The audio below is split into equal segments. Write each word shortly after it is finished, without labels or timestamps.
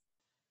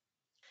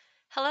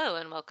Hello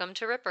and welcome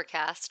to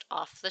Rippercast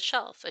Off the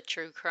Shelf, a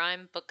true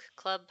crime book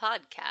club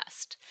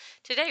podcast.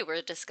 Today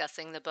we're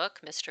discussing the book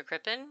Mr.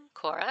 Crippen,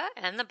 Cora,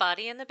 and the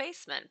Body in the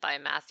Basement by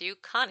Matthew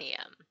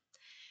Coniam.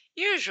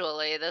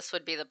 Usually, this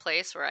would be the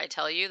place where I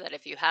tell you that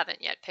if you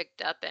haven't yet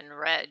picked up and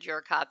read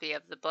your copy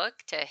of the book,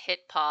 to hit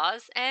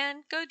pause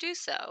and go do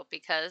so,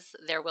 because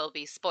there will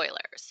be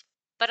spoilers.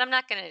 But I'm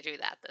not going to do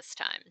that this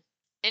time.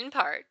 In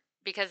part,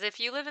 because if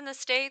you live in the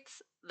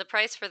States, the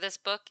price for this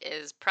book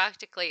is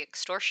practically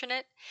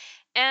extortionate,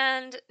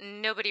 and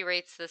nobody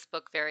rates this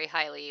book very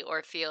highly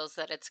or feels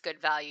that it's good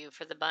value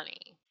for the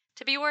money.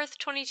 To be worth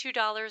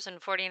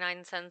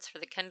 $22.49 for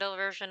the Kindle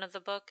version of the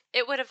book,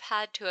 it would have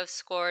had to have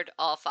scored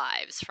all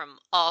fives from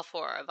all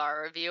four of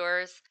our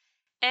reviewers.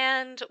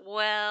 And,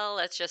 well,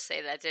 let's just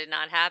say that did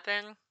not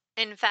happen.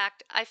 In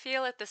fact, I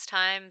feel at this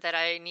time that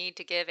I need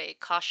to give a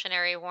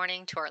cautionary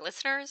warning to our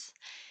listeners.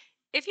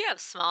 If you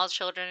have small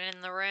children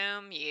in the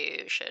room,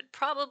 you should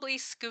probably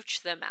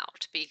scooch them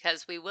out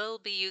because we will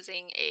be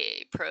using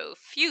a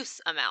profuse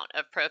amount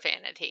of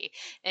profanity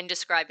in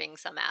describing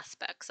some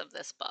aspects of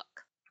this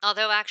book.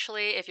 Although,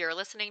 actually, if you're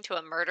listening to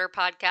a murder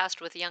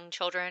podcast with young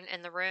children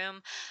in the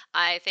room,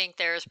 I think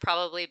there's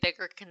probably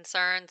bigger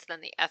concerns than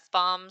the F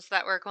bombs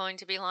that we're going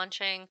to be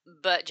launching.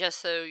 But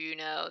just so you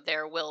know,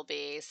 there will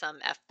be some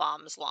F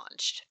bombs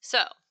launched.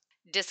 So,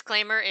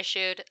 disclaimer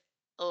issued.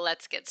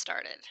 Let's get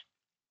started.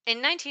 In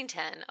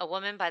 1910, a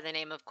woman by the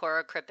name of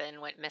Cora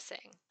Crippen went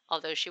missing.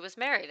 Although she was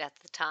married at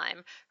the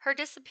time, her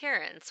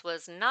disappearance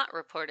was not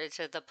reported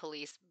to the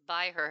police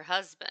by her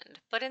husband,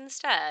 but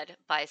instead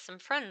by some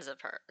friends of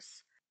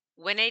hers.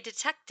 When a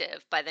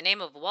detective by the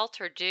name of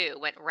Walter Dew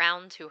went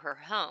round to her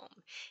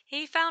home,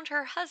 he found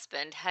her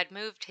husband had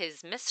moved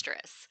his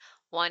mistress,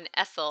 one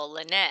Ethel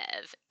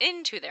Leneve,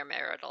 into their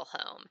marital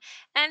home,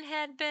 and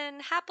had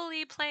been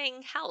happily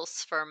playing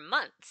house for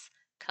months,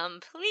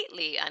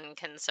 completely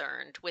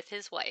unconcerned with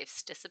his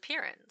wife's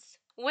disappearance.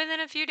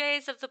 Within a few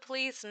days of the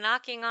police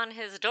knocking on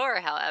his door,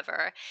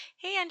 however,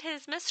 he and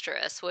his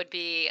mistress would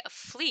be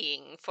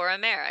fleeing for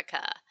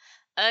America,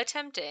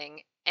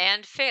 attempting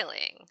and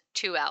failing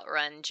to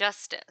outrun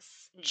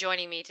justice.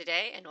 Joining me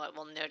today in what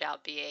will no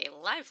doubt be a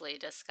lively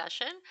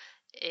discussion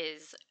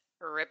is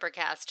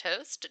Rippercast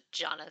host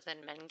Jonathan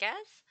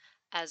Menges,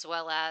 as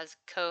well as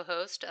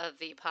co-host of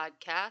the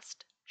podcast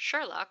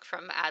Sherlock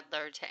from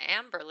Adler to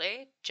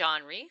Amberley,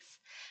 John Reese,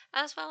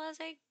 as well as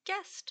a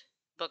guest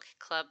book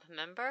club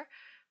member,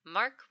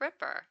 Mark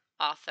Ripper,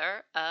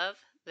 author of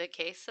The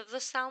Case of the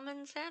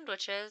Salmon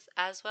Sandwiches,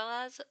 as well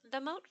as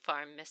The Moat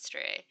Farm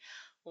Mystery.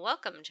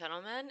 Welcome,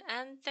 gentlemen,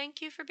 and thank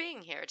you for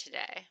being here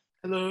today.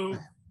 Hello.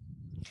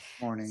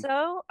 Morning.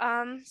 So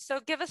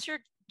give us your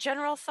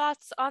general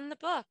thoughts on the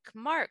book.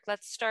 Mark,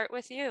 let's start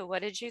with you.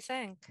 What did you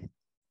think?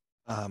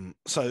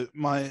 So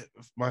my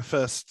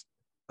first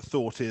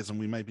thought is, and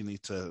we maybe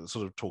need to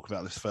sort of talk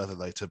about this further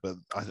later, but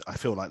I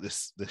feel like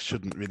this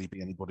shouldn't really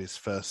be anybody's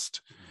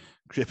first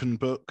Crippen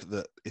book.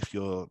 That if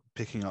you're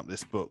picking up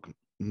this book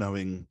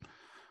knowing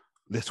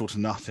little to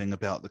nothing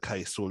about the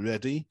case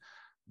already,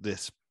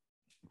 this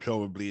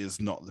probably is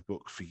not the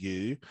book for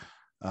you.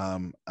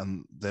 And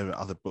there are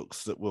other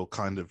books that will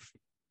kind of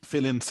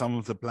fill in some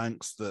of the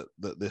blanks that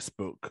this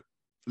book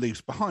leaves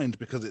behind,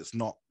 because it's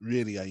not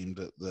really aimed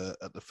at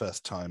the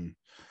first time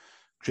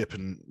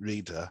Crippen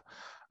reader.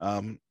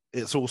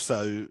 It's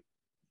also,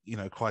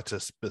 quite a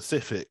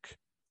specific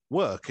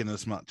work, in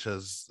as much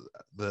as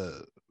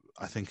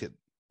I think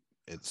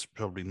it's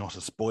probably not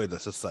a spoiler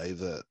to say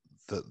that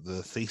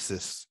the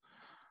thesis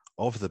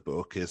of the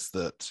book is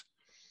that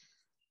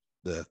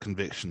the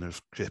conviction of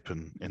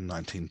Crippen in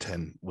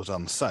 1910 was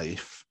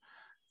unsafe,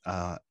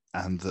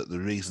 and that the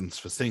reasons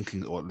for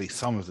thinking, or at least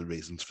some of the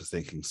reasons for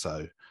thinking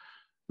so,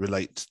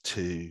 relate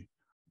to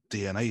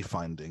DNA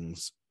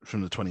findings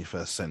from the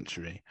 21st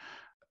century.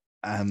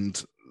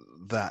 And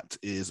that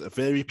is a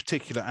very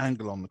particular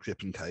angle on the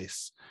Crippen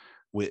case,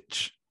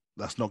 which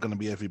that's not going to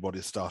be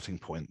everybody's starting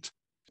point.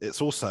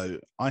 It's also,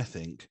 I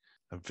think,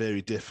 a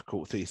very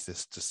difficult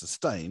thesis to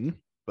sustain,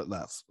 but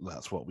that's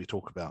what we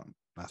talk about.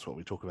 That's what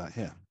we talk about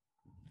here.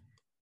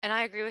 And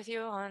I agree with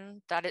you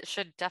on that. It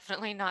should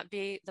definitely not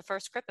be the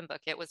first Crippen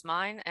book. It was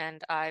mine,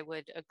 and I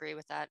would agree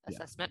with that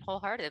assessment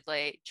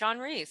wholeheartedly. John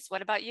Reese,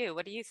 what about you?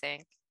 What do you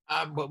think?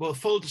 Well,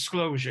 full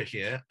disclosure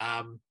here.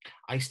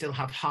 I still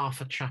have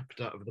half a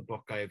chapter of the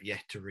book I have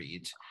yet to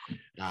read,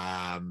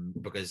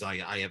 because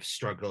I have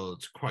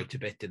struggled quite a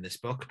bit in this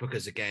book,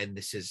 because, again,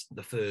 this is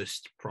the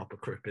first proper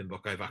Crippen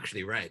book I've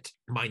actually read.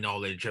 My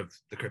knowledge of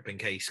the Crippen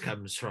case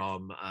comes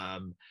from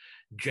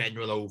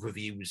general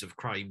overviews of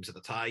crimes at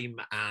the time,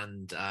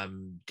 and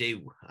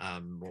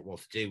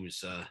Walter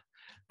Dew's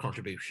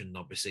contribution,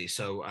 obviously.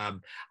 So,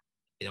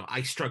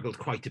 I struggled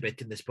quite a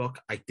bit in this book.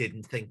 I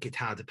didn't think it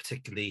had a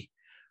particularly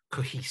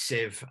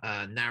cohesive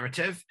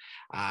narrative.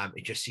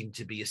 It just seemed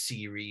to be a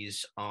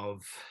series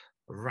of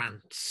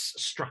rants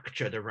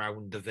structured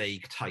around the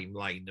vague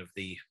timeline of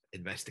the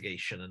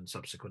investigation and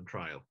subsequent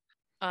trial.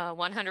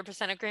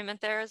 100%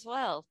 agreement there as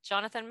well.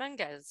 Jonathan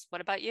Menges, what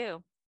about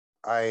you?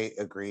 I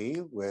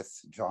agree with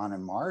John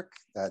and Mark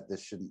that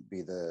this shouldn't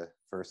be the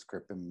first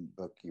Crippen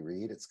book you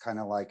read. It's kind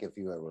of like if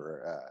you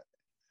were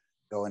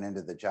going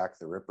into the Jack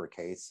the Ripper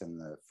case and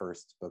the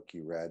first book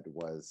you read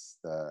was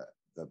the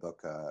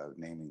book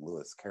naming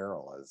Lewis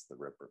Carroll as the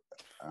Ripper.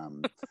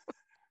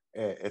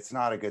 It's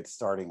not a good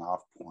starting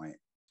off point.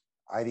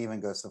 I'd even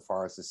go so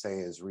far as to say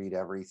is read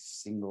every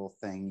single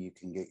thing you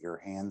can get your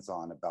hands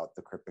on about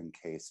the Crippen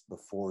case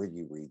before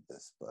you read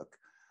this book.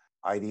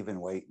 I'd even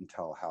wait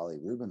until Hallie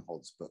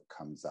Rubenhold's book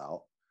comes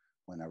out,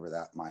 whenever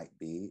that might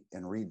be,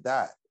 and read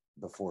that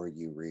before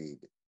you read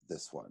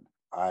this one.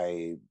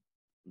 I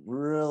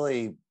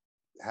really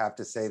have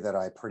to say that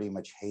I pretty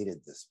much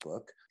hated this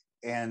book.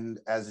 And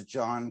as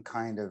John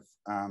kind of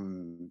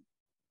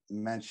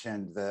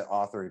mentioned, the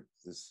author's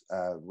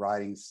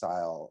writing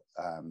style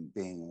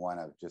being one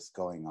of just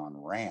going on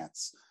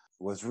rants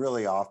was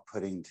really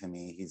off-putting to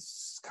me. He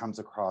comes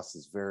across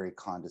as very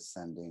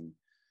condescending,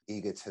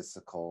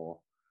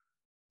 egotistical,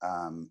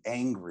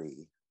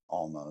 angry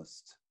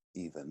almost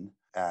even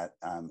at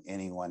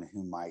anyone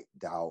who might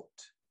doubt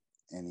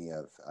any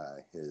of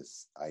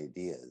his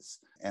ideas.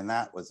 And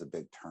that was a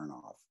big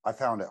turnoff. I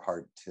found it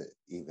hard to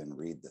even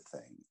read the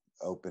thing.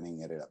 Opening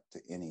it up to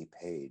any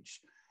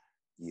page,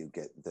 you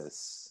get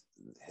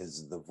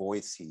the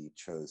voice he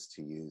chose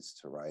to use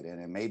to write in.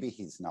 And maybe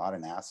he's not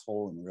an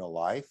asshole in real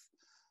life,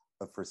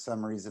 but for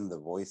some reason, the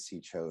voice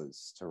he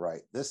chose to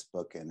write this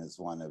book in is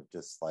one of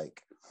just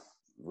like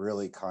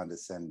really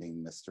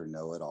condescending Mr.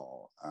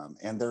 Know-It-All.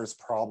 And there's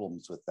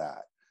problems with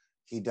that.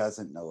 He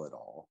doesn't know it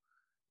all.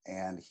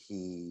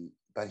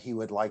 But he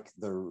would like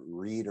the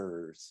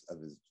readers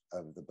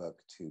of the book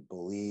to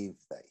believe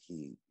that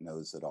he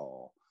knows it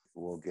all.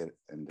 We'll get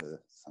into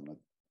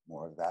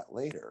more of that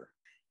later.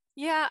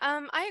 Yeah,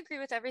 I agree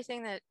with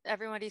everything that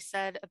everybody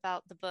said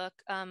about the book.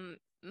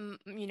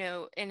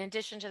 In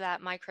addition to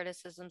that, my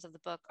criticisms of the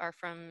book are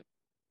from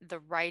the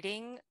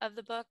writing of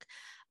the book.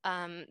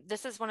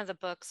 This is one of the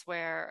books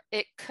where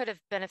it could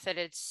have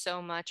benefited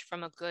so much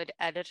from a good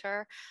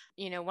editor.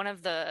 One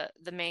of the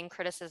main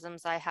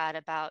criticisms I had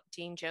about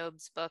Dean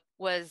Job's book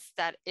was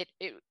that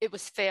it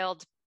was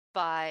failed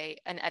by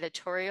an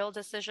editorial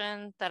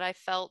decision that I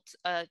felt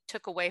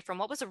took away from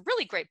what was a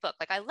really great book.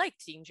 Like I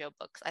liked Dean Job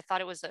books. I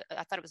thought it was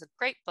a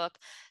great book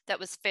that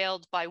was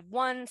failed by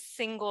one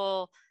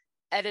single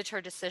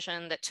editor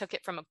decision that took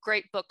it from a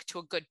great book to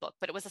a good book,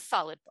 but it was a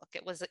solid book.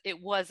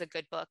 It was a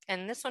good book.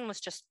 And this one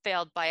was just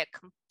failed by a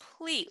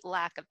complete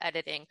lack of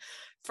editing,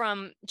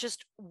 from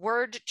just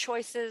word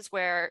choices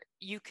where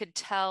you could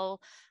tell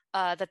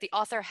that the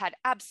author had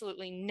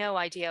absolutely no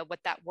idea what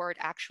that word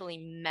actually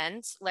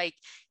meant. Like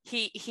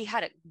he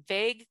had a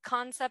vague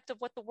concept of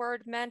what the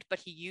word meant, but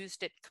he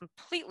used it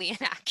completely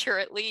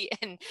inaccurately,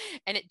 and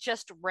it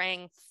just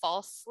rang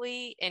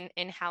falsely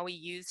in how he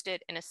used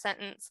it in a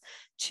sentence.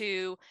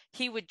 He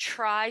would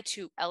try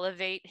to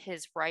elevate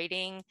his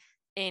writing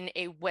in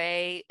a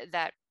way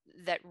that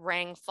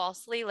rang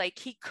falsely. Like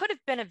he could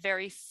have been a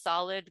very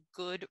solid,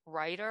 good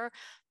writer,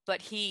 but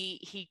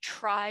he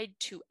tried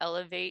to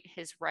elevate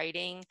his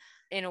writing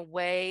in a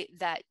way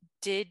that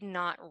did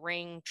not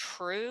ring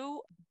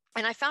true.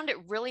 And I found it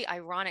really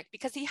ironic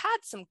because he had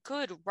some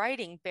good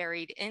writing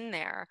buried in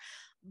there,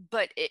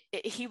 but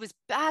he was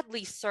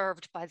badly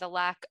served by the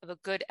lack of a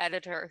good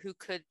editor who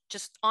could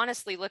just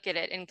honestly look at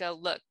it and go,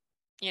 look,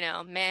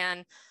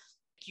 man,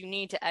 you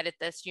need to edit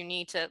this.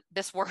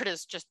 This word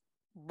is just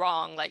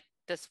wrong. Like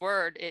this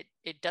word,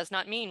 it does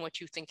not mean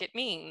what you think it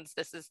means.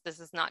 This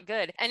is not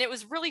good. And it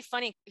was really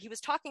funny. He was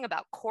talking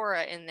about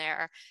Cora in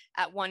there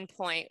at one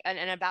point,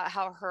 and about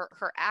how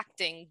her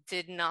acting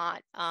did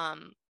not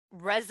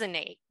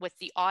resonate with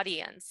the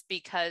audience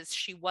because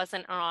she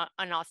wasn't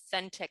an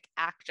authentic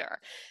actor.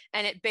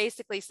 And it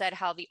basically said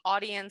how the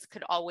audience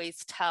could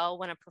always tell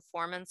when a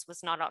performance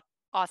was not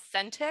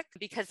authentic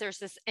because there's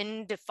this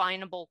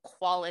indefinable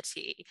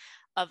quality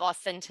of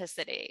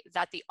authenticity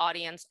that the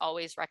audience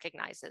always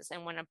recognizes.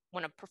 And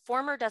when a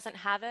performer doesn't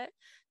have it,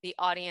 the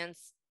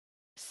audience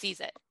sees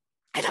it.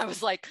 And I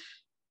was like,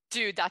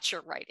 dude, that's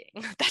your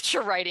writing. That's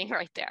your writing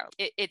right there.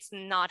 It's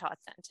not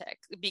authentic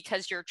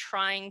because you're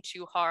trying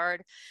too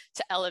hard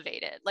to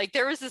elevate it. Like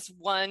there was this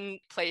one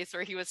place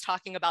where he was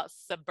talking about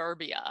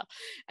suburbia,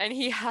 and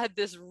he had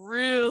this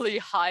really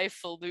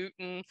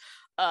highfalutin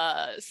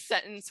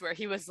sentence where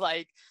he was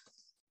like,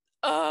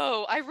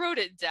 oh, I wrote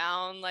it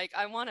down. Like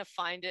I want to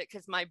find it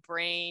because my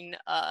brain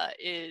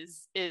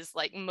is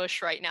like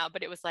mush right now.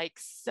 But it was like,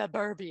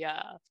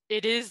 suburbia.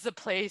 It is the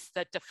place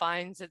that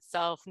defines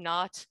itself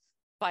not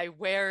by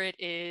where it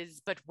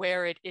is, but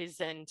where it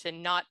isn't,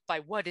 and not by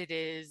what it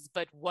is,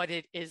 but what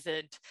it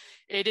isn't.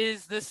 It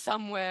is the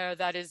somewhere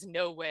that is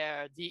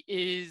nowhere, the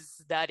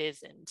is that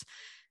isn't.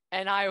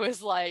 And I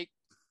was like,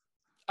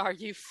 are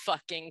you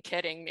fucking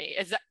kidding me?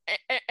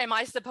 Am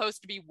I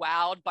supposed to be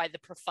wowed by the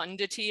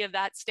profundity of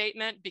that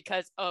statement?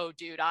 Because, oh,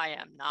 dude, I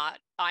am not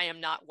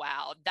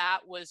wowed.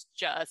 That was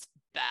just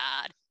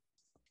bad.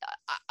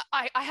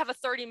 I have a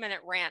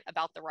 30-minute rant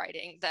about the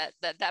writing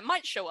that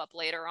might show up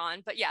later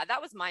on. But yeah,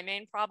 that was my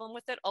main problem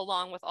with it,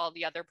 along with all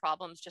the other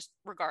problems just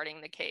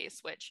regarding the case,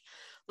 which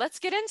let's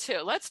get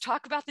into. Let's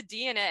talk about the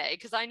DNA,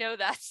 because I know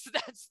that's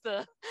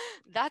the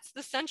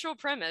central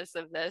premise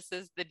of this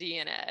is the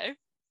DNA.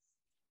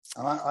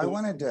 I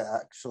wanted to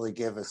actually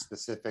give a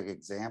specific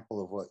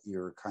example of what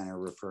you're kind of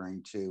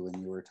referring to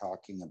when you were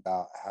talking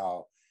about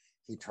how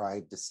he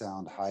tried to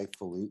sound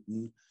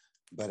highfalutin,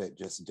 but it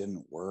just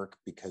didn't work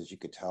because you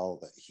could tell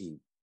that he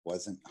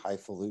wasn't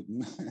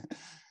highfalutin.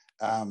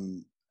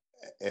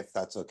 If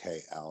that's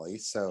okay, Allie.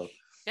 So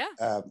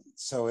yeah.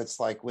 So it's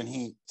like when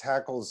he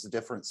tackles the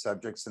different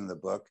subjects in the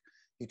book,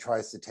 he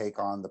tries to take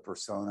on the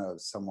persona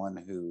of someone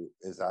who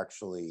is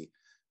actually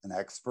an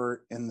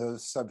expert in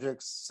those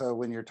subjects. So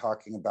when you're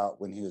talking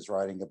about when he was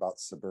writing about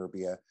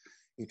suburbia,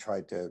 he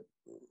tried to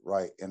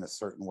write in a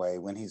certain way.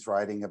 When he's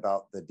writing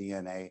about the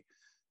DNA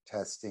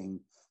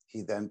testing,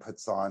 he then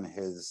puts on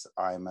his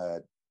I'm a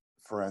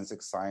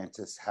forensic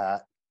scientist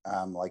hat,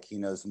 like he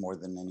knows more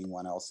than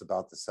anyone else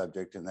about the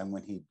subject. And then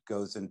when he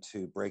goes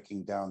into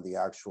breaking down the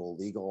actual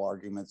legal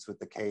arguments with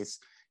the case,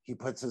 he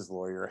puts his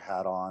lawyer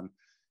hat on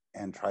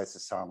and tries to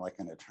sound like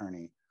an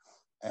attorney.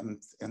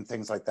 And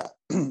things like that,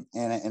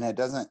 and it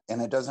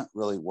doesn't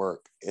really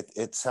work.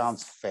 It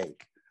sounds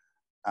fake,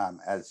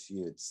 as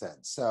you had said.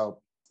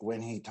 So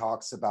when he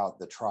talks about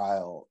the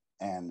trial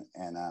and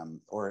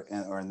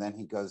then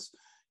he goes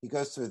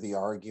through the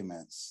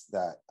arguments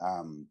that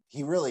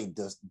he really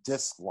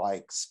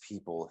dislikes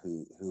people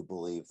who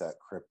believe that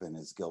Crippen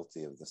is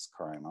guilty of this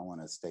crime. I want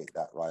to state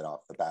that right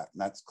off the bat,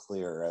 and that's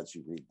clear as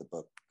you read the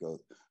book, go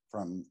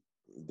from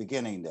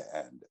beginning to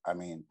end. I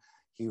mean,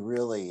 he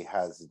really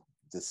has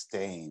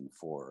disdain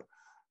for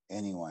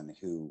anyone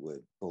who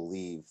would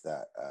believe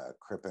that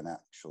Crippen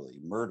actually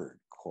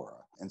murdered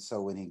Cora. And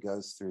so when he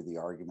goes through the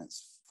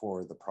arguments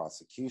for the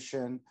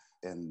prosecution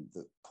and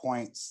the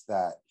points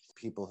that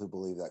people who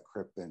believe that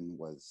Crippen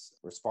was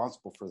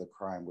responsible for the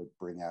crime would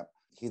bring up,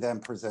 he then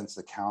presents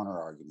the counter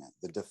argument,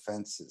 the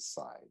defense's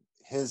side,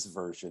 his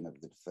version of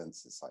the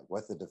defense's side,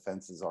 what the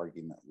defense's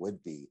argument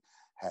would be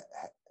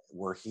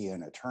were he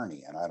an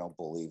attorney. And I don't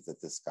believe that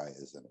this guy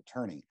is an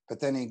attorney. But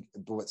then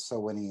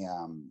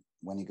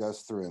when he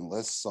goes through and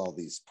lists all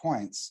these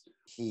points,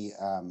 he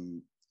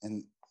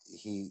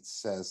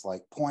says,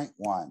 like, point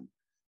one,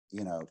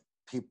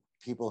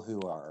 people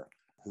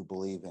who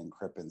believe in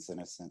Crippen's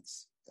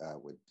innocence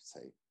would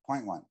say,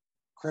 point one,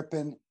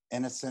 Crippen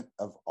innocent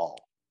of all.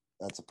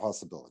 That's a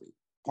possibility.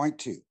 Point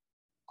two,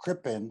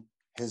 Crippen,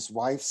 his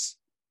wife's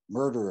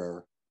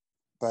murderer,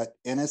 but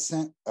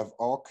innocent of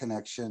all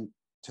connection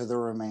to the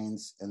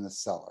remains in the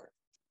cellar.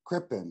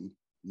 Crippen,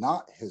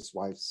 not his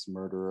wife's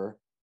murderer,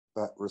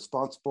 but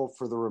responsible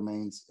for the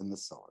remains in the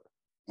cellar.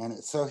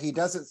 And so he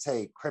doesn't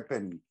say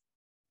Crippen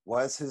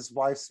was his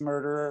wife's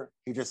murderer.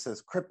 He just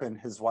says Crippen,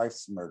 his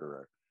wife's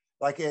murderer.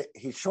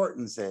 He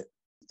shortens it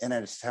in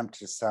an attempt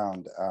to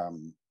sound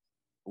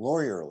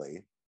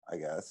lawyerly, I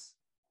guess.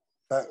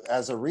 But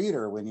as a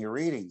reader, when you're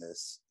reading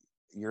this,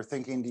 you're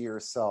thinking to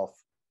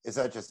yourself, is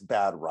that just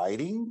bad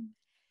writing?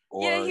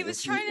 Or yeah, he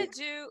was trying to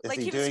do. Is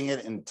he doing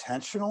it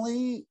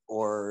intentionally,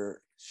 or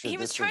he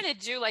was trying to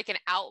do like an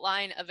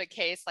outline of a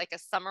case, like a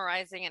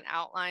summarizing an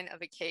outline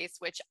of a case,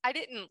 which I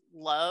didn't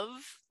love.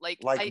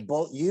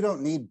 You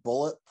don't need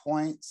bullet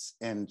points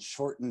and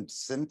shortened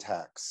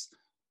syntax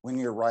when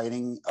you're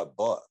writing a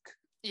book.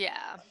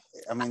 Yeah,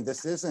 I mean,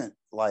 this isn't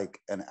like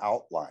an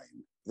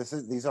outline.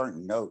 These aren't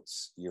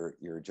notes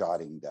you're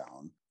jotting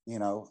down.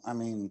 I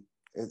mean,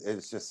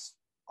 it's just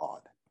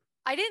odd.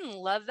 I didn't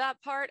love that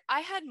part.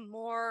 I had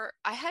more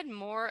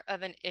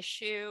of an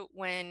issue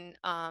when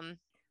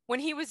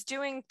he was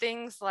doing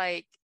things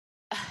like,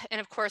 and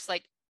of course,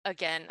 like,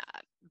 again,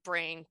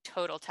 brain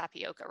total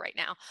tapioca right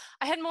now.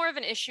 I had more of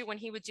an issue when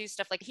he would do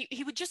stuff like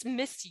he would just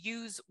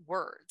misuse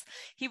words.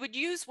 He would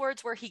use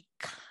words where he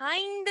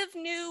kind of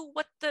knew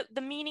what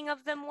the meaning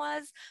of them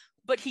was,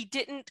 but he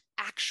didn't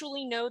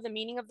actually know the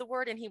meaning of the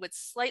word, and he would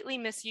slightly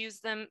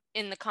misuse them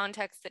in the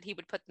context that he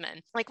would put them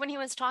in. Like when he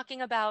was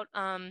talking about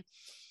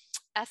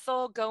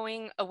Ethel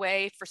going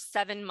away for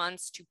 7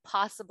 months to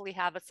possibly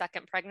have a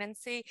second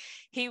pregnancy,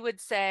 he would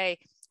say,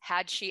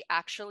 had she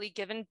actually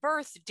given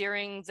birth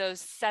during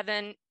those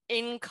 7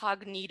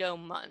 incognito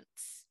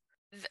months?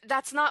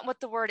 That's not what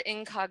the word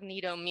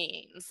incognito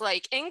means.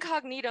 Like,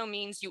 incognito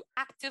means you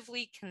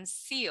actively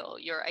conceal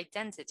your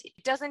identity.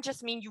 It doesn't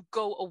just mean you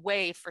go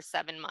away for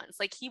 7 months.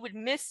 Like, he would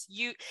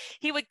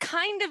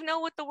kind of know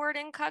what the word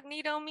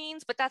incognito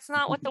means, but that's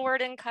not what the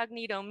word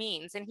incognito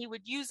means. And he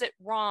would use it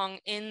wrong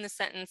in the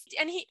sentence.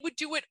 And he would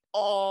do it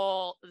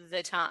all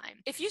the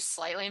time. If you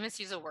slightly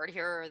misuse a word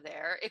here or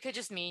there, it could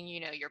just mean,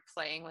 you're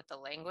playing with the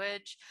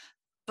language.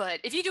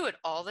 But if you do it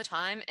all the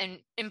time, and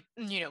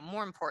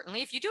more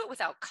importantly, if you do it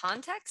without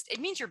context, it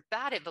means you're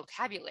bad at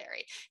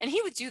vocabulary. And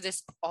he would do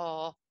this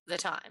all the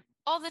time.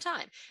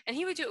 And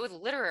he would do it with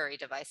literary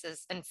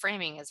devices and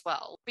framing as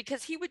well,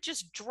 because he would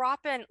just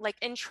drop in, like,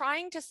 in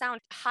trying to sound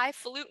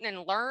highfalutin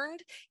and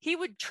learned, he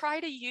would try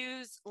to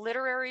use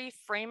literary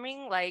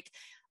framing, like,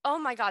 Oh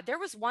my God, there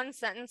was one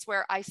sentence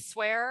where I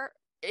swear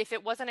if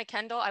it wasn't a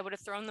Kindle, I would have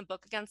thrown the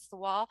book against the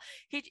wall.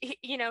 He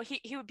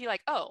would be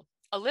like, "Oh,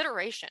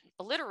 alliteration.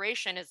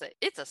 Alliteration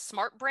it's a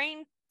smart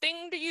brain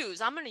thing to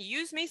use. I'm going to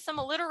use me some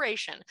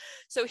alliteration."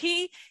 So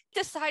he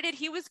decided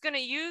he was going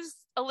to use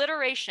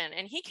alliteration,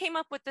 and he came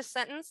up with this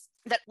sentence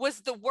that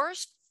was the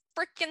worst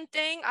freaking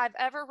thing I've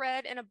ever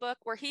read in a book,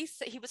 where he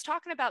was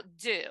talking about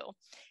do,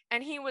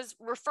 and he was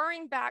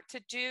referring back to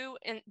do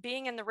and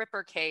being in the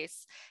Ripper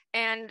case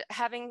and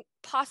having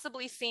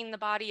possibly seen the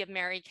body of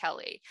Mary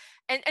Kelly.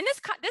 And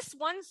this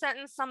one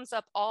sentence sums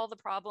up all the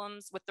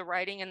problems with the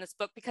writing in this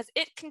book, because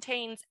it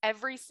contains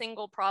every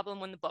single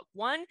problem in the book.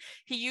 One,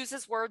 he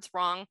uses words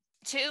wrong.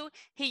 Two,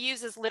 he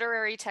uses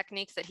literary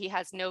techniques that he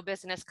has no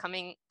business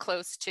coming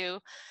close to.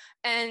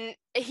 And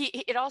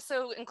it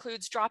also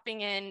includes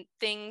dropping in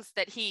things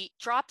that he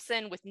drops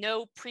in with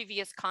no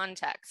previous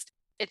context.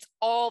 It's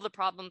all the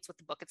problems with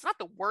the book. It's not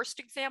the worst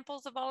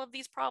examples of all of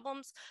these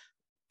problems,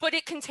 but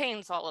it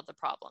contains all of the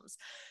problems.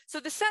 So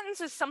the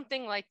sentence is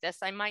something like this.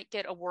 I might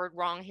get a word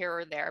wrong here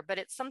or there, but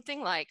it's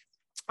something like,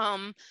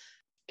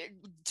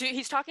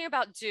 he's talking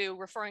about do,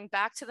 referring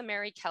back to the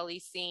Mary Kelly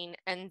scene,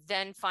 and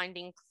then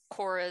finding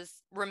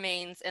Cora's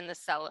remains in the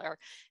cellar.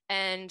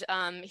 And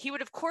he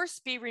would, of course,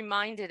 be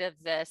reminded of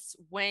this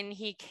when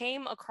he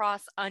came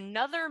across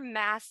another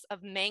mass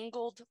of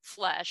mangled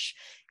flesh,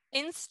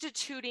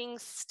 instituting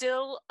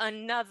still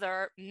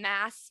another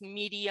mass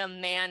media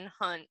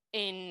manhunt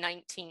in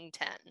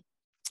 1910.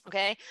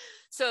 Okay,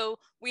 so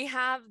we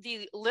have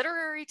the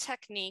literary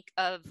technique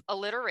of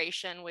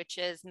alliteration, which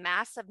is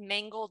mass of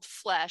mangled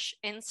flesh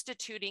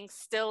instituting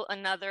still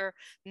another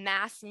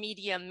mass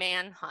media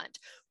manhunt,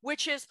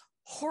 which is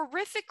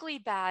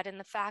horrifically bad in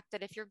the fact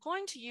that if you're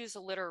going to use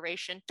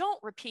alliteration, don't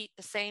repeat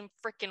the same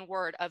freaking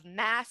word of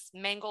mass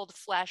mangled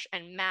flesh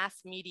and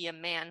mass media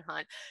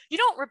manhunt. You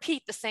don't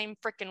repeat the same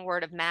freaking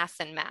word of mass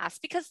and mass,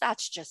 because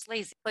that's just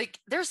lazy. Like,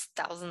 there's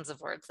thousands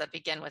of words that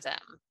begin with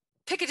M.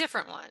 Pick a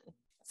different one.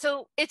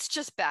 So it's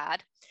just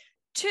bad.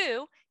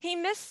 Two, he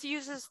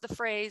misuses the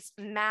phrase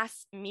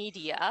mass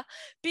media,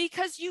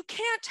 because you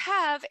can't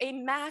have a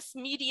mass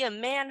media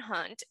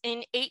manhunt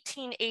in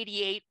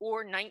 1888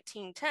 or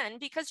 1910,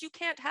 because you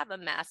can't have a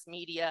mass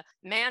media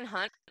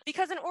manhunt,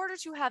 because in order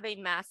to have a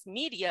mass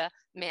media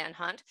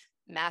manhunt,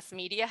 mass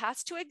media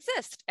has to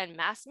exist, and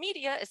mass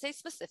media is a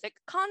specific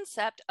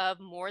concept of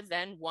more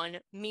than one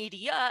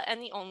media,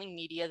 and the only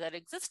media that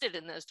existed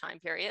in those time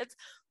periods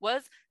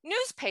was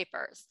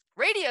newspapers.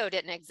 Radio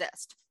didn't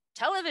exist.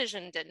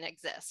 Television didn't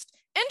exist.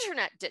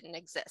 Internet didn't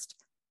exist.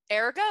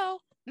 Ergo,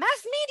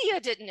 mass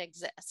media didn't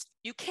exist.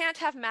 You can't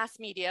have mass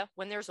media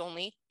when there's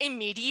only a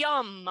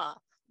medium,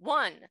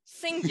 one,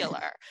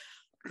 singular.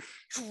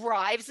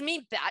 Drives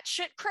me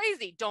batshit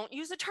crazy. Don't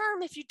use a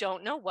term if you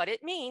don't know what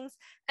it means.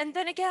 And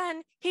then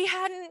again, he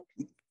hadn't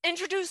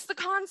introduced the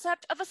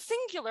concept of a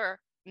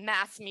singular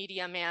mass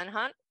media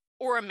manhunt,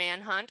 or a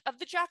manhunt of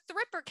the Jack the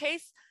Ripper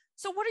case.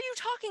 So what are you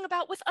talking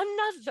about with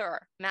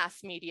another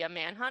mass media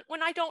manhunt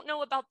when I don't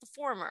know about the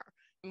former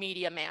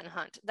media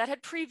manhunt that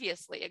had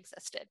previously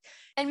existed?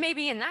 And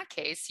maybe in that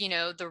case,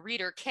 the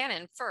reader can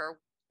infer,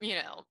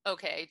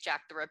 okay,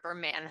 Jack the Ripper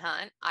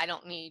manhunt, I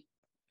don't need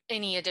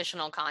any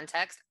additional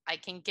context. I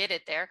can get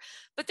it there.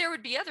 But there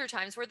would be other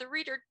times where the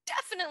reader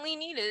definitely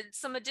needed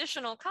some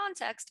additional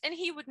context, and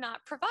he would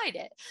not provide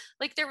it.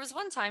 Like, there was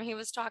one time he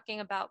was talking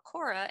about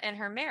Cora and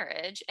her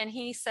marriage, and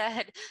he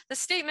said the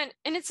statement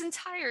in its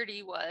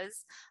entirety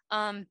was,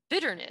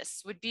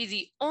 bitterness would be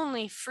the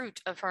only fruit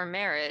of her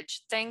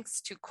marriage,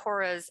 thanks to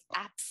Cora's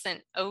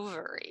absent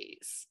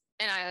ovaries.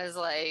 And I was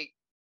like,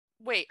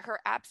 wait, her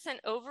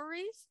absent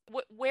ovaries?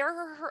 Where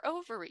are her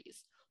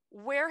ovaries?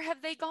 Where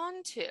have they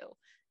gone to?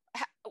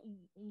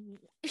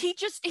 He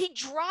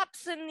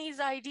drops in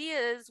these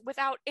ideas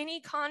without any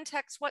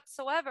context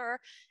whatsoever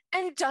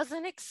and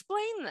doesn't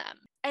explain them.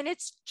 And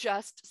it's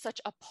just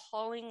such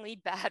appallingly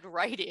bad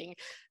writing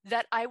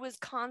that I was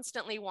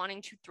constantly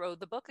wanting to throw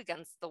the book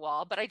against the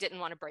wall, but I didn't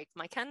want to break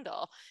my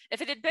Kindle.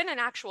 If it had been an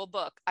actual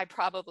book, I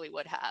probably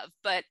would have.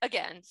 But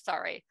again,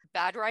 sorry,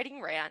 bad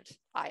writing rant.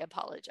 I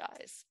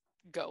apologize.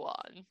 Go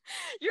on.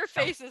 Your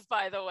faces,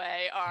 by the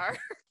way, are...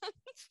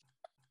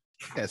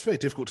 Yeah, it's very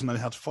difficult to know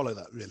how to follow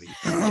that, really.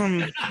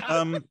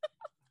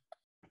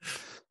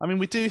 I mean,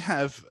 we do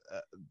have,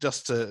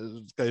 just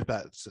to go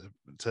back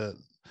to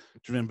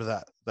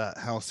remember that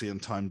halcyon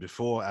time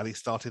before Ali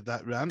started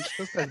that rant.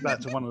 Let's go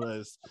back to one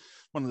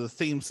of the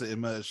themes that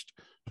emerged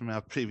from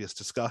our previous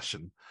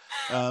discussion.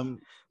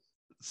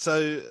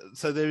 So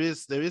there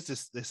is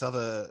this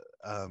other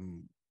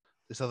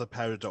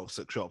paradox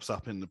that crops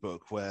up in the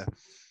book where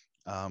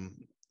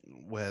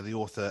the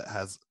author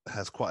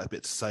has quite a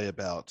bit to say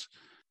about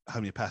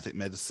homeopathic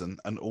medicine,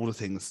 and all the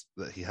things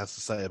that he has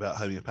to say about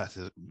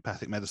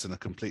homeopathic medicine are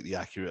completely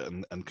accurate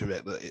and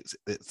correct, that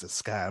it's a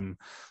scam,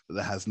 that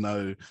there has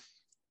no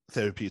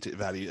therapeutic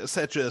value,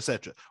 etc.,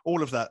 etc.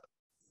 All of that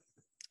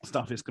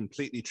stuff is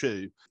completely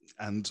true,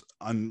 and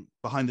I'm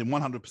behind him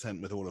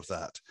 100% with all of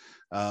that.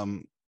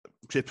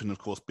 Crippen, of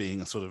course, being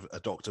a sort of a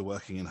doctor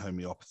working in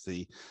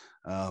homeopathy,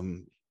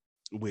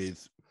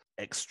 with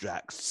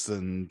extracts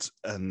and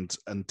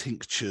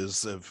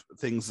tinctures of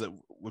things that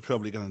were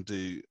probably going to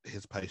do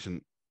his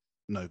patient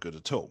no good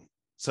at all.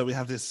 So we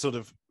have this sort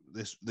of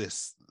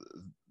this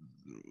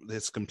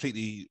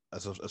completely,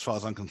 as far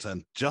as I'm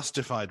concerned,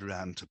 justified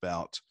rant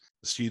about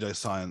the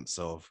pseudoscience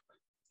of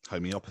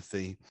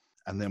homeopathy,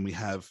 and then we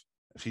have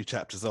a few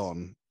chapters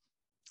on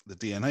the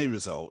DNA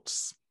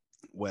results,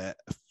 where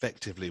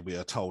effectively we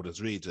are told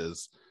as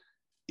readers,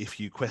 if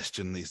you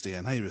question these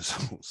DNA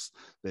results,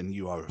 then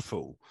you are a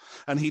fool.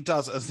 And he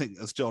does, I think,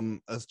 as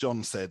John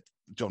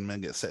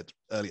Mengett said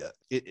earlier,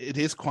 it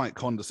is quite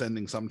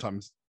condescending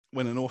sometimes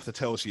when an author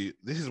tells you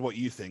this is what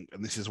you think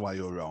and this is why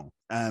you're wrong.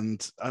 And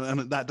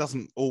that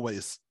doesn't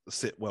always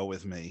sit well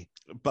with me.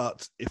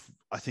 But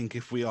I think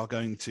if we are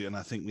going to, and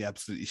I think we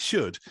absolutely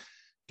should,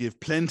 give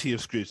plenty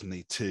of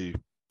scrutiny to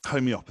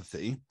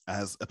homeopathy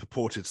as a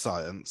purported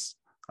science,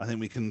 I think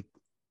we can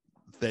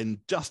then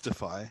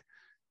justify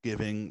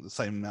giving the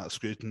same amount of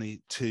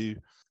scrutiny to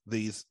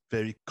these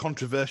very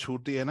controversial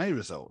DNA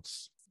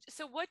results.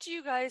 So what do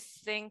you guys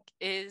think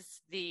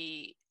is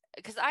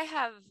because I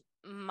have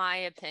my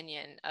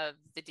opinion of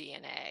the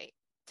DNA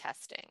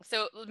testing.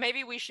 So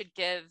maybe we should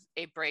give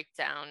a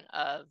breakdown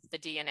of the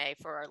DNA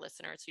for our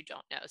listeners who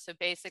don't know. So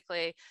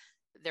basically,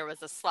 there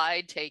was a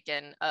slide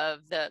taken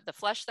of the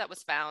flesh that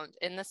was found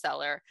in the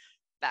cellar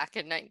back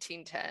in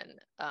 1910.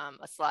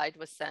 A slide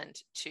was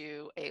sent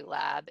to a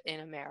lab in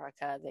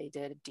America. They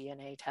did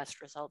DNA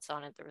test results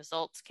on it. The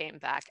results came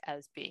back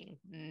as being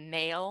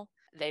male.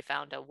 They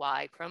found a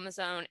Y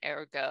chromosome,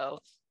 ergo,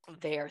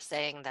 they are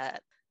saying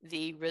that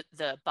the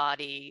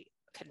body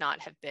could not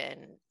have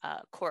been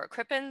Cora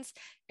Crippen's,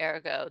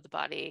 ergo,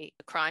 the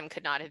crime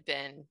could not have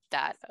been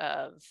that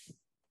of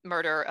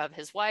murder of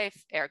his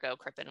wife, ergo,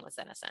 Crippen was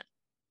innocent.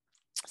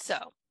 So,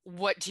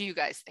 what do you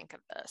guys think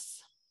of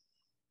this?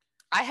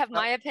 I have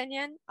my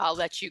opinion. I'll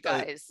let you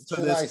guys.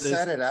 Should I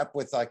set it up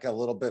with like a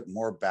little bit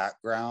more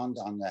background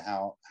on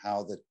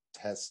how the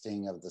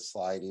testing of the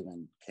slide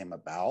even came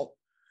about?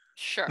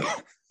 Sure,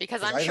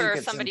 because I'm I sure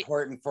think it's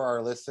important for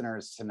our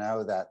listeners to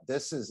know that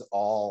this is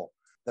all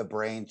the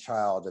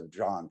brainchild of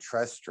John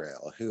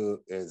Trestrail, who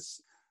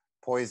is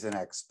poison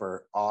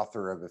expert,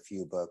 author of a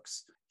few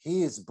books.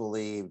 He is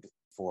believed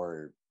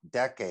for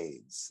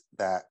decades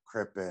that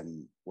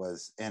Crippen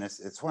was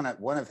innocent. It's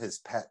one of his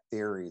pet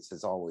theories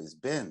has always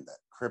been that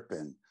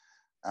Crippen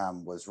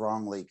was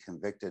wrongly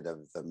convicted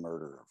of the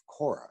murder of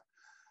Cora.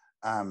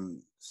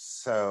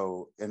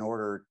 So in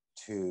order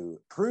to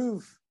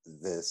prove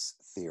this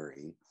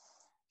theory,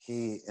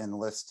 he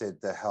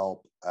enlisted the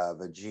help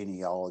of a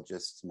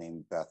genealogist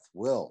named Beth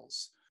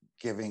Wills,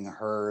 giving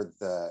her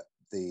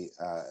the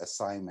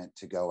assignment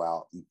to go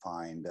out and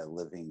find a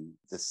living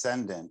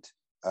descendant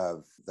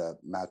of the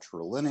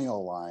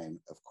matrilineal line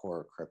of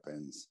Cora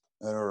Crippen's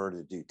in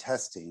order to do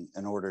testing,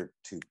 in order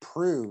to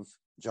prove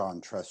John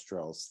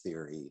Trestrail's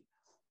theory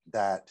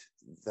that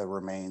the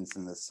remains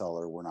in the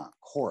cellar were not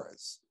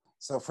Cora's.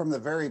 So from the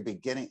very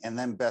beginning, and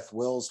then Beth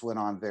Wills went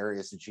on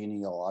various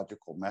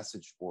genealogical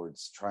message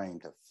boards trying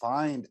to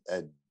find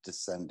a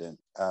descendant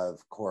of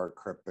Cora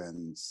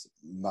Crippen's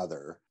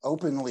mother,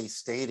 openly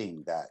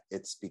stating that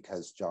it's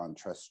because John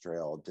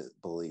Trestrail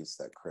believes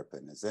that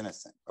Crippen is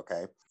innocent,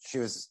 okay? She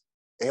was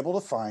able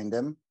to find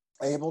him,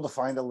 able to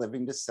find a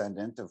living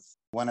descendant of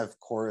one of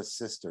Cora's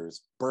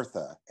sisters,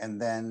 Bertha, and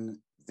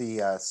then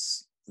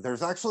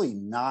there's actually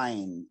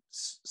 9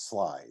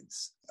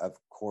 slides of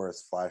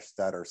Cora's flesh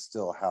that are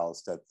still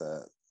housed at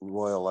the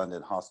Royal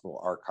London Hospital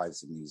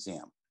Archives and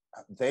Museum.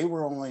 They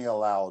were only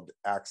allowed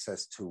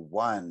access to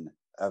one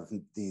of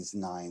these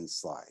 9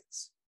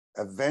 slides.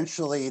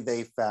 Eventually,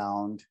 they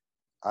found,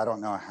 I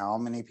don't know how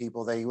many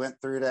people they went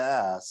through to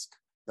ask,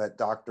 but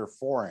Dr.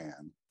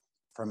 Foran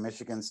from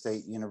Michigan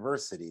State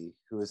University,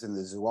 who was in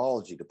the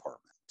zoology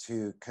department,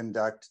 to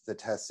conduct the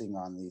testing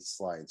on these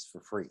slides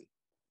for free.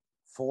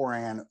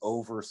 Foran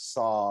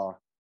oversaw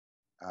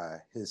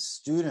his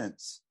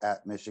students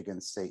at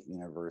Michigan State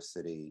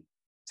University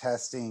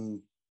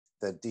testing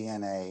the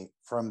DNA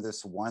from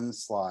this one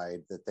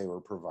slide that they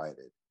were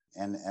provided,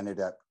 and ended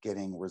up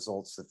getting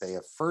results that they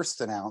have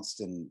first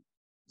announced in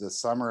the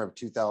summer of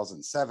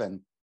 2007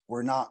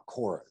 were not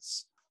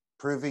Cora's,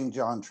 proving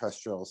John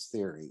Trestrail's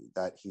theory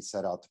that he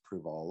set out to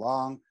prove all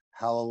along.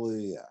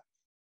 Hallelujah.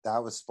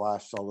 That was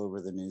splashed all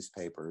over the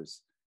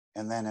newspapers.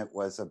 And then it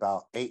was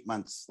about 8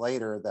 months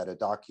later that a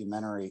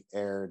documentary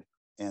aired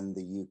in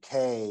the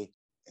UK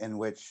in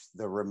which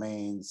the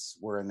remains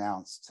were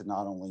announced to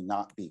not only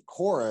not be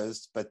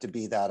Cora's, but to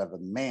be that of a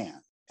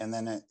man. And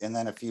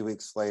then a few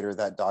weeks later,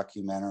 that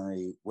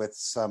documentary, with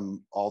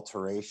some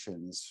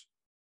alterations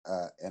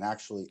and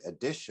actually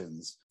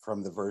additions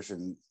from the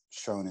version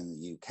shown in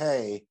the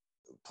UK,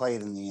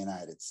 played in the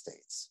United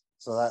States.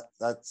 So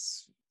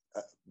that's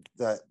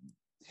the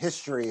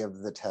history of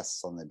the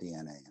tests on the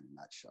DNA in a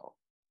nutshell.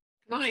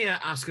 Can I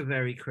ask a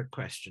very quick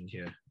question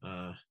here,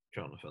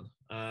 Jonathan?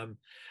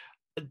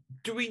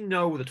 Do we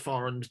know that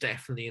Foran's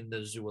definitely in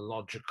the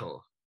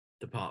zoological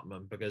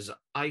department? Because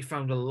I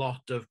found a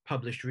lot of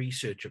published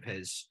research of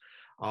his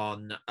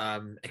on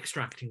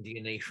extracting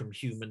DNA from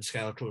human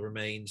skeletal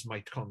remains,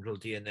 mitochondrial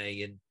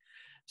DNA in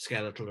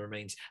skeletal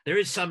remains. There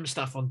is some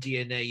stuff on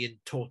DNA in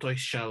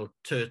tortoiseshell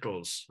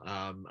turtles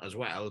as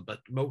well, but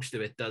most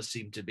of it does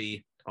seem to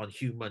be on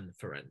human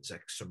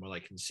forensics, from what I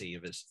can see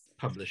of his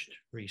published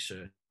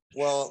research.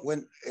 Well,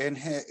 when in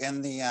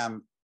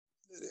the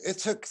it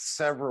took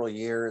several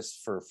years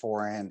for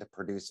Foran to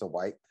produce a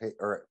white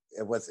paper,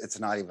 or it's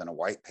not even a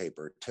white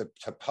paper, to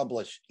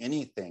publish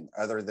anything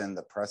other than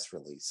the press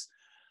release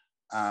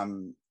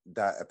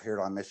that appeared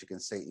on Michigan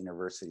State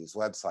University's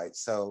website.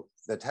 So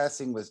the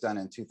testing was done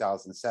in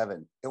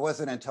 2007. It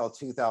wasn't until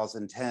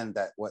 2010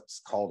 that what's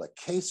called a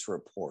case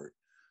report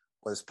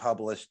was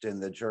published in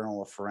the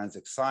Journal of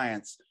Forensic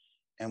Science,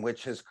 in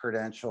which his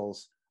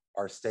credentials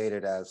are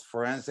stated as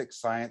Forensic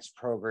Science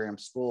Program,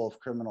 School of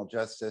Criminal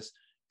Justice,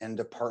 and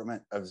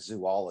Department of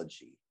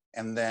Zoology.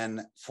 And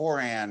then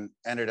Foran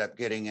ended up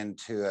getting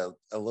into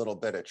a little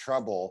bit of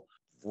trouble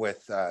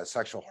with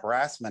sexual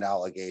harassment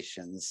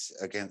allegations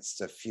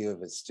against a few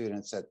of his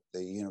students at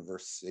the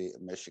University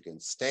of Michigan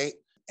State.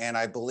 And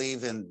I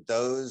believe in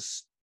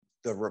those,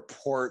 the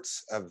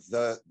reports of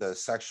the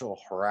sexual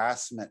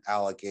harassment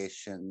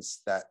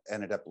allegations that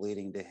ended up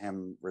leading to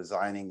him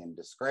resigning in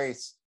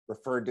disgrace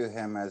referred to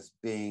him as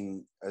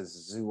being a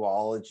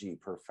zoology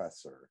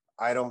professor.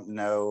 I don't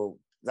know.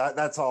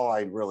 That's all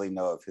I really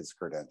know of his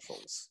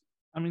credentials.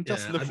 I mean,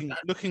 just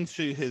looking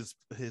through his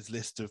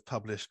list of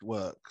published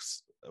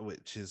works,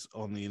 which is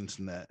on the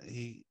internet,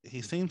 he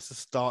seems to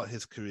start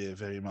his career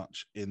very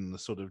much in the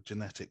sort of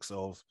genetics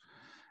of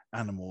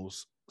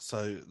animals.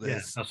 So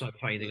that's what I'm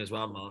finding as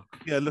well, Mark.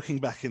 Yeah, looking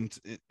back into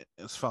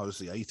as far as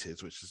the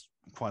 80s, which is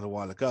quite a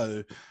while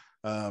ago,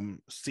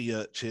 sea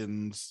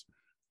urchins,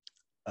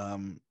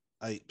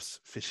 apes,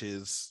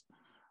 fishes,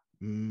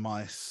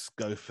 mice,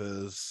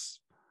 gophers,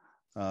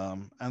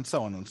 and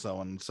so on and so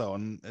on and so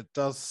on. It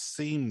does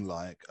seem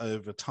like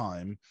over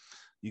time,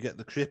 you get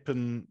the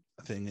Crippen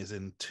thing is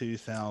in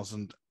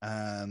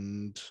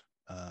 2009.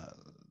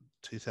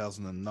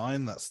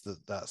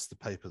 That's the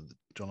paper that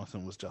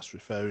Jonathan was just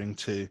referring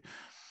to,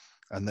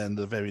 and then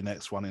the very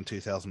next one in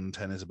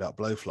 2010 is about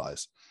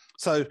blowflies.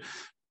 So,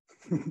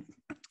 and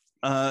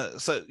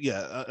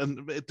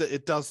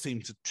it does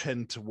seem to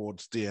trend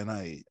towards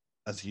DNA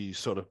as you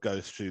sort of go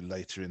through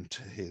later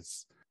into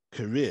his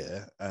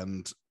career,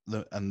 and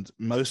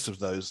most of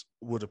those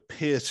would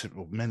appear to,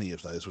 or many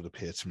of those would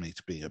appear to me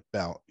to be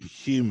about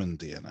human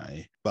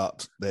DNA,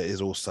 but there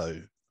is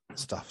also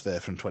stuff there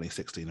from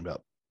 2016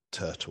 about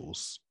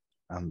turtles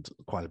and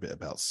quite a bit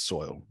about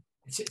soil.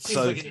 It seems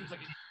like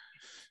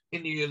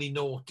in the early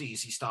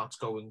noughties, he starts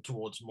going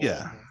towards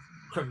more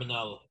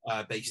criminal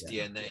based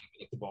DNA,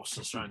 like the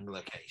Boston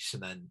Strangler case,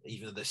 and then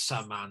even though there's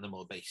some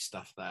animal based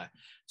stuff there.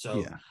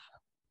 So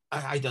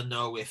I don't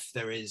know if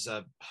there is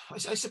I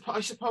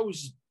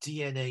suppose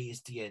DNA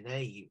is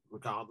DNA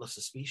regardless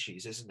of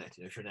species, isn't it?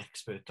 If you're an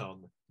expert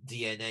on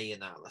DNA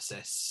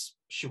analysis,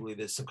 surely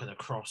there's some kind of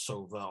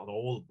crossover on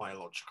all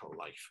biological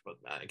life. But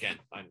again,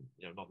 I'm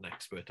not an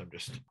expert. I'm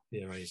just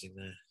theorizing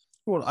there.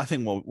 Well, I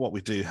think what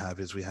we do have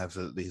is we have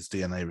these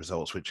DNA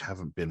results which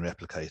haven't been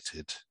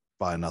replicated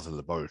by another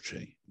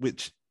laboratory,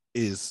 which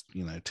is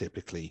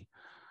typically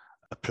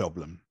a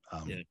problem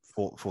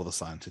for the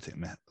scientific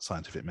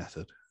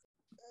method.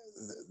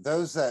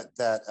 Those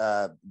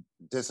that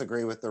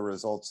disagree with the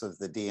results of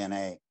the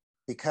DNA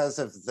because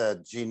of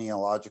the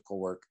genealogical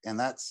work, and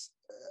that's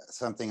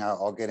something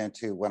I'll get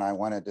into when I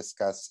want to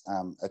discuss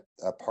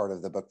a part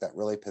of the book that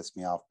really pissed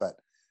me off. But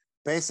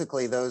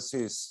basically, those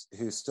who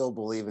still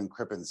believe in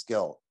Crippen's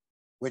guilt,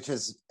 which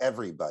is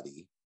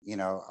everybody,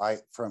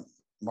 from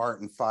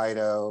Martin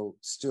Fido,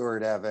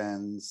 Stuart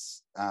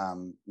Evans,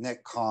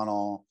 Nick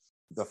Connell,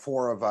 the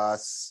four of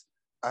us.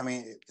 I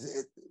mean,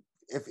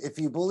 if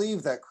you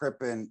believe that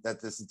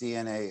this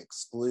DNA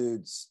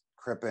excludes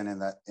Crippen,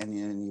 and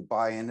you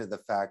buy into the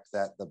fact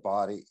that the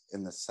body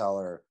in the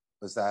cellar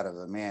was that of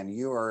a man,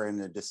 you are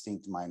in a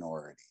distinct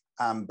minority.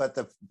 But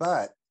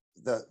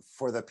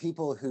for the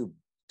people who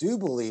do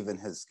believe in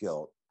his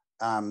guilt,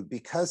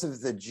 because of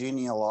the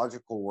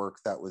genealogical work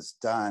that was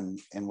done,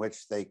 in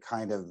which they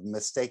kind of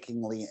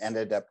mistakenly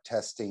ended up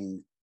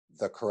testing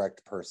the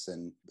correct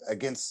person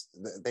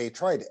they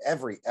tried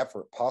every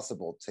effort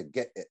possible to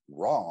get it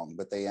wrong,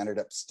 but they ended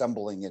up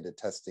stumbling into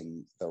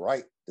testing the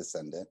right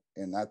descendant.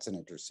 And that's an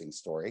interesting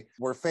story.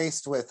 We're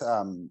faced with,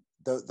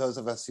 those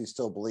of us who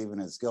still believe in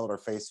his guilt are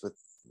faced with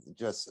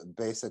just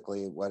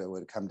basically what it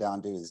would come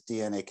down to is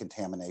DNA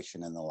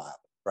contamination in the lab,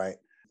 right?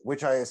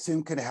 Which I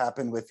assume could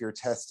happen if you're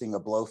testing a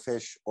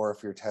blowfish or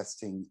if you're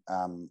testing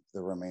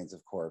the remains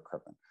of Cora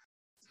Crippen.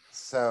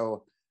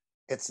 So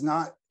it's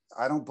not,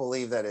 I don't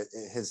believe that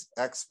his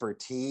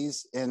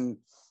expertise in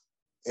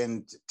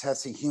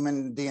testing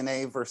human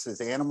DNA versus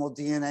animal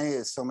DNA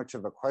is so much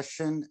of a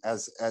question.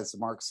 As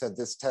Mark said,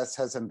 this test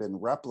hasn't been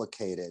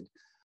replicated.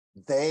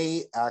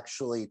 They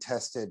actually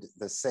tested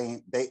the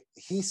same.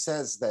 He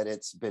says that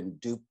it's been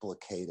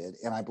duplicated,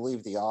 and I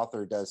believe the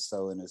author does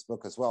so in his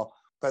book as well.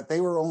 But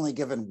they were only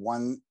given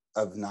one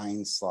of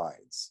 9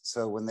 slides.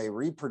 So when they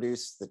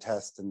reproduced the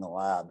test in the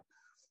lab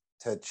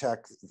to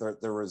check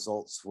the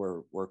results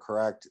were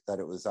correct, that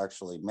it was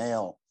actually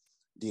male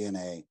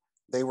DNA,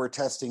 they were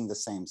testing the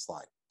same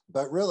slide.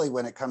 But really,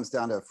 when it comes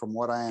down to, from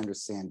what I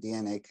understand,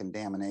 DNA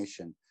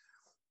contamination,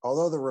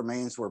 although the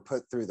remains were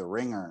put through the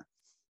ringer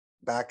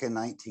back in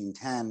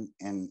 1910,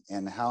 and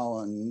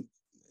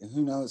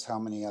who knows how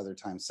many other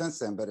times since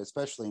then, but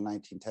especially in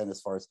 1910,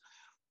 as far as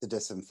the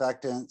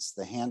disinfectants,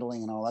 the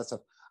handling, and all that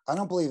stuff, I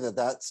don't believe that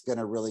that's going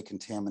to really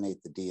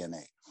contaminate the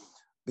DNA,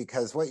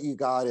 because what you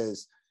got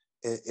is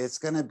it's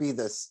going to be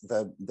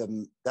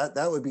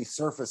that would be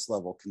surface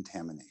level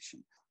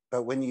contamination.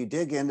 But when you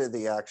dig into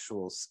the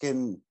actual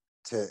skin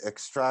to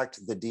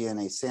extract the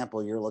DNA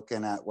sample, you're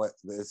looking at what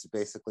is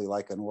basically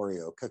like an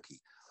Oreo cookie.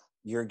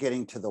 You're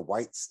getting to the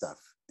white stuff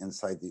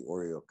inside the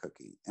Oreo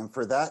cookie. And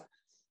for that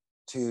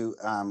to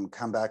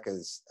come back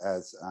as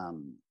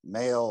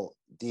male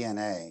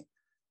DNA,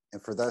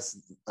 and for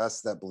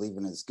us that believe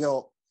in his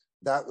guilt,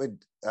 that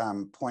would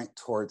point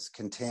towards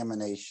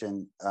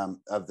contamination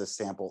of the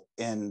sample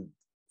in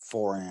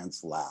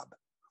Foran's lab.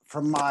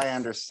 From my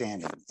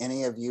understanding,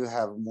 any of you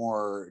have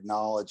more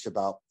knowledge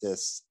about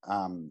this,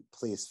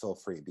 please feel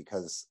free,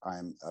 because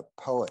I'm a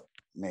poet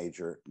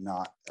major,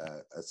 not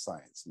a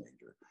science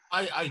major.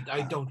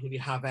 I don't really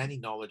have any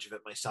knowledge of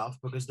it myself,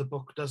 because the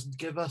book doesn't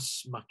give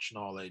us much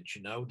knowledge.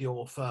 You know, the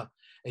author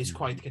is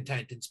quite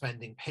content in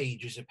spending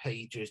pages and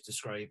pages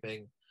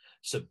describing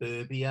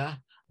suburbia,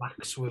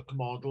 waxwork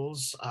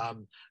models,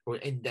 or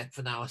in-depth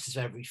analysis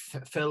of every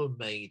film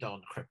made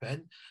on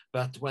Crippen.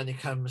 But when it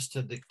comes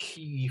to the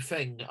key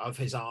thing of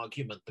his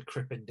argument that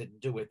Crippen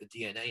didn't do with the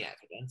DNA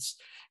evidence,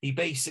 he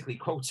basically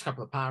quotes a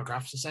couple of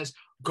paragraphs and says,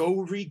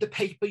 "Go read the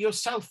paper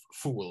yourself,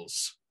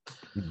 fools."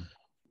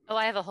 Oh,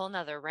 I have a whole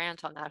nother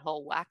rant on that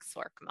whole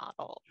waxwork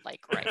model,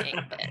 like writing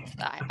bit.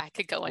 I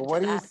could go into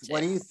that. What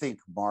do you think,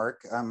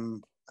 Mark,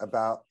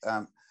 about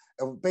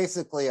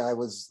basically, I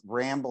was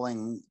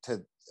rambling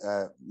to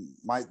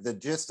the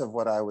gist of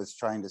what I was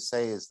trying to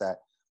say is that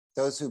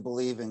those who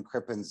believe in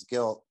Crippen's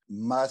guilt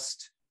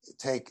must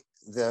take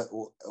the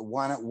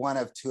one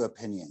of two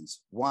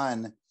opinions.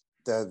 One,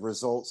 the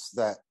results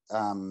that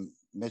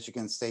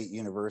Michigan State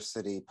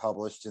University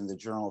published in the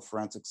Journal of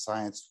Forensic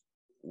Science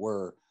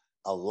were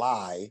a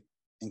lie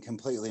and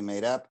completely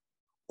made up,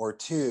 or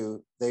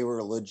two, they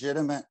were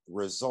legitimate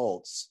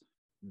results,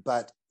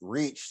 but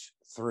reached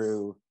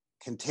through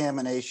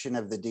contamination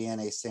of the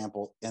DNA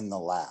sample in the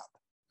lab.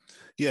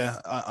 Yeah,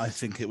 I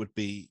think it would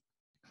be,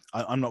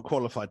 I'm not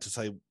qualified to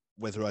say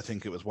whether I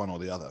think it was one or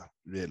the other,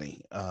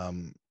 really.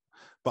 But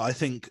I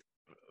think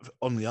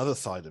on the other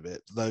side of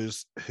it,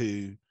 those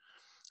who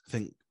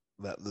think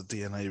that the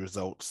DNA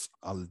results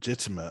are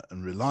legitimate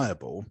and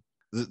reliable,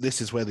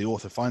 this is where the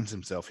author finds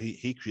himself.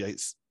 He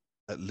creates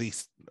at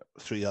least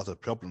 3 other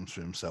problems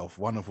for himself,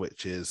 one of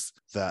which is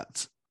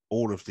that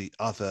all of the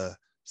other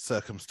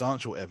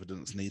circumstantial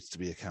evidence needs to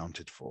be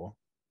accounted for.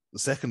 The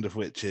second of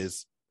which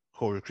is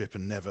Cora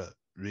Crippen never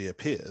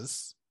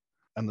reappears,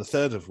 and the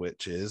third of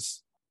which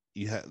is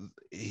he's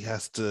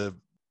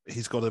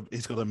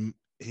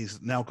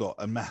now got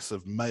a mass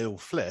of male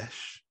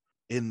flesh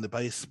in the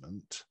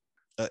basement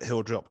at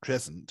Hilldrop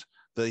Crescent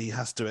that he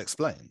has to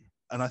explain.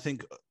 And I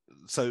think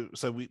so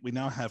we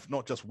now have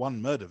not just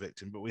one murder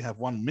victim, but we have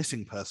one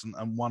missing person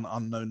and one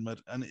unknown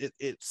murder, and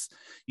it's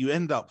you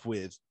end up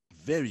with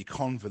very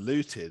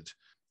convoluted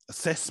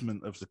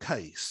assessment of the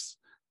case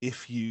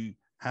if you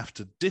have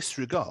to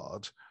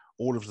disregard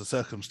all of the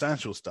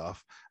circumstantial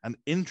stuff and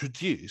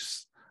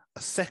introduce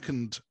a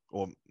second,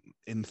 or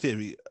in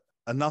theory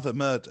another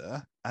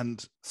murder,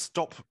 and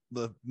stop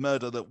the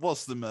murder that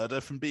was the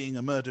murder from being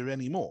a murder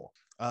anymore.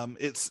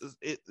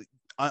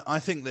 I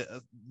think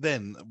that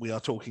then we are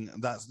talking,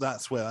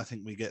 that's where I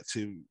think we get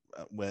to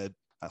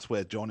that's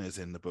where John is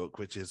in the book,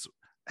 which is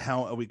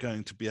how are we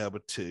going to be able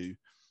to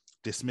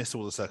dismiss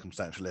all the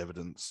circumstantial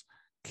evidence,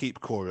 keep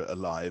Cora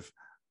alive,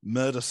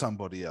 murder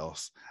somebody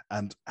else,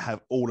 and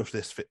have all of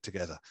this fit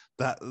together.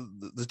 That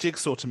the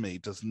jigsaw to me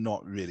does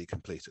not really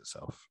complete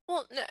itself.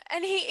 Well,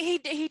 and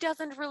he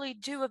doesn't really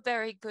do a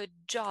very good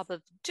job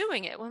of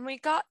doing it. When we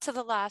got to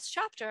the last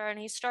chapter and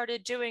he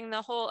started doing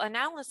the whole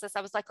analysis,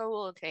 I was like,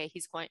 oh, okay,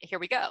 here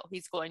we go.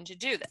 He's going to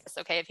do this.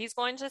 Okay, if he's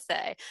going to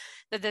say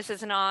that this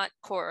is not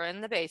Cora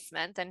in the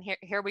basement, then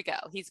here we go.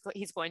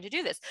 He's going to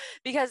do this.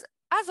 Because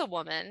as a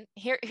woman,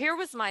 here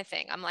was my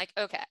thing. I'm like,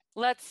 okay,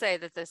 let's say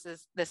that this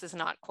is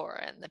not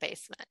Cora in the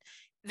basement.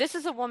 This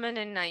is a woman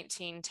in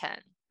 1910.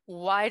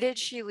 Why did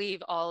she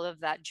leave all of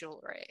that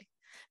jewelry?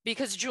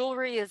 Because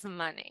jewelry is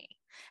money.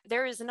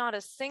 There is not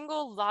a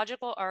single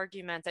logical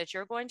argument that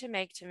you're going to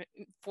make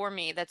for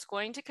me that's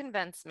going to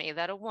convince me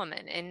that a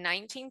woman in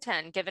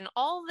 1910, given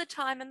all the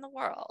time in the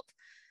world,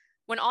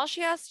 when all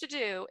she has to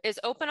do is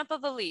open up a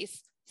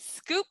valise,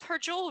 scoop her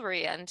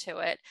jewelry into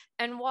it,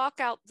 and walk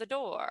out the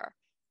door,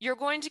 you're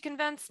going to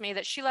convince me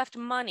that she left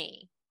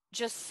money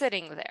just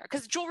sitting there,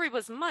 because jewelry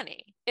was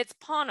money. It's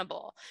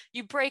pawnable.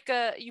 You break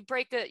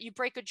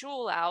a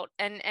jewel out,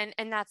 and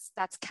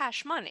that's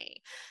cash money.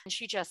 And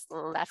she just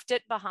left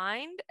it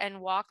behind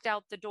and walked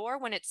out the door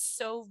when it's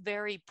so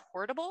very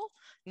portable.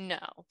 No,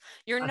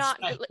 you're not.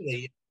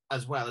 Especially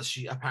as well as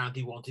she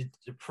apparently wanted to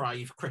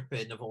deprive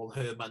Crippen of all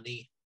her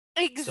money.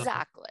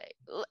 Exactly.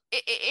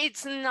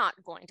 It's not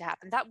going to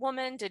happen. That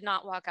woman did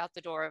not walk out the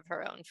door of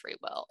her own free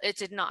will. It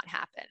did not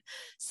happen.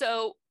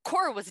 So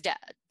Cora was dead.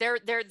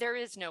 There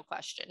is no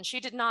question. She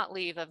did not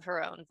leave of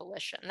her own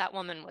volition. That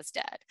woman was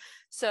dead.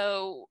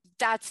 So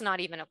that's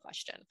not even a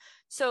question.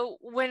 So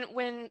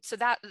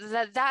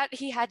that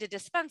he had to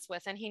dispense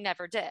with, and he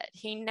never did.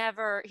 He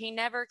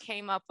never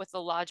came up with a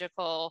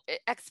logical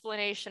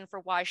explanation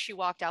for why she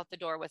walked out the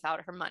door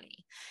without her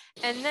money.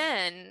 And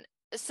then,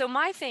 so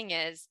my thing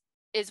is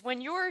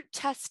when you're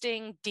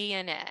testing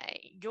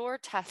DNA, you're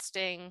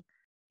testing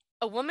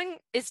a woman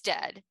is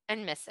dead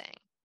and missing.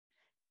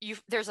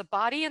 There's a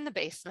body in the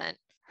basement.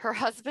 Her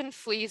husband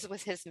flees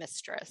with his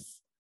mistress.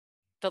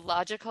 The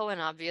logical and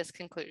obvious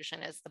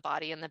conclusion is the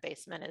body in the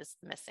basement is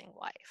the missing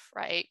wife,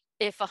 right?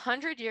 If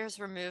 100 years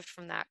removed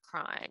from that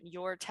crime,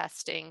 you're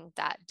testing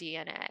that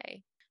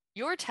DNA,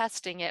 you're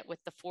testing it with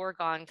the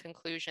foregone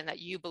conclusion that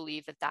you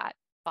believe that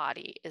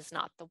body is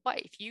not the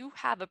wife. You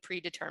have a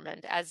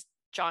predetermined, as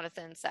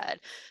Jonathan said,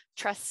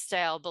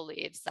 Tresdale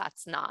believes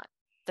that's not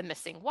the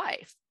missing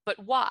wife. But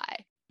why?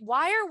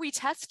 Why are we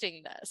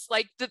testing this?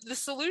 Like the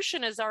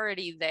solution is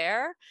already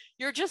there.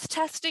 You're just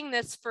testing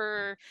this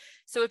for,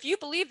 so if you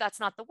believe that's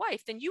not the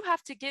wife, then you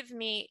have to give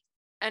me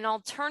an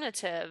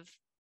alternative.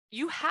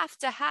 You have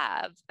to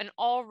have an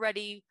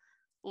already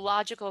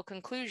logical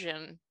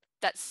conclusion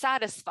that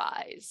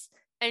satisfies,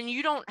 and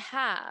you don't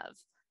have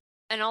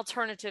an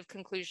alternative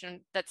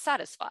conclusion that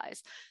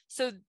satisfies.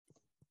 So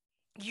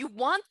you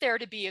want there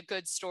to be a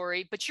good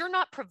story, but you're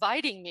not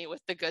providing me with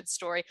the good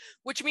story,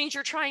 which means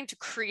you're trying to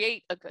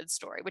create a good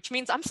story, which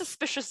means I'm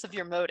suspicious of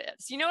your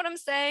motives. You know what I'm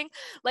saying?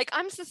 Like,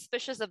 I'm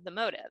suspicious of the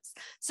motives.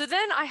 So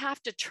then I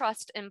have to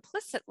trust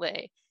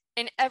implicitly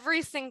in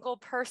every single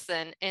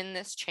person in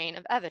this chain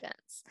of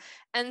evidence.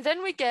 And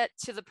then we get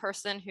to the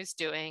person who's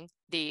doing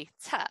the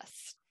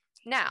test.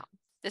 Now,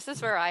 this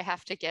is where I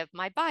have to give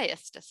my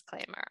bias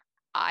disclaimer.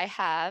 I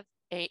have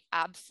an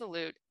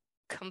absolute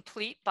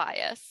complete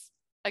bias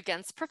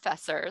against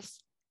professors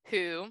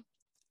who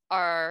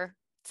are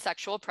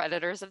sexual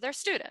predators of their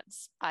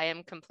students. I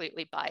am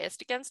completely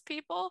biased against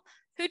people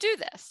who do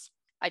this.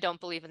 I don't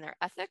believe in their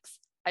ethics.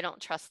 I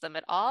don't trust them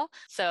at all.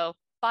 So,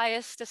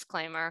 bias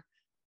disclaimer,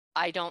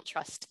 I don't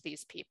trust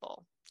these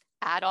people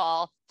at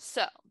all.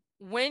 So,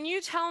 when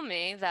you tell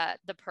me that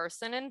the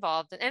person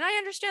involved, and I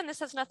understand this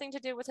has nothing to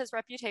do with his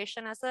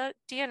reputation as a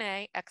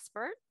DNA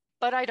expert,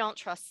 but I don't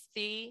trust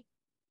you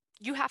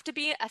have to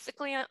be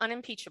ethically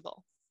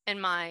unimpeachable, in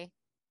my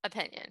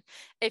opinion.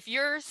 If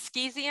you're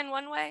skeezy in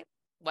one way,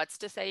 what's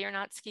to say you're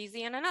not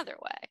skeezy in another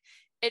way?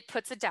 It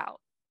puts a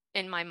doubt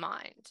in my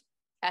mind.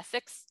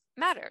 Ethics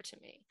matter to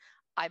me.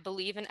 I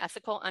believe in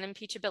ethical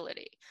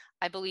unimpeachability.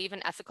 I believe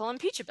in ethical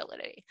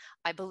impeachability.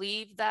 I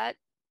believe that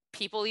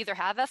people either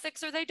have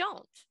ethics or they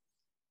don't.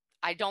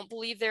 I don't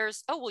believe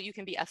there's, oh, well, you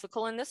can be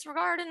ethical in this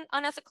regard and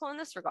unethical in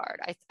this regard.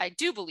 I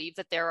do believe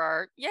that there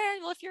are, yeah,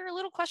 well, if you're a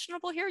little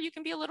questionable here, you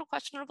can be a little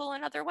questionable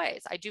in other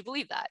ways. I do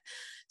believe that.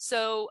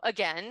 So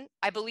again,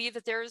 I believe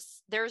that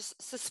there's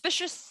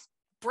suspicious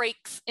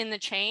breaks in the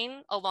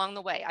chain along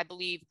the way. I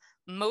believe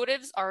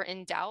motives are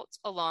in doubt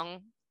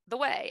along the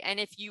way. And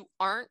if you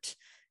aren't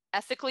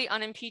ethically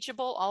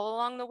unimpeachable all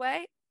along the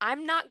way,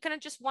 I'm not going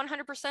to just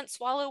 100%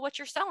 swallow what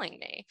you're selling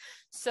me.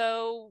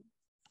 So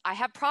I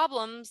have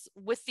problems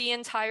with the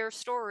entire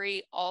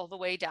story all the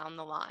way down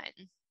the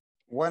line.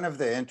 One of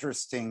the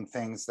interesting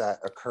things that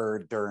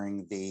occurred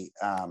during the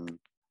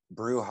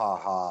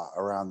brouhaha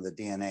around the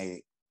DNA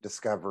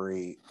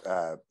discovery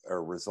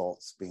or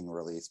results being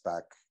released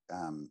back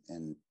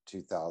in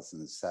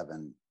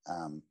 2007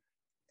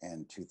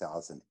 and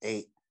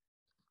 2008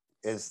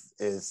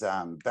 is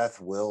Beth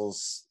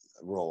Will's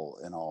role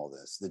in all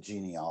this, the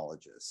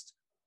genealogist.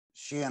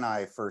 She and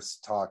I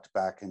first talked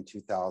back in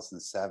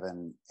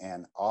 2007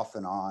 and off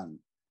and on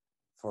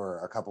for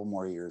a couple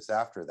more years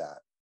after that,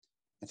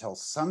 until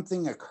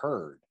something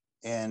occurred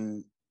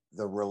in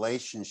the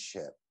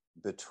relationship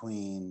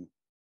between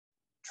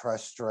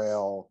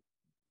Tresdale,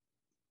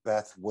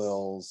 Beth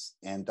Wills,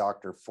 and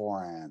Dr.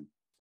 Foran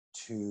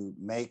to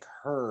make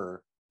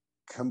her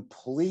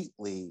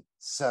completely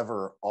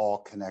sever all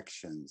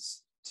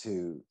connections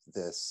to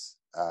this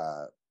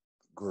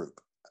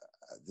group,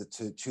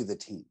 to the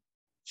team.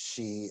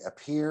 She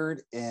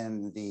appeared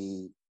in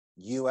the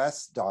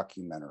US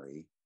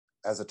documentary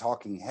as a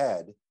talking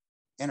head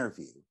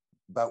interview,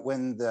 but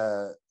when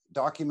the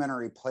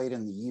documentary played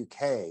in the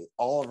UK,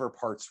 all of her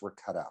parts were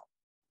cut out.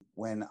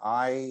 When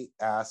I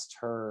asked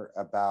her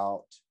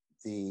about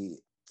the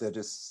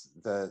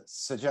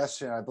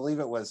suggestion, I believe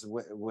it was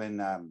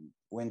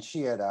when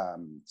she had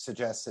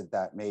suggested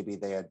that maybe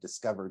they had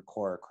discovered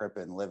Cora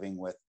Crippen living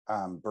with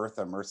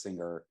Bertha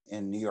Mersinger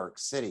in New York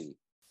City,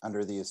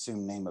 under the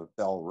assumed name of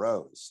Belle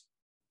Rose.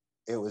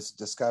 It was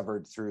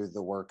discovered through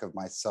the work of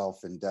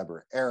myself and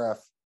Deborah Arif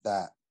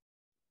that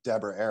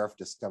Deborah Arif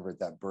discovered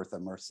that Bertha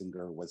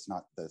Mersinger was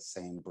not the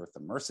same Bertha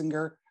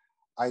Mersinger.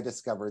 I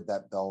discovered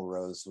that Belle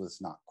Rose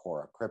was not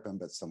Cora Crippen,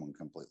 but someone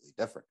completely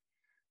different.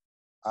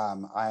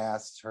 I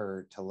asked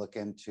her to look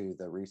into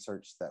the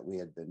research that we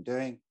had been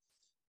doing,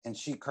 and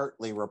she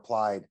curtly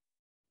replied,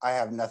 I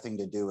have nothing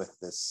to do with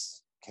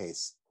this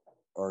case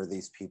or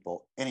these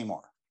people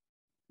anymore,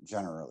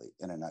 generally,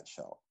 in a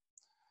nutshell.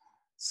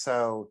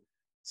 So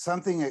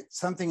something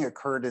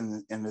occurred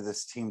into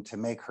this team to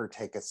make her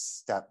take a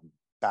step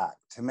back,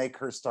 to make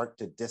her start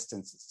to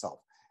distance itself.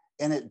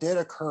 And it did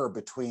occur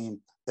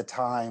between the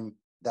time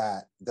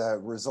that the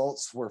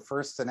results were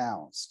first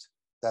announced,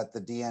 that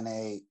the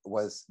DNA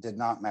did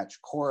not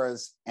match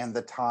Cora's, and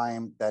the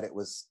time that it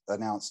was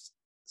announced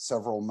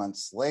several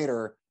months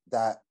later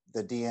that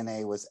the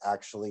DNA was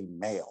actually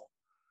male.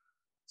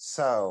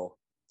 So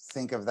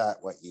think of that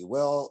what you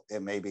will.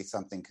 It may be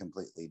something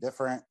completely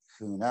different.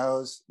 Who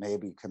knows?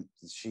 Maybe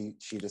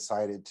she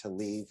decided to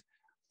leave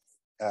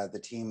the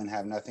team and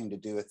have nothing to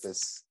do with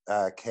this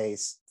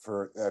case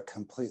for a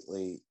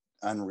completely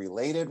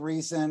unrelated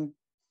reason.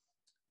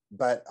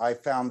 But I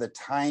found the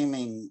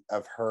timing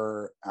of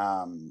her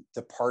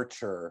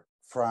departure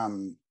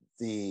from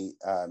the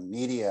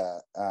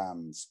media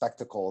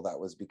spectacle that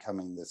was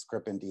becoming this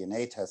Crippen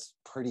DNA test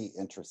pretty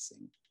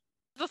interesting.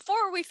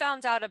 Before we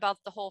found out about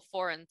the whole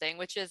foreign thing,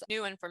 which is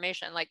new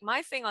information, like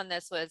my thing on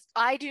this was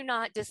I do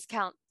not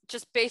discount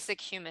just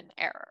basic human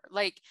error.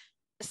 Like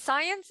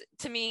science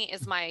to me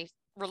is my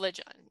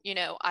religion. You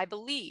know, I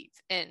believe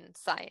in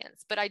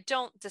science, but I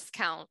don't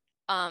discount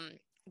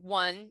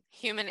one,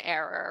 human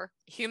error,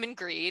 human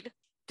greed,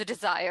 the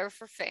desire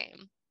for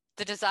fame,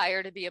 the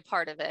desire to be a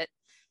part of it,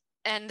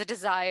 and the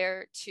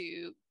desire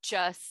to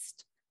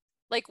just,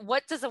 like,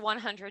 what does a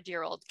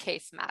 100-year-old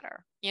case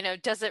matter? You know,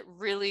 does it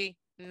really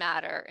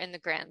matter in the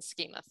grand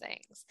scheme of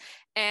things?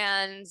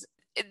 And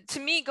to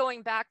me,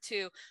 going back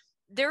to,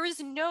 there is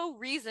no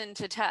reason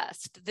to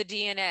test the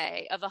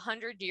DNA of a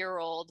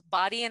 100-year-old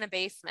body in a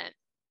basement,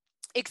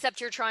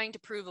 except you're trying to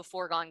prove a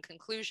foregone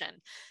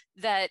conclusion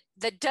that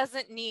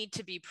doesn't need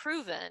to be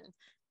proven,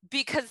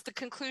 because the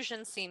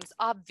conclusion seems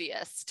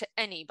obvious to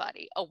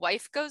anybody. A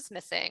wife goes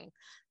missing,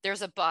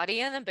 there's a body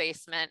in the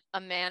basement,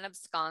 a man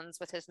absconds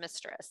with his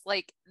mistress.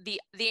 Like the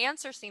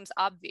answer seems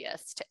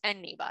obvious to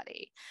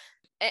anybody.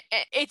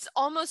 It's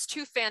almost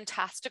too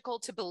fantastical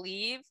to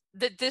believe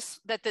that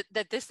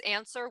this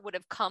answer would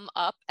have come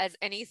up as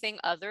anything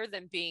other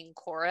than being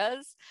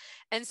Cora's.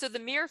 And so the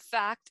mere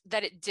fact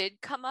that it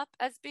did come up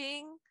as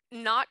being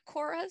not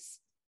Cora's,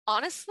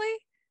 honestly,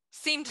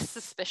 seemed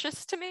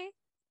suspicious to me.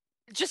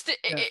 Just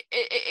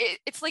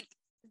it's like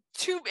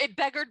it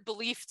beggared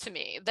belief to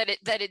me that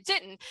it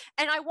didn't.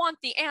 And I want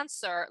the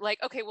answer,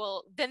 like, okay,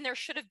 well, then there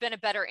should have been a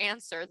better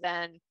answer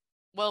than,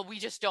 well, we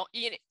just don't,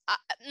 you know,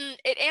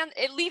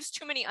 it leaves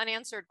too many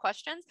unanswered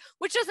questions,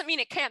 which doesn't mean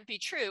it can't be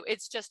true.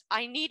 It's just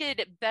I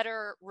needed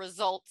better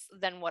results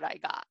than what I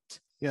got.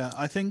 Yeah,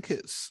 I think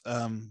it's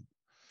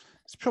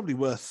probably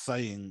worth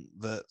saying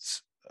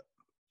that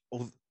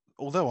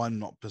although I'm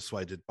not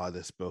persuaded by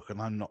this book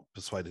and I'm not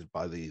persuaded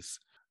by these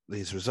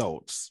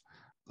results,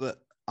 that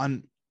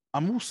I'm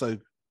also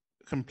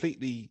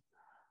completely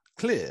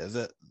clear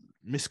that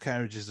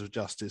miscarriages of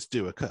justice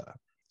do occur,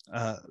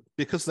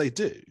 because they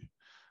do.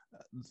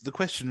 The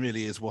question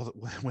really is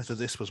whether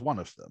this was one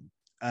of them,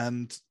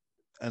 and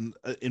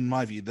in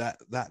my view,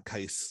 that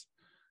case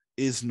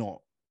is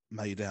not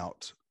made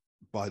out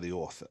by the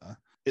author.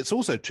 It's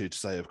also true to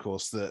say, of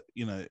course, that,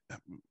 you know,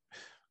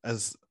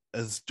 as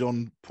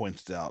John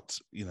pointed out,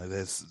 you know,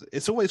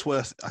 it's always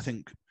worth, I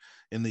think,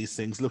 in these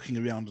things, looking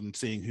around and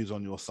seeing who's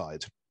on your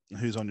side,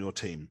 who's on your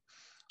team,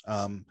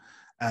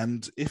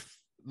 and if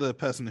the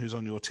person who's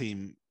on your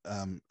team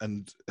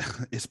and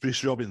it's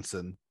Bruce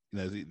Robinson, you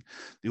know,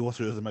 the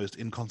author of the most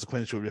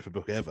inconsequential Ripper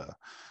book ever,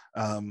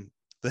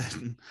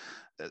 then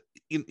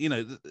you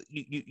know,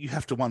 you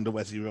have to wonder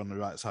whether you're on the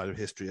right side of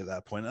history at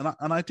that point.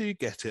 And I do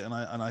get it, and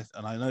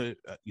I know,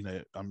 you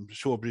know, I'm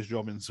sure Bruce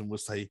Robinson will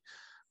say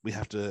we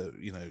have to,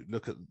 you know,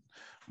 look at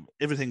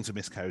everything's a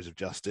miscarriage of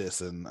justice,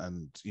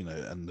 and you know,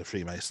 and the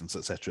Freemasons,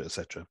 etc.,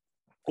 etc.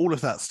 All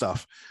of that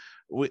stuff,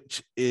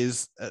 which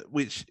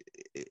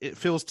it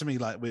feels to me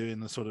like we're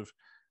in a sort of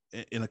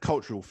in a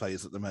cultural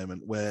phase at the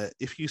moment, where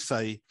if you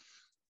say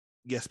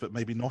yes, but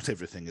maybe not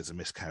everything is a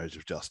miscarriage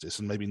of justice,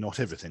 and maybe not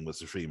everything was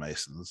the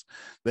Freemasons,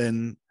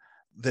 then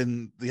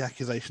the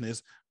accusation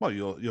is, well,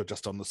 you're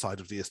just on the side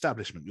of the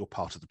establishment, you're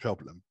part of the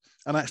problem.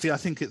 And actually, I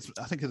think it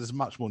is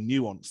much more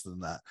nuanced than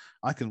that.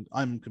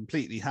 I'm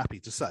completely happy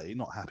to say,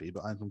 not happy,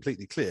 but I'm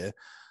completely clear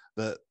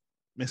that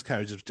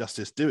miscarriages of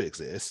justice do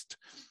exist,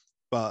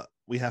 but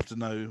we have to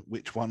know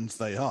which ones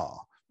they are,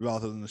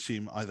 rather than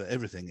assume either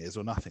everything is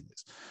or nothing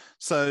is.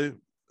 So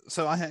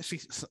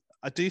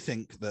I do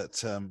think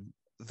that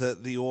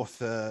that the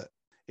author,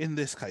 in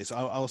this case,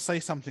 I'll say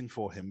something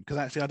for him, because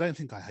actually I don't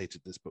think I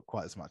hated this book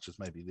quite as much as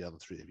maybe the other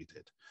three of you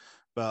did.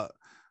 But,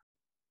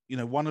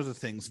 one of the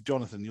things,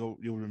 Jonathan, you'll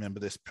remember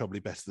this probably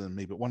better than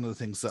me, but one of the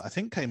things that I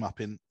think came up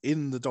in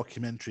the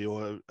documentary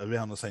or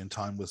around the same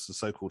time was the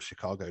so-called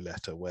Chicago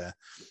letter, where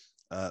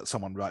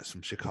someone writes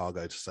from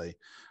Chicago to say,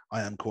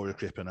 "I am Cora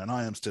Crippen and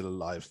I am still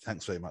alive.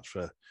 Thanks very much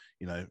for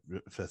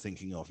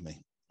thinking of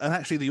me." And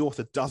actually, the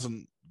author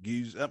doesn't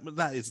use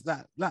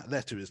that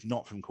letter is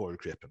not from Cora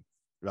Crippen,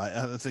 right?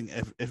 I think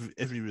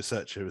every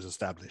researcher has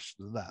established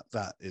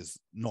that is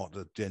not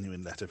a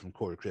genuine letter from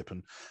Cora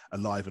Crippen,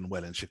 alive and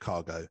well in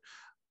Chicago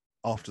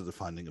after the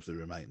finding of the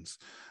remains.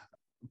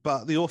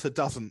 But the author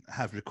doesn't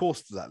have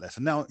recourse to that letter.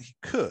 Now, he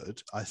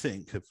could, I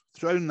think, have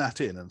thrown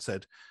that in and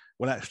said,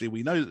 well, actually,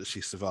 we know that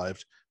she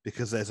survived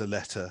because there's a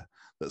letter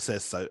that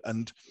says so,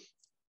 and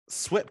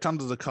swept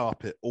under the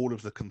carpet all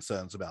of the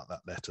concerns about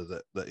that letter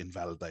that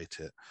invalidate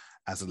it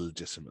as a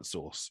legitimate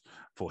source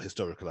for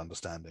historical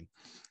understanding.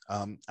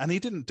 And he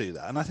didn't do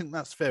that. And I think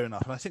that's fair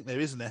enough. And I think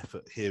there is an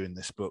effort here in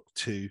this book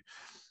to,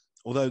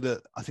 although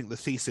I think the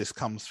thesis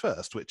comes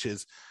first, which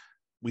is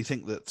we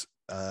think that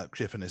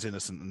Crippen is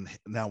innocent and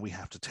now we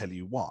have to tell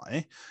you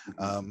why,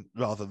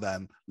 rather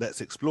than let's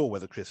explore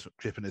whether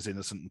Crippen is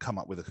innocent and come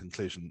up with a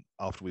conclusion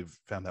after we've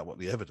found out what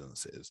the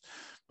evidence is.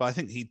 But I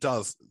think he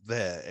does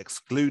there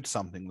exclude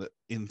something that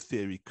in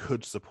theory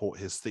could support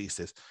his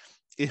thesis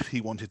if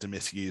he wanted to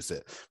misuse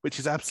it, which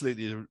is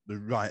absolutely the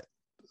right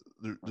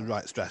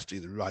strategy,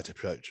 the right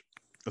approach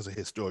as a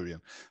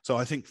historian. So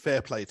I think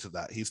fair play to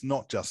that. He's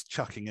not just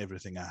chucking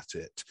everything at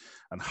it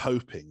and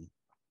hoping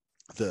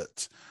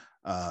that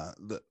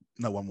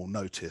no one will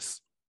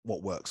notice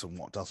what works and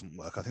what doesn't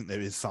work. I think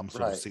there is some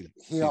sort of I think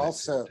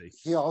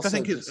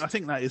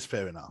that is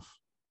fair enough.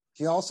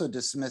 He also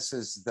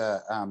dismisses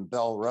the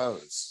Belle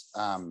Rose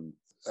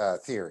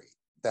theory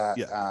that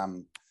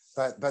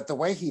but the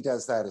way he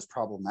does that is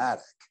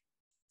problematic.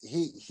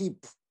 He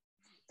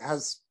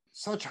has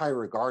such high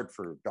regard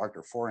for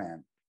Dr.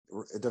 Foran,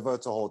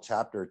 devotes a whole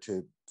chapter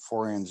to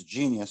Foran's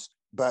genius,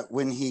 but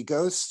when he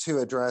goes to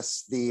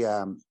address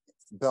the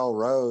Belle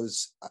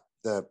Rose,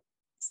 the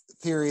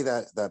theory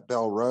that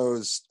Belle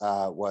Rose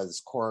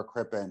was Cora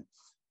Crippen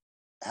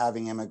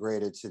having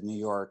immigrated to New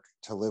York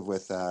to live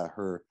with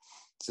her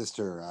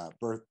sister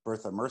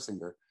Bertha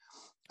Mercinger,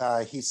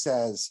 he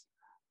says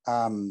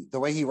the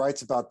way he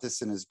writes about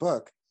this in his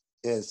book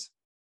is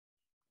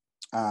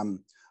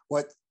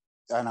what,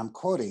 and I'm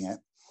quoting it,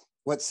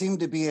 what seemed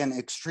to be an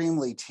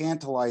extremely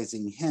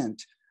tantalizing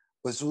hint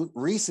was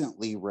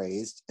recently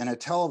raised in a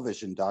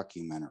television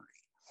documentary.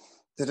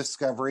 The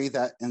discovery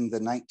that in the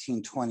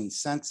 1920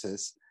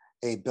 census,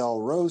 a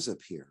Belle Rose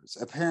appears,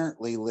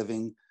 apparently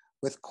living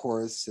with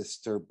Cora's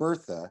sister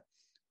Bertha,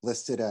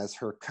 listed as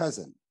her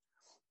cousin.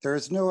 There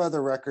is no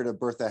other record of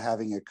Bertha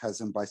having a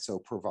cousin by so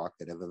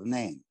provocative of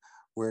name.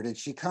 Where did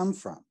she come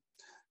from?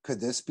 Could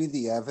this be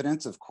the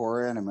evidence of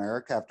Cora in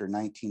America after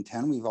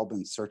 1910 we've all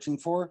been searching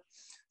for?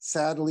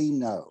 Sadly,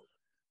 no.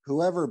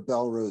 Whoever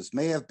Belle Rose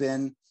may have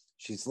been,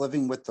 she's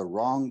living with the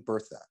wrong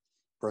Bertha.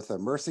 Bertha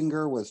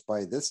Mercinger was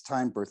by this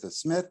time Bertha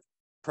Smith,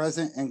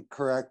 present and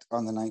correct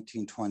on the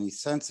 1920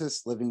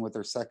 census, living with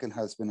her second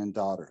husband and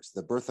daughters.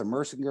 The Bertha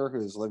Mercinger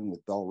who is living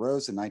with Belle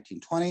Rose in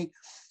 1920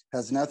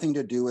 has nothing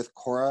to do with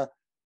Cora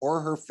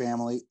or her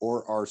family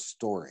or our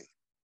story.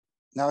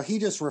 Now, he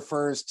just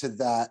refers to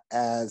that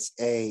as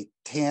a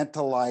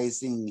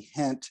tantalizing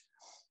hint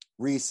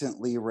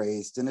recently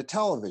raised in a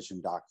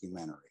television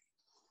documentary.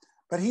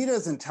 But he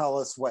doesn't tell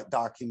us what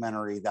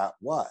documentary that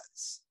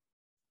was.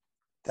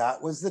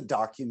 That was the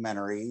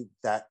documentary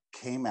that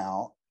came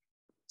out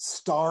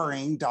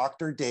starring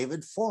Dr.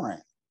 David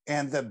Foran.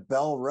 And the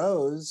Belle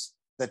Rose,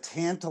 the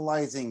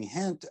tantalizing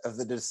hint of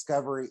the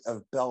discovery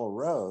of Belle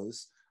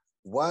Rose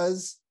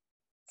was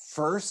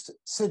first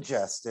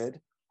suggested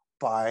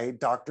by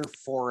Dr.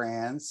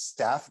 Foran's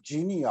staff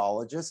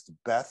genealogist,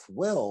 Beth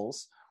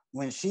Wills,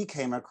 when she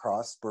came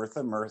across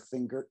Bertha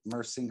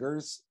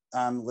Mercinger's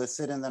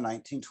listed in the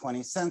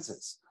 1920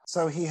 census.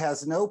 So he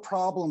has no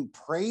problem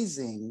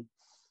praising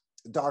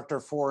Dr.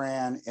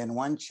 Foran in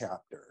one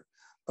chapter.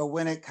 But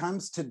when it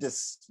comes to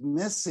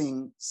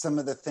dismissing some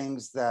of the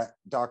things that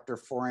Dr.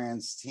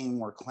 Foran's team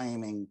were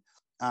claiming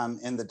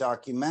in the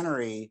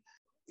documentary,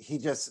 he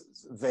just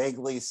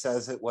vaguely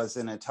says it was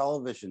in a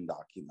television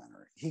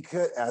documentary. He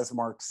could, as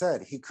Mark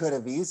said, he could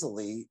have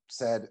easily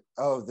said,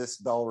 oh, this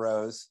Belle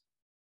Rose,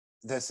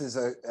 this is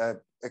a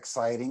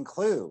exciting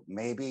clue.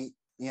 Maybe,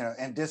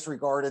 and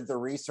disregarded the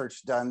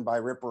research done by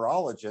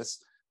ripperologists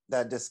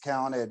that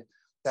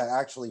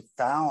actually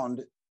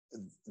found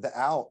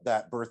out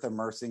that Bertha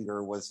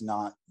Mercinger was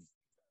not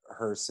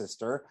her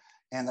sister,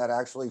 and that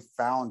actually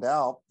found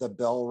out the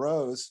Belle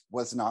Rose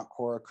was not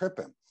Cora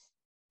Crippen.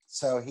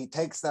 So he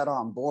takes that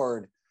on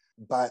board,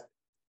 but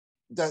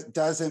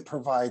doesn't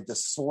provide the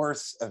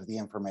source of the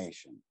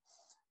information.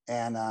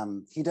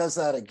 And he does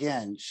that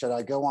again. Should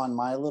I go on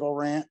my little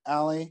rant,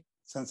 Allie?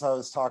 Since I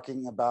was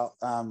talking about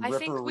I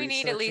think we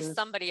need at least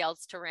somebody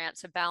else to rant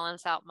to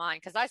balance out mine,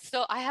 because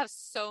I have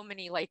so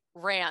many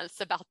rants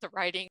about the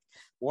writing.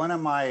 One of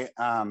my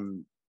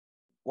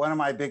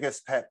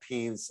biggest pet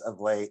peeves of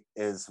late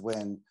is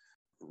when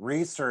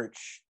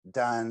research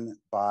done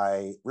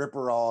by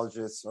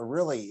ripperologists or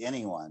really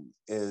anyone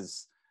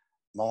is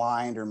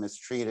maligned or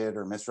mistreated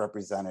or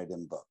misrepresented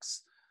in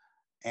books.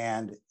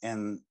 And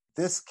in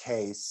this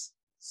case,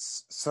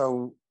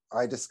 so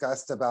I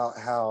discussed about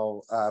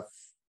how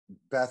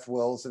Beth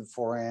Wills and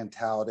Foran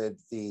touted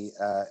the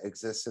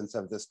existence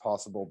of this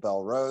possible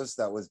Belle Rose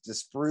that was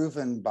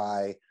disproven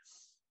by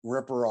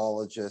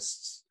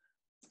ripperologists,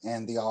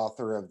 and the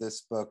author of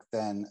this book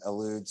then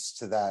alludes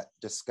to that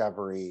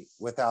discovery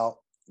without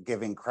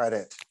giving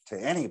credit to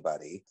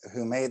anybody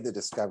who made the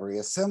discovery.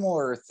 A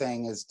similar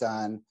thing is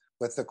done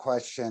with the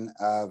question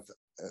of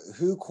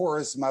who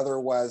Cora's mother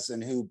was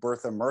and who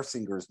Bertha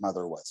Mercinger's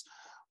mother was,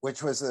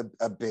 which was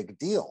a big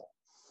deal.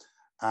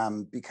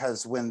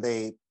 Because when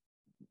they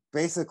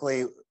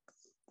basically,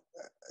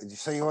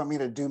 so you want me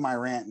to do my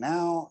rant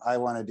now? I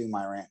want to do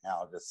my rant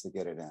now just to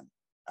get it in,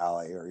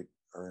 Allie,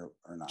 or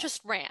not.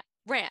 Just rant.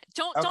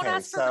 Don't Okay,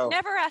 ask so-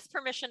 never ask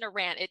permission to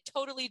rant. It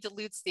totally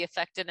dilutes the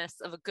effectiveness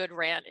of a good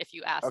rant if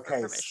you ask for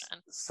permission.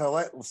 So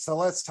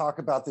let's talk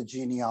about the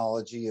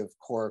genealogy of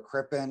Cora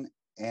Crippen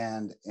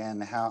and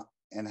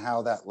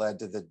how that led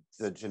to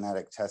the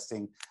genetic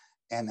testing,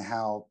 and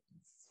how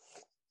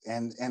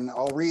and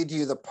I'll read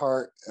you the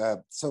part.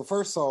 So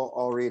first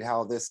I'll read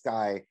how this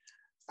guy,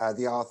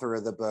 the author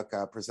of the book,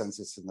 presents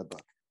this in the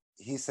book.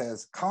 He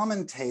says,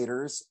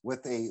 commentators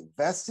with a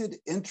vested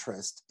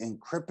interest in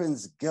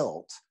Crippen's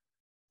guilt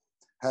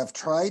have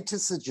tried to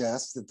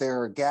suggest that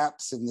there are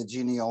gaps in the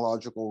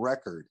genealogical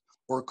record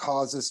or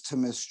causes to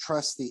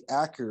mistrust the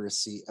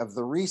accuracy of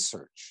the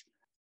research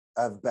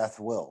of Beth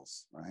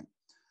Wills, right?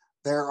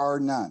 There are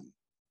none.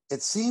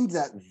 It seemed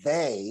that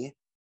they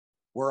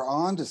were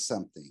onto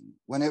something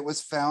when it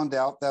was found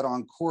out that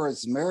on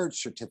Cora's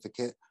marriage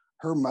certificate,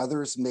 her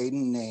mother's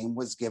maiden name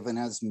was given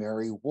as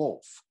Mary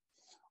Wolfe,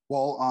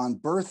 while on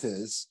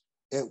Bertha's,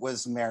 it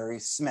was Mary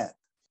Smith.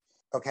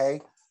 Okay,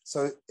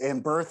 so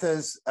in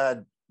Bertha's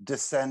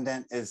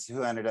descendant is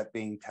who ended up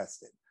being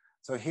tested.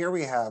 So here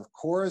we have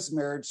Cora's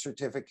marriage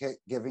certificate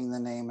giving the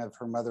name of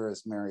her mother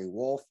as Mary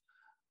Wolfe,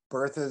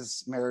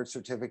 Bertha's marriage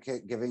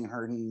certificate giving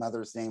her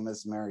mother's name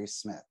as Mary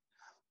Smith.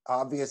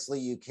 Obviously,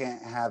 you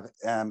can't have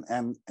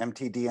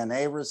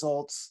mtDNA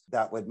results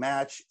that would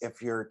match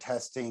if you're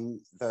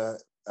testing the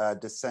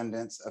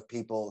descendants of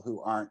people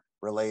who aren't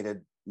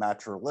related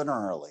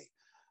matrilinearly.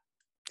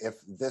 If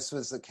this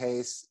was the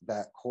case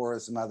that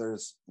Cora's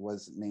mother's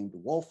was named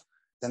Wolfe,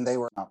 then they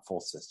were not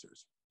full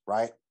sisters,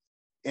 right?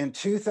 In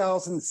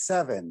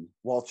 2007,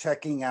 while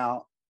checking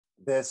out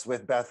this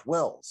with Beth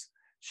Wills,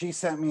 she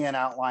sent me an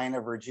outline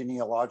of her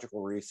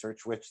genealogical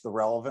research, which the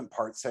relevant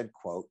part said,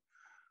 quote,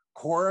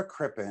 Cora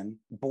Crippen,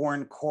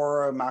 born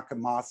Cora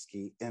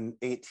Makamowski in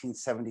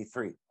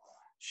 1873.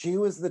 She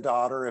was the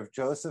daughter of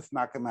Joseph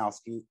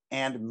Makamowski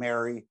and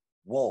Mary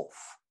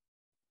Wolfe.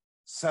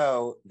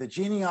 So the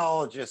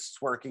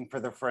genealogists working for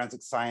the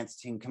forensic science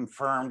team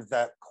confirmed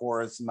that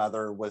Cora's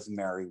mother was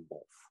Mary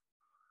Wolfe.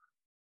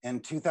 In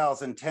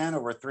 2010,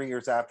 over 3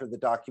 years after the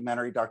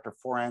documentary, Dr.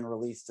 Foran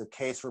released a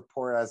case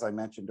report, as I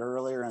mentioned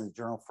earlier, in the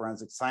Journal of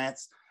Forensic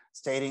Science,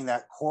 stating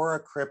that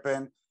Cora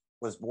Crippen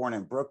was born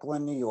in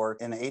Brooklyn, New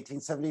York in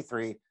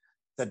 1873,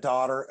 the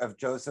daughter of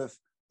Joseph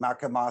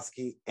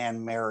Makamowski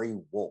and Mary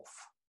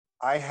Wolfe.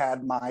 I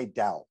had my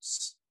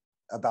doubts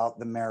about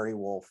the Mary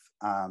Wolfe,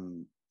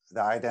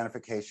 the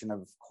identification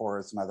of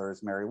Cora's mother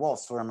as Mary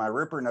Wolfe. So in my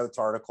Ripper Notes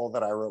article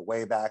that I wrote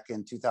way back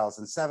in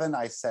 2007,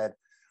 I said,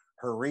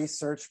 her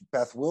research,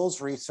 Beth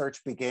Wills'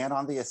 research, began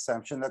on the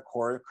assumption that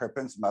Cora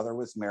Crippen's mother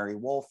was Mary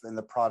Wolfe and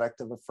the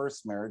product of a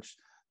first marriage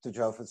to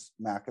Joseph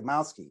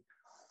Makamowski.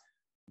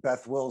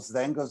 Beth Wills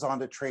then goes on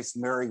to trace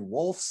Mary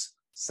Wolfe's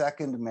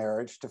second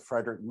marriage to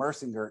Frederick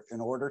Mercinger in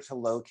order to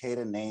locate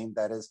a name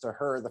that is to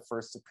her the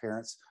first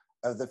appearance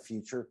of the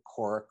future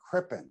Cora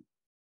Crippen.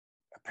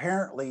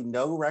 Apparently,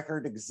 no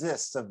record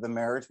exists of the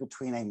marriage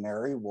between a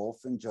Mary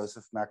Wolfe and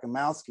Joseph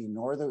Makamowski,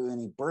 nor do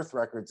any birth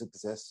records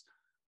exist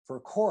for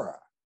Cora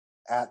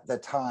at the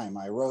time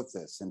I wrote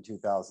this in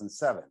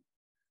 2007.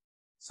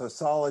 So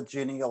solid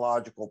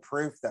genealogical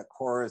proof that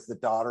Cora is the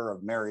daughter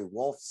of Mary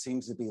Wolfe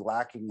seems to be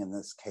lacking in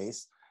this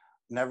case.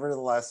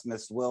 Nevertheless,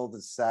 Miss Wills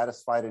is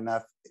satisfied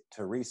enough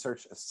to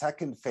research a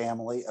second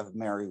family of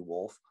Mary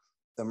Wolfe,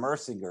 the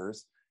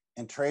Mercingers,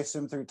 and trace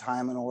them through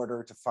time in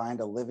order to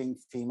find a living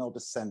female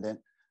descendant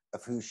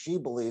of who she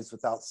believes,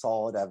 without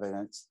solid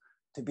evidence,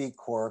 to be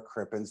Cora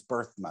Crippen's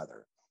birth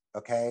mother.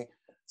 Okay,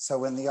 so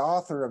when the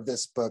author of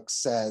this book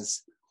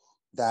says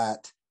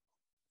that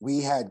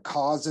we had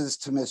causes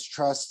to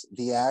mistrust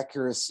the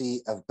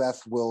accuracy of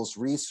Beth Wills'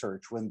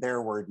 research when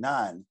there were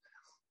none,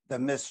 the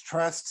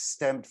mistrust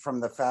stemmed from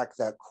the fact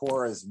that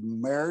Cora's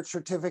marriage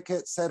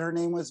certificate said her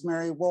name was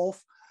Mary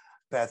Wolfe,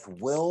 Beth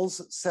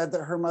Wills said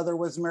that her mother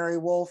was Mary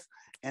Wolfe,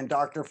 and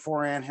Dr.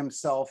 Foran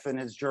himself in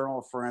his Journal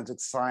of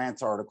Forensic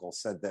Science article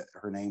said that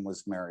her name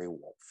was Mary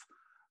Wolfe.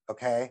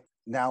 Okay,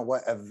 now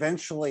what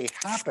eventually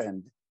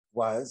happened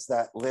was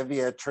that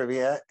Livia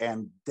Trivia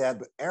and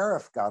Deb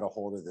Arif got a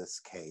hold of this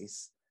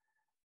case,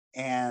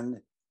 and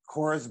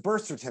Cora's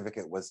birth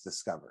certificate was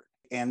discovered.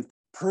 And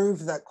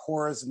proved that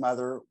Cora's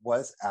mother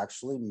was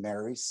actually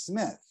Mary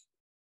Smith,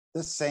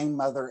 the same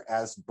mother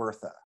as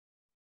Bertha.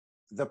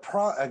 The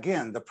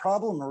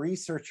problem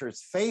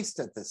researchers faced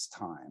at this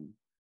time,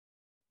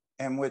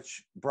 and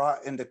which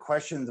brought into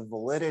question the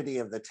validity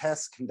of the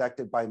tests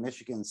conducted by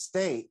Michigan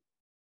State,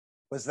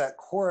 was that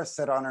Cora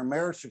said on her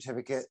marriage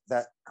certificate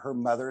that her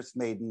mother's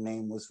maiden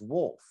name was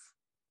Wolf.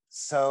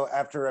 So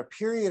after a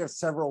period of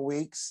several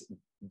weeks,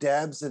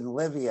 Debs and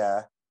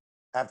Livia,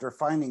 after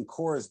finding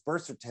Cora's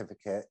birth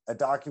certificate, a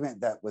document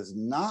that was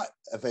not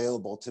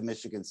available to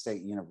Michigan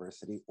State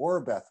University or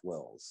Beth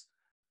Wills.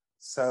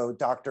 So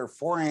Dr.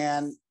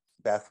 Foran,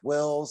 Beth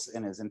Wills,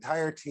 and his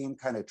entire team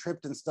kind of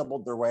tripped and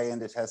stumbled their way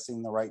into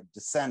testing the right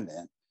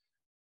descendant,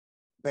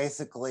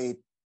 basically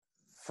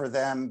for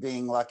them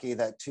being lucky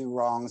that two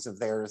wrongs of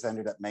theirs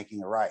ended up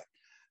making a right.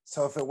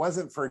 So if it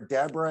wasn't for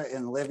Deborah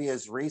and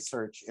Livia's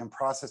research and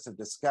process of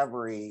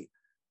discovery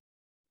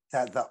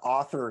that the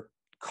author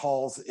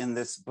calls in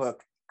this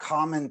book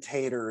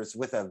commentators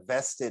with a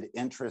vested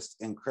interest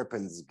in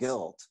Crippen's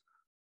guilt,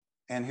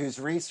 and whose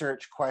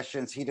research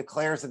questions he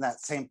declares in that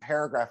same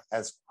paragraph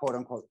as quote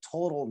unquote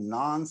total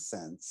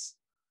nonsense,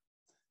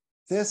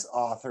 this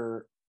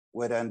author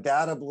would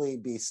undoubtedly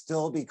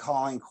still be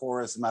calling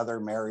Cora's mother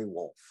Mary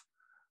Wolf,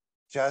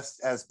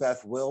 just as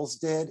Beth Wills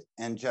did,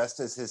 and just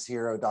as his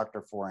hero,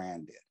 Dr.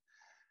 Foran, did.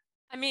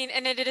 I mean,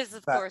 and it is,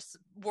 of course,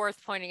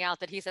 worth pointing out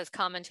that he says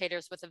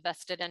commentators with a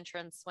vested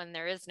interest when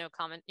there is no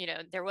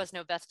there was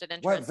no vested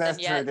interest. And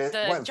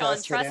yet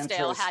John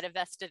Truesdale had a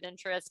vested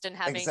interest in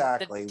having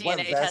the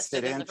DNA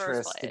tested in the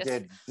first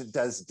place.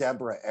 Does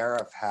Deborah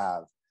Arif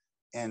have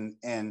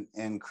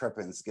in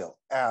Crippen's guilt?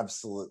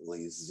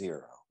 Absolutely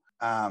zero.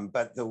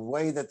 But the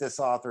way that this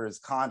author is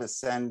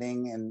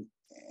condescending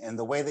and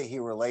the way that he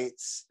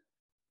relates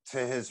to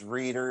his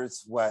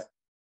readers, what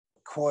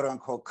quote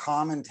unquote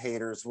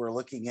commentators were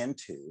looking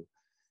into,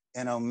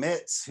 and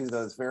omits who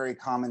those very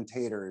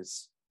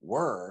commentators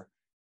were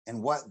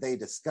and what they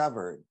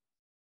discovered,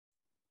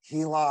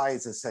 he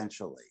lies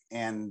essentially.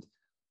 And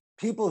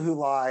people who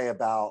lie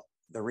about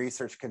the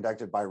research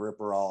conducted by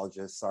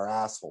ripperologists are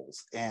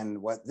assholes.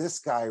 And what this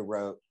guy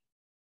wrote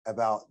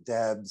about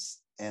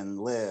Debs and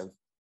Liv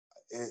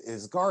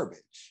is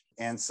garbage.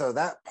 And so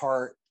that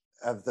part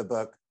of the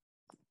book,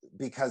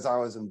 because I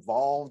was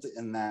involved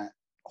in that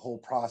whole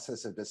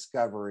process of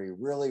discovery,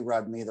 really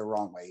rubbed me the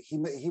wrong way. He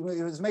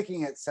was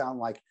making it sound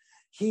like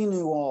he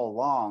knew all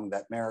along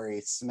that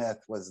Mary Smith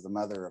was the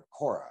mother of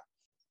Cora,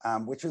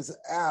 which is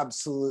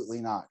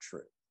absolutely not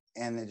true.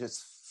 And it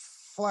just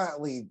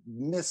flatly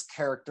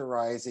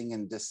mischaracterizing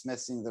and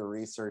dismissing the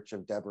research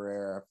of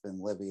Deborah Arif and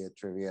Livia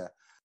Trivia.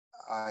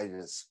 I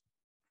just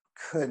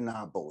could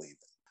not believe it.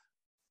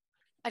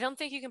 I don't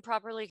think you can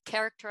properly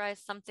characterize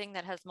something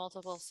that has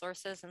multiple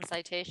sources and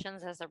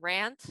citations as a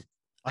rant.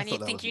 I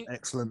thought that was an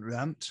excellent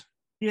rant.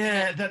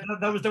 Yeah,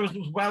 that was the most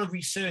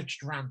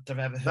well-researched rant I've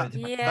ever heard.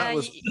 That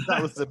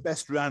was the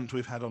best rant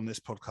we've had on this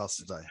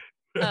podcast today.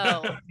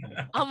 Oh,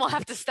 I'm gonna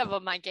have to step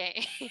up my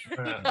game.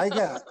 I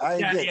get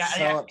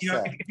so upset. You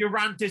know, if your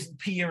rant isn't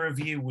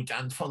peer-reviewed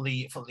and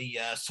fully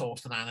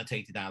sourced and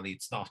annotated, Ali,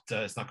 it's not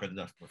good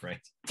enough, I'm afraid.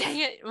 Dang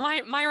it,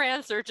 my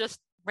rants are just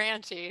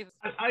ranty.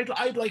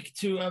 I'd like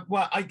to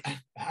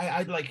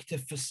I'd like to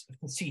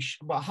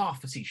half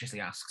facetiously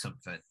ask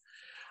something.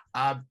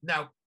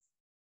 Now,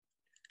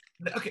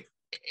 okay,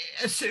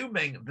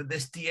 assuming that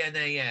this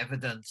DNA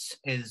evidence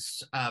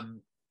is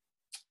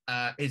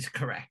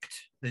correct,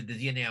 the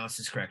DNA analysis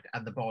is correct,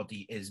 and the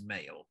body is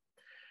male,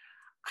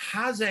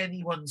 has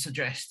anyone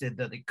suggested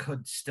that it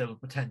could still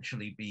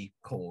potentially be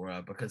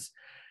Cora? Because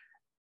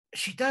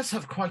she does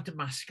have quite a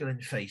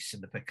masculine face in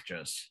the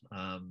pictures.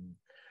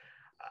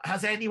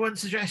 Has anyone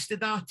suggested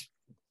that?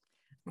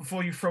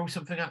 Before you throw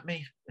something at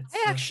me,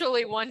 I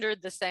actually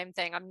wondered the same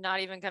thing. I'm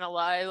not even gonna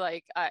lie.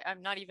 Like,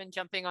 I'm not even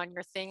jumping on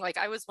your thing. Like,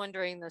 I was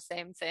wondering the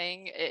same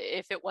thing.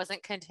 If it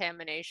wasn't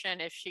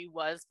contamination, if she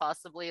was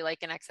possibly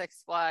like an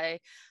XXY.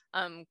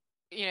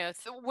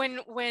 So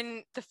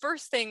when the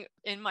first thing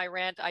in my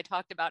rant, I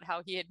talked about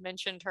how he had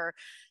mentioned her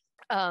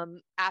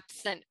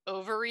absent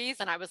ovaries,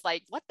 and I was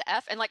like, what the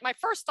F? And like my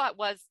first thought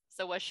was,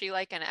 so was she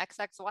like an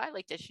XXY?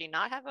 Like, did she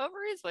not have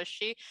ovaries? Was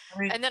she?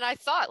 And then I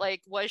thought,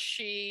 like, was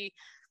she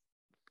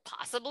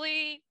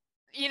possibly,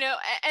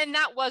 and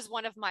that was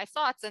one of my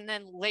thoughts. And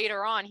then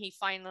later on, he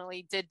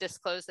finally did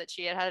disclose that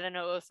she had an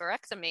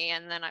oophorectomy.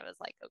 And then I was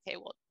like, okay,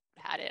 well,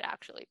 had it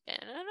actually been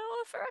an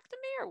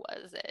oophorectomy or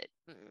was it?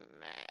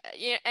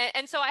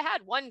 And so I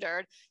had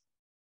wondered,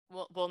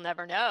 we'll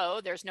never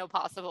know. There's no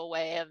possible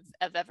way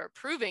of ever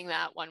proving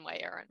that one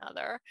way or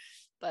another,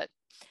 but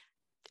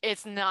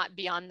it's not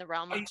beyond the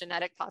realm of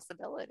genetic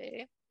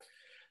possibility.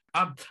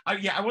 I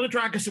want to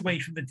drag us away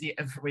from the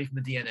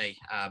DNA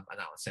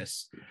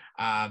analysis,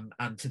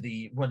 and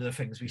to one of the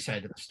things we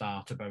said at the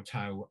start about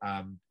how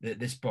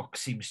this book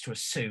seems to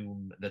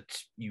assume that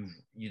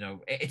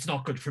it's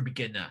not good for a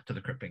beginner to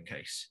the Crippen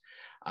case.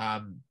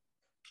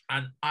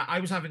 And I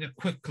was having a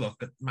quick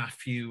look at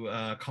Matthew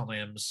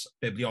Conniam's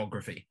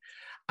bibliography,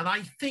 And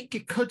I think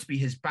it could be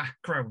his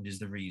background is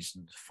the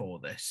reason for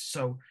this.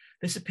 So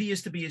this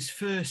appears to be his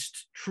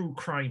first true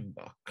crime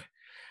book.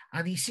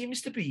 And he seems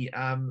to be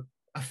a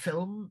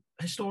film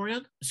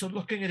historian. So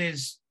looking at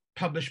his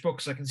published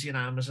books I can see on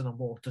Amazon and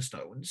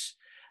Waterstones,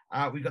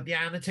 we've got the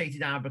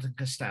annotated Abbott and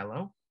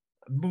Costello,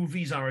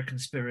 Movies Are a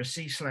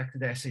Conspiracy,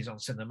 Selected Essays on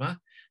Cinema,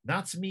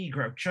 That's Me,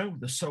 Groucho,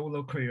 The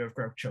Solo Career of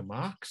Groucho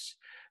Marx,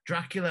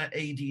 Dracula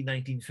AD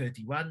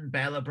 1931,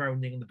 Bella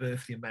Browning and the Birth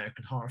of the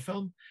American Horror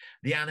Film,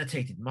 The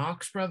Annotated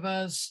Marx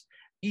Brothers,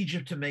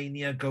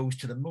 Egyptomania Goes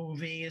to the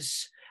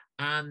Movies,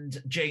 and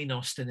Jane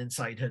Austen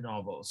Inside Her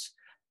Novels.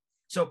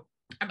 So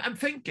I'm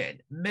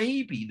thinking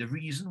maybe the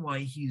reason why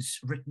he's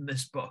written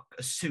this book,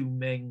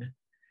 assuming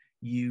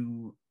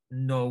you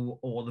know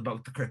all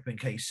about the Crippen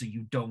case so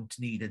you don't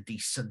need a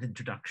decent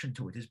introduction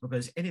to it, is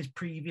because in his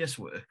previous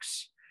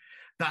works,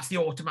 that's the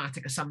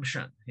automatic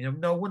assumption.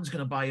 No one's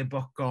going to buy a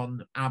book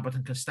on Abbott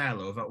and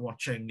Costello without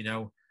watching,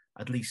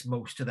 at least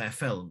most of their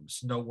films.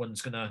 No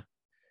one's going to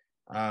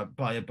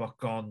buy a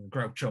book on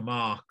Groucho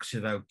Marx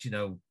without,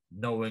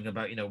 knowing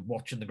about,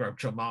 watching the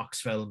Groucho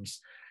Marx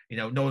films.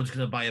 No one's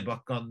going to buy a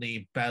book on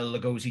the Bela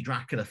Lugosi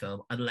Dracula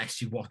film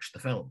unless you watch the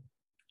film.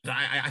 So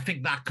I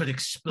think that could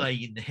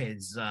explain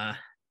his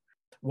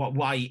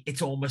why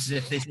it's almost as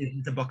if this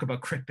isn't a book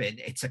about Crippen,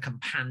 it's a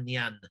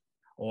companion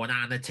or an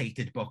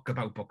annotated book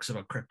about books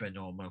about Crippen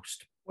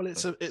almost. Well,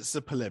 it's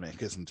a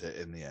polemic, isn't it,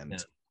 in the end?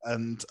 Yeah.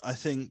 And I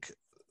think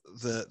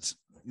that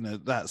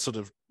that sort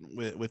of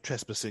we're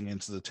trespassing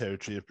into the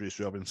territory of Bruce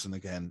Robinson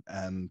again,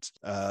 and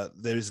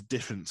there is a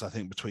difference, I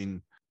think,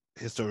 between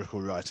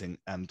historical writing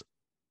and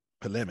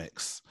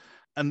polemics.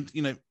 And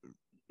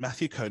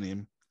Matthew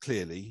Coniam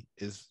clearly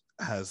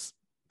has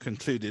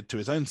concluded, to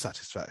his own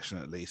satisfaction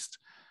at least,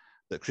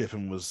 that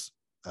Crippen was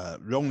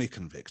wrongly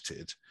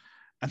convicted,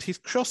 and he's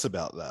cross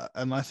about that.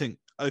 And I think,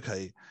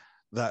 okay,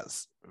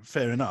 that's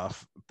fair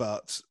enough,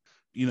 but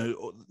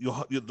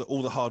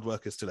all the hard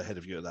work is still ahead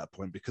of you at that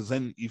point, because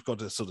then you've got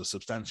to sort of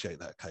substantiate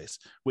that case,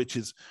 which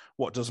is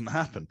what doesn't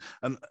happen.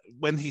 And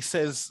when he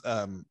says,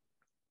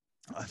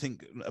 I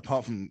think,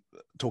 apart from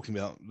talking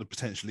about the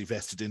potentially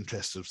vested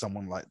interest of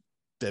someone like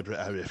Deborah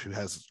Arif, who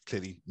has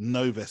clearly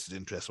no vested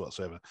interest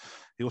whatsoever,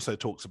 he also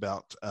talks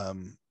about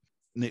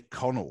Nick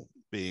Connell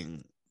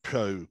being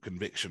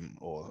pro-conviction,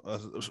 or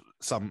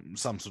some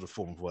sort of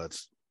form of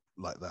words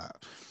like that.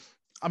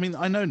 I mean,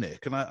 I know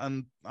Nick,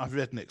 and I've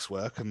read Nick's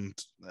work, and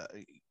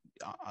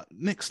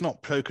Nick's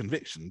not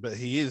pro-conviction, but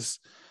he is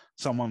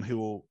someone who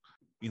will,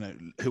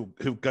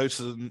 who'll go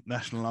to the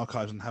National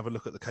Archives and have a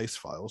look at the case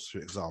files, for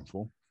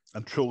example,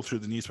 and trawl through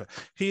the newspaper.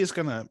 He is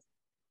going to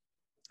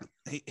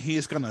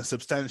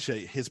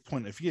substantiate his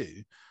point of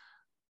view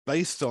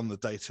based on the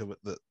data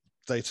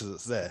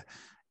that's there.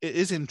 It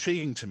is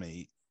intriguing to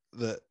me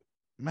that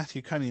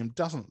Matthew Coniam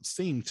doesn't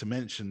seem to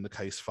mention the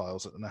case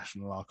files at the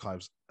National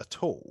Archives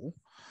at all.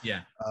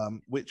 Yeah.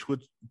 Which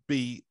would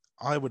be,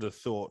 I would have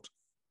thought,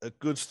 a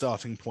good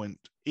starting point,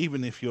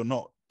 even if you're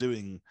not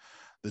doing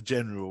the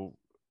general,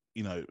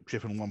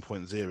 Crippen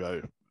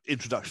 1.0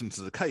 introduction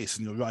to the case,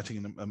 and you're writing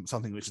in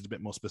something which is a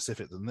bit more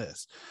specific than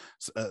this,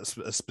 as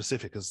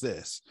specific as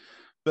this.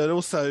 But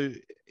also,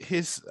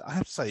 I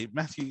have to say,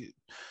 Matthew,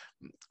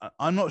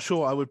 I'm not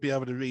sure I would be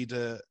able to read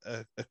a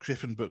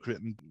Crippen book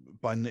written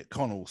by Nick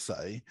Connell,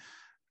 say,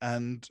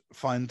 and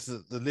find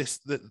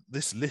that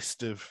this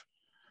list of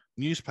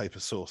newspaper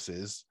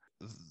sources,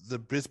 the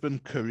Brisbane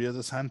Courier,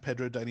 the San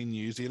Pedro Daily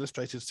News, the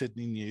Illustrated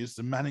Sydney News,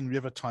 the Manning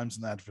River Times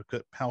and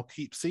Advocate,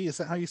 Poughkeepsie, is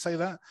that how you say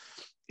that?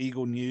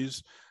 Eagle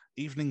News,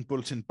 Evening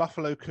Bulletin,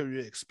 Buffalo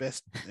Courier,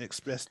 Express,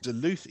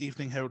 Duluth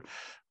Evening Herald.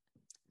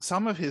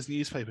 Some of his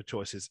newspaper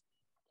choices,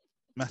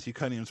 Matthew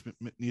Coniam's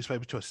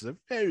newspaper choices, are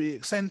very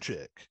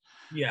eccentric.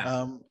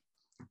 Yeah.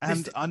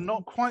 And I'm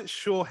not quite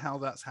sure how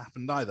that's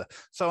happened either.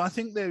 So I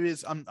think there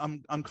is,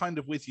 I'm kind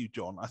of with you,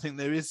 John. I think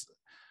there's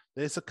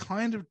a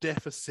kind of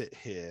deficit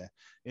here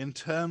in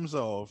terms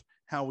of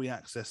how we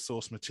access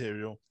source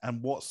material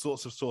and what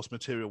sorts of source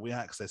material we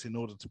access in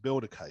order to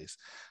build a case.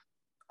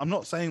 I'm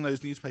not saying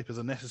those newspapers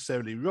are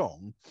necessarily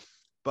wrong,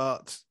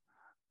 but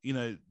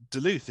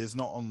Duluth is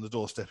not on the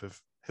doorstep of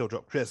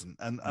Hilldrop Crescent,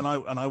 and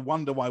I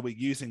wonder why we're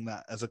using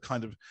that as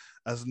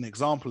as an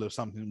example of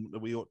something that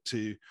we ought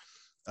to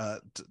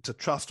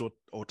trust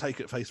or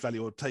take at face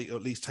value, or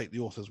at least take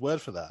the author's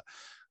word for that,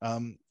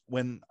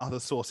 when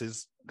other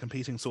sources,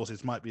 competing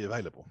sources, might be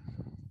available.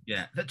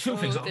 Yeah, the two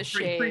things. The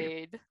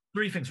shade.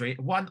 Three things, really.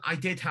 One, I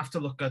did have to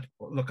look up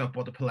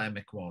what the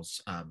polemic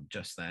was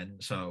just then.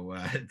 So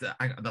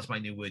that's my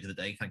new word of the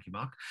day. Thank you,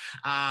 Mark.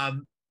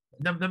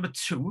 Number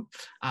two,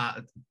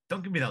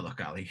 don't give me that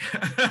look, Ali.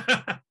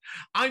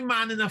 I'm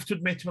man enough to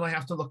admit when I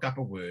have to look up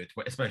a word,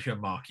 especially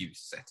when Mark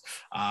uses it.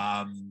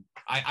 I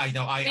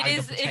know.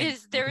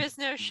 There is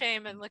no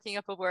shame in looking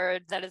up a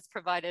word that is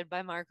provided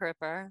by Mark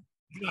Ripper.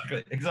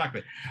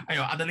 Exactly. I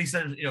know, and at least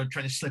then,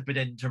 trying to slip it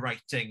into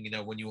writing,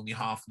 when you only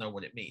half know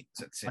what it means.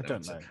 I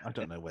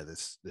don't know where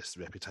this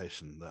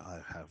reputation that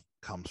I have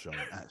comes from,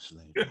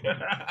 actually.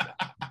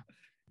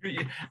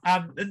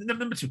 And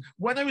number two,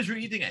 when I was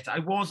reading it, I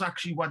was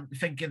actually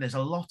thinking there's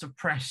a lot of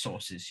press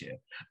sources here.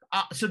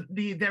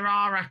 There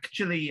are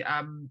actually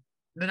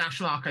the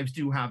National Archives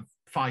do have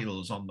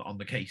files on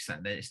the case.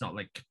 Then it's not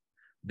like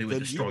they were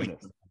destroyed.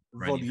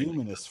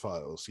 Voluminous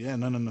files. Yeah,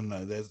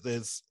 no.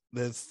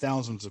 There's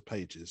thousands of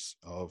pages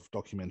of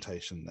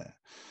documentation there,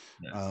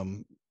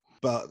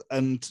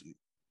 and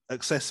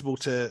accessible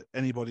to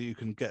anybody who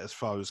can get as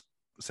far as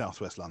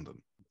Southwest London.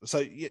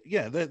 So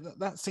yeah,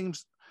 that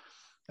seems.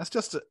 That's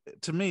just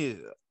to me,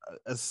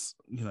 as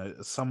you know,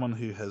 as someone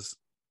who has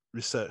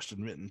researched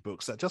and written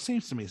books, that just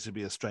seems to me to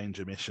be a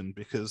strange omission,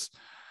 because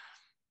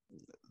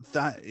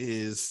that's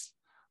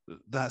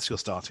your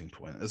starting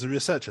point. As a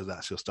researcher,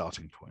 that's your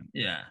starting point.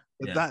 Yeah.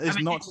 But that is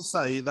not to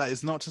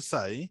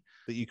say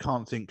that you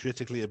can't think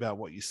critically about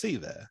what you see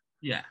there.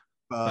 Yeah.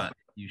 But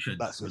you should.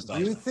 That's your Do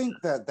starting you point.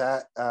 think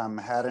that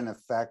had an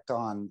effect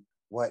on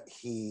what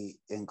he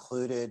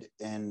included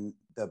in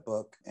the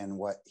book and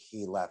what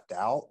he left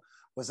out?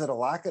 Was it a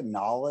lack of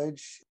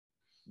knowledge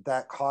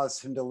that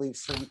caused him to leave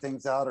certain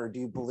things out, or do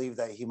you believe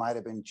that he might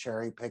have been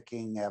cherry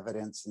picking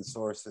evidence and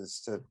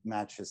sources to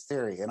match his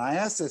theory? And I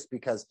ask this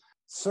because,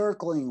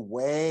 circling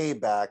way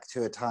back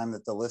to a time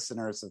that the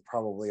listeners have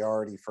probably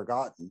already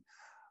forgotten,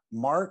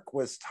 Mark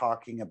was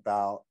talking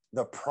about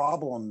the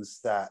problems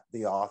that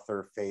the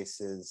author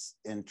faces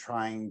in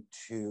trying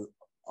to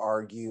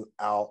argue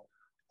out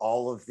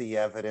all of the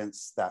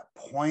evidence that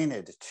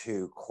pointed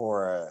to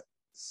Cora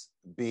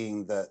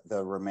being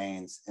the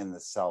remains in the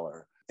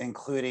cellar,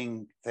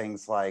 including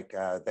things like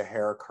the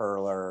hair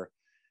curler.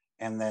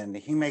 And then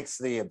he makes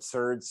the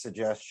absurd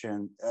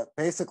suggestion.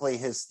 Basically,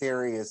 his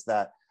theory is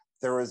that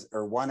there was,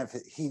 or one of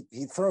his,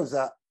 he throws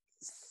out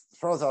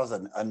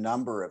a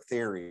number of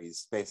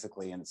theories,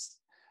 basically, and it's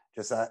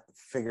just that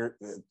figure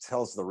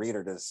tells the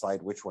reader to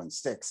decide which one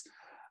sticks.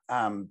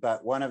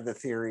 But one of the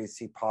theories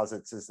he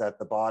posits is that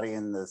the body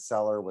in the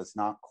cellar was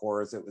not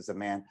Cora's, it was a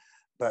man,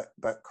 but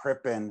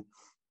Crippen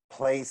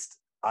placed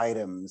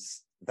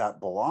items that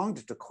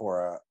belonged to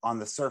Cora on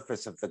the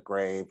surface of the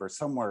grave or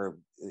somewhere,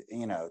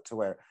 to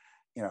where,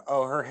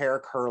 her hair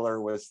curler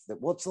was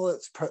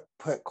let's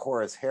put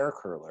Cora's hair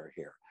curler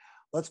here.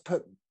 Let's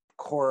put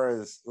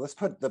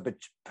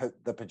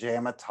the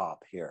pajama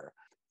top here,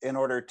 in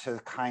order to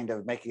kind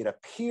of make it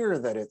appear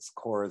that it's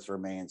Cora's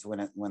remains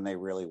when they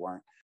really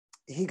weren't.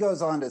 He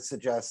goes on to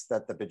suggest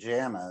that the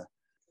pajama,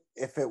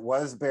 if it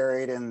was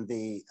buried in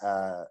the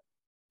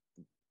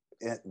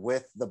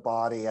with the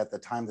body at the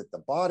time that the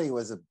body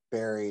was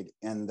buried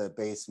in the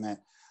basement,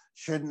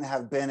 shouldn't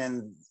have been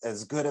in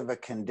as good of a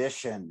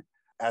condition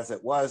as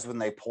it was when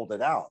they pulled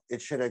it out.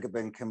 It should have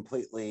been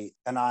completely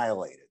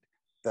annihilated,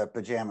 the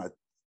pajama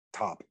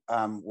top.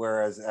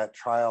 Whereas at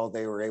trial,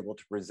 they were able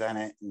to present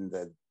it,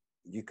 and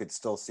you could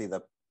still see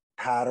the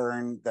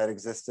pattern that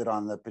existed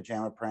on the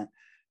pajama print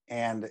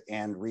and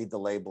read the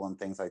label and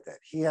things like that.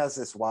 He has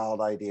this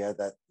wild idea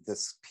that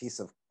this piece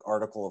of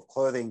article of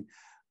clothing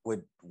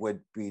would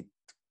be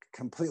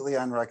completely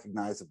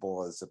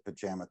unrecognizable as a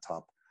pajama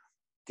top,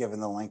 given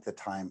the length of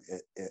time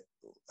it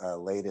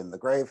laid in the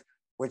grave,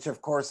 which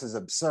of course is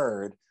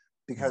absurd,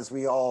 because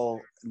we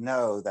all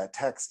know that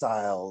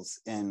textiles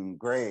in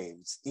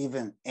graves,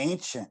 even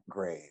ancient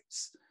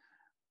graves,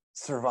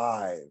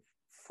 survive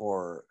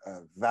for a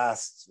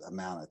vast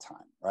amount of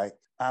time, right?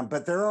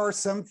 But there are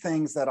some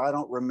things that I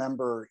don't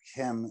remember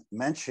him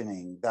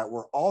mentioning that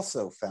were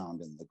also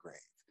found in the grave,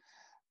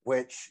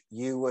 which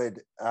you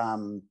would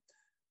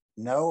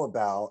know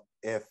about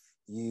if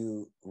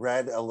you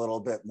read a little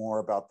bit more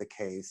about the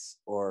case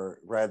or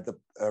read the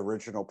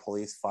original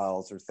police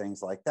files or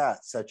things like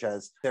that, such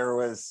as there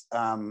was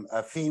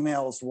a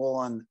female's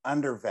woolen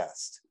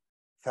undervest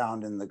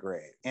found in the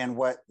grave, and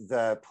what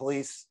the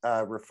police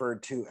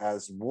referred to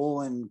as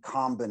woolen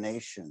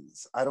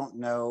combinations. I don't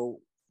know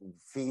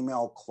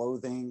female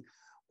clothing,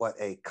 what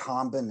a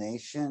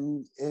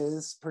combination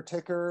is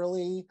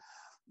particularly,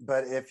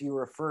 but if you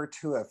refer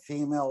to a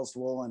female's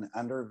woolen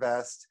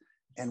undervest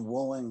and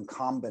woolen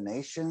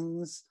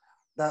combinations,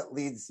 that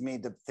leads me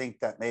to think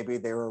that maybe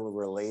they were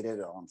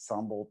related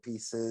ensemble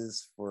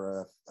pieces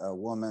for a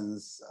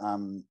woman's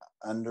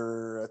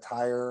under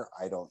attire.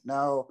 I don't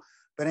know.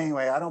 But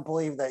anyway, I don't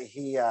believe that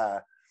he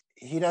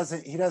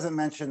doesn't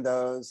mention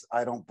those.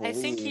 I don't believe.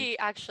 I think he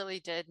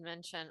actually did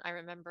mention, I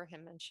remember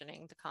him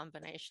mentioning the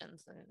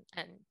combinations,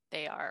 and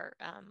they are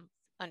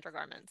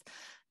undergarments.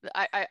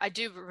 I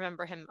do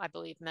remember him, I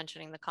believe,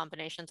 mentioning the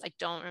combinations. I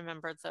don't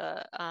remember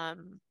the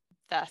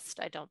vest.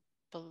 I don't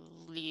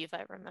believe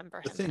I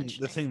rememar him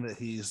mentioning. The thing that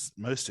he's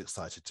most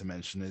excited to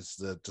mention is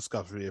the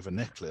discovery of a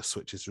necklace,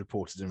 which is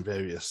reported in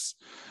various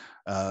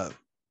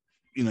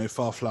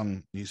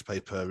far-flung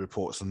newspaper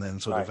reports and then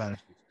sort of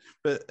vanishes.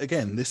 But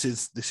again, this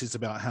is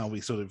about how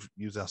we sort of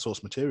use our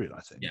source material,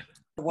 I think. Yeah.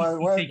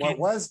 What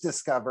was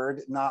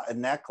discovered, not a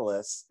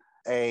necklace,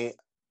 a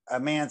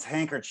man's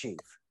handkerchief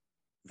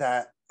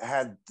that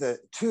had the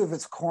two of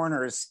its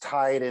corners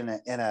tied in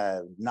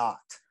a knot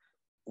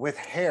with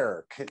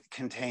hair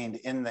contained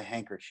in the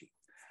handkerchief.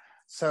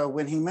 So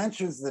when he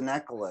mentions the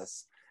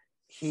necklace,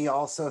 he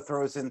also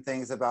throws in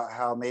things about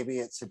how maybe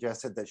it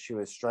suggested that she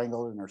was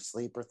strangled in her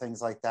sleep or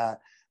things like that.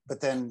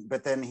 But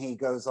then he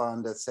goes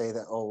on to say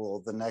that, oh,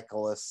 well, the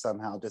necklace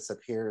somehow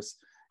disappears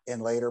in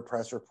later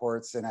press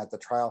reports and at the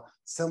trial,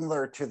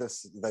 similar to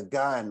the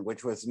gun,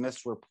 which was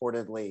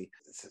misreportedly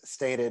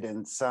stated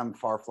in some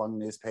far-flung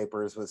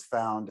newspapers, was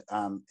found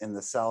in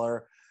the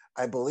cellar.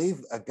 I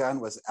believe a gun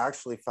was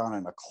actually found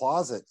in a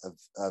closet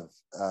of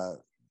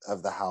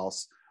the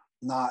house,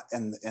 not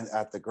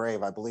at the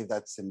grave. I believe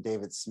that's in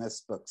David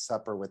Smith's book,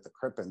 Supper with the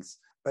Crippens.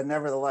 But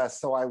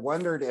nevertheless, so I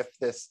wondered if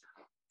this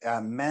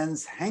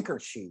men's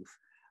handkerchief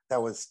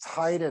that was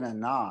tied in a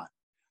knot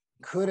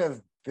could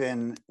have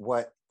been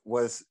what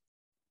was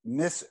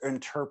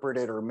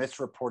misinterpreted or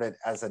misreported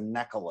as a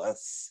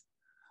necklace,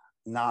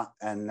 not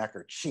a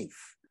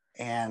neckerchief.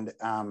 And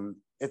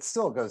it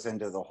still goes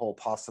into the whole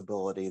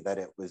possibility that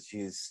it was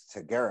used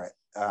to garrote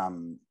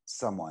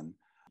someone,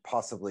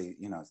 possibly,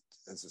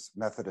 as a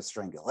method of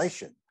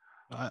strangulation.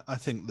 I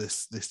think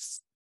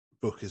this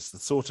book is the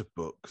sort of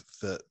book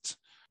that,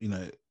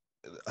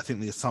 I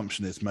think the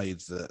assumption is made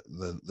that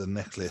the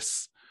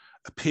necklace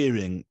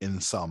appearing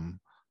in some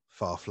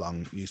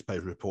far-flung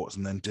newspaper reports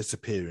and then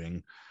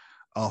disappearing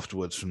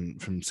afterwards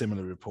from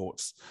similar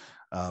reports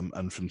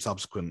and from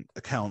subsequent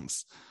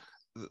accounts,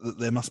 that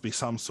there must be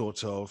some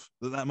sort of,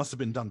 that must have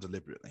been done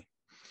deliberately.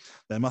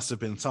 There must have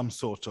been some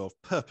sort of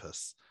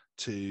purpose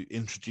to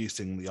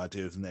introducing the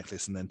idea of the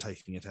necklace and then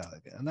taking it out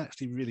again. And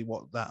actually really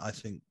what that, I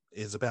think,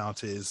 is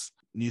about is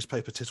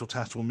newspaper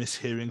tittle-tattle,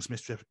 mishearings,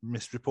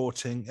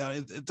 misreporting.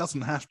 It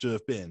doesn't have to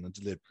have been a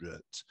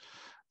deliberate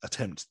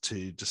attempt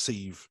to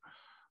deceive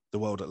the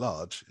world at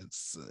large.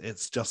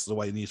 It's just the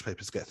way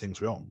newspapers get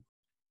things wrong.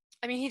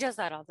 I mean, he does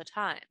that all the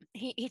time.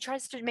 He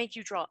tries to make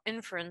you draw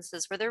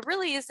inferences where there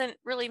really isn't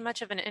really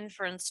much of an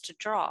inference to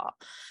draw.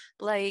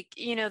 Like,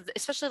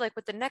 especially like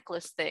with the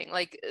necklace thing,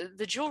 like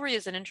the jewelry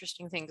is an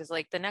interesting thing because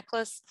like the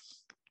necklace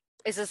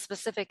is a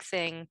specific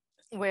thing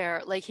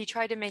where like he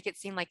tried to make it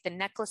seem like the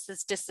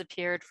necklaces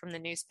disappeared from the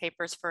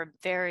newspapers for a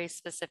very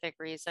specific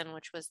reason,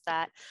 which was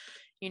that,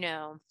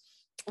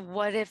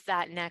 what if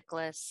that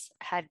necklace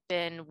had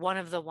been one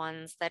of the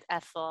ones that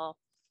Ethel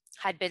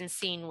had been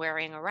seen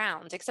wearing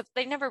around, except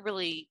they never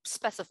really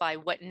specify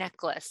what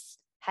necklace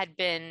had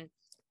been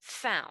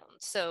found.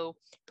 So,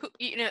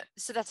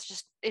 so that's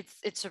just,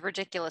 it's a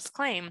ridiculous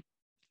claim.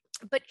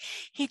 But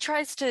he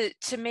tries to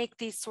make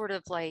these sort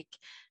of like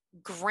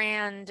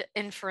grand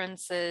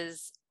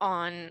inferences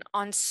on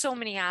so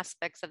many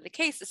aspects of the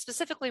case,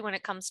 specifically when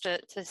it comes to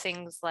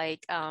things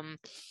like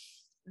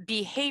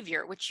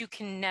behavior, which you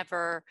can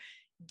never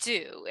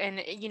do. And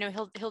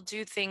he'll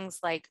do things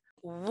like,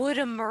 would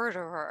a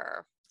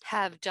murderer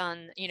have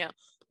done,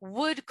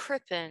 would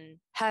Crippen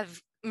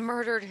have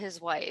murdered his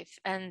wife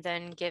and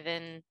then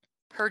given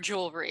her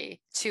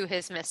jewelry to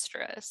his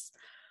mistress?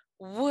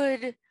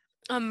 Would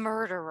a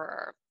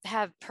murderer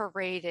have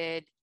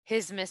paraded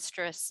his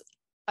mistress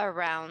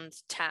around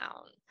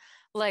town?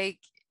 Like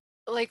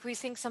we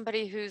think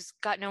somebody who's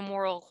got no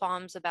moral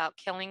qualms about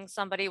killing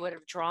somebody would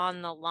have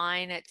drawn the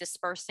line at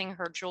dispersing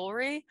her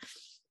jewelry.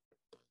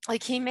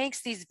 Like he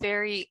makes these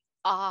very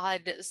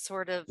odd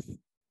sort of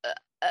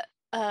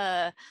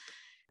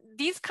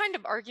these kind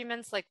of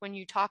arguments, like when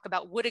you talk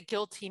about would a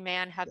guilty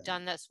man have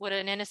done this, would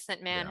an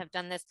innocent man have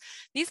done this,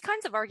 these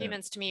kinds of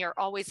arguments to me are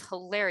always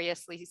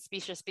hilariously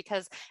specious,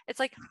 because it's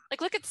like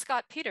look at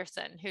Scott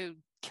Peterson, who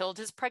killed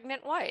his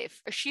pregnant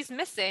wife. She's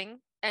missing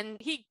and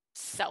he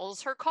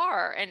sells her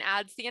car and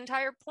adds the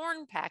entire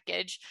porn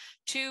package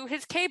to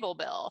his cable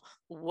bill.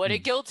 Would a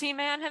guilty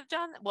man have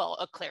done that? Well,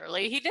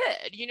 clearly he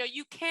did.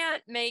 You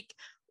can't make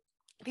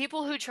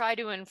people who try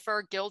to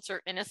infer guilt or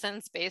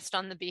innocence based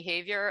on the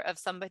behavior of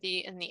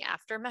somebody in the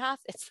aftermath.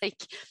 It's like,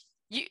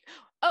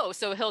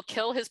 so he'll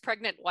kill his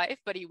pregnant wife,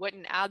 but he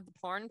wouldn't add the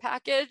porn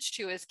package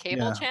to his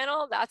cable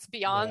channel? That's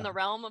beyond the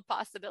realm of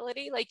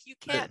possibility. Like, you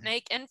can't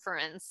make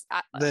inference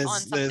on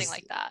something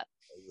like that.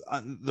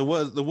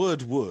 The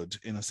word "would"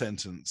 in a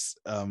sentence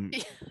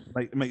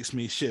makes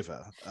me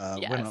shiver.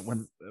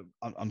 When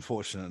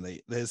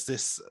unfortunately,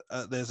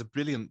 there's a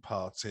brilliant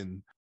part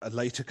in a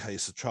later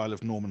case, a trial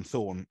of Norman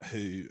Thorne,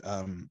 who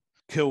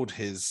killed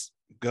his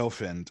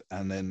girlfriend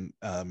and then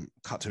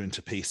cut her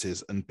into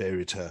pieces and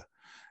buried her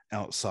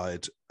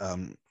outside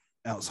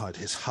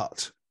his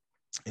hut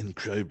in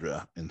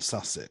Crowborough in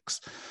Sussex.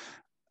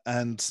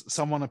 And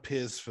someone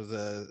appears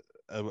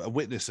a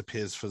witness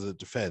appears for the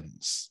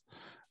defence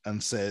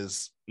and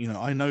says,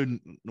 I know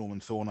Norman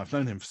Thorne, I've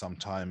known him for some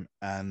time,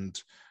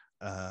 and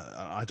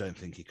I don't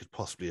think he could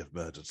possibly have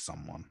murdered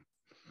someone.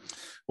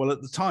 Well,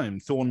 at the time,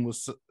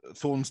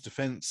 Thorne's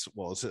defence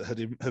had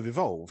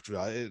evolved,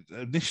 right?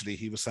 Initially,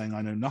 he was saying,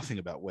 "I know nothing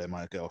about where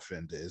my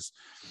girlfriend is,"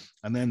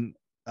 and then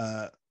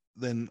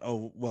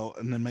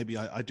maybe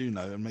I do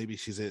know, and maybe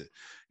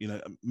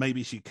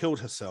maybe she killed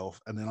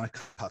herself, and then I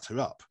cut her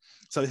up.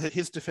 So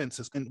his defence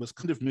was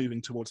kind of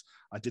moving towards,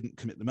 I didn't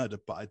commit the murder,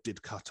 but I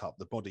did cut up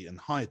the body and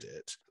hide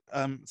it.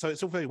 So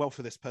it's all very well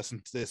for this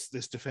person, this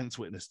defence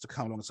witness, to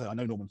come along and say, "I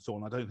know Norman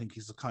Thorne. I don't think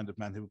he's the kind of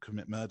man who would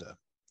commit murder,"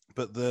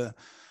 but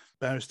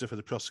barrister for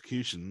the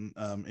prosecution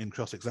in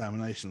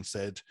cross-examination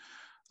said,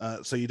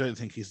 so you don't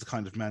think he's the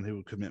kind of man who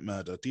would commit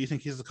murder? Do you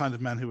think he's the kind of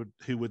man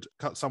who would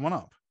cut someone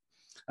up?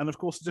 And of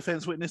course, the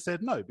defense witness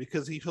said no,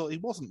 because he thought he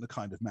wasn't the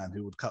kind of man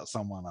who would cut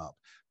someone up.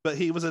 But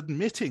he was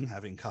admitting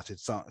having cut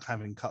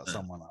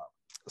someone up.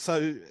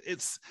 So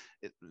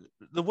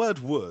the word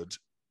 "would"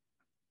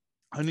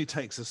 only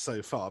takes us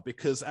so far,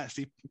 because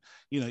actually,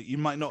 you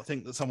might not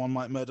think that someone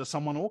might murder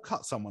someone or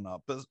cut someone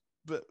up,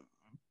 but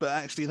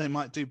actually they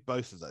might do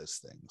both of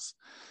those things.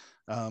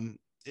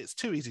 It's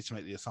too easy to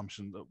make the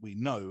assumption that we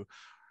know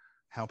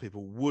how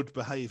people would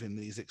behave in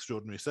these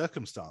extraordinary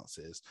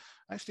circumstances.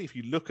 Actually, if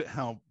you look at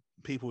how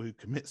people who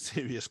commit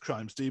serious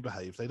crimes do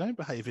behave, they don't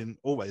behave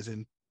always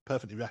in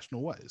perfectly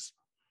rational ways.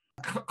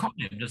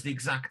 Cottingham does the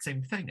exact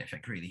same thing. I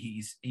think really,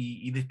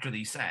 he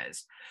literally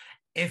says,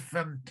 if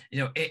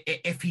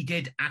he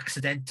did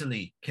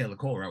accidentally kill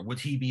Cora, would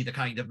he be the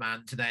kind of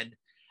man to then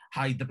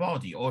hide the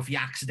body? Or if he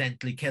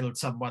accidentally killed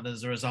someone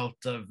as a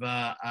result of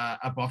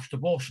a botched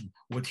abortion,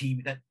 would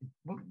he then?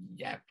 Well,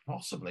 yeah,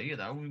 possibly.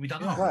 We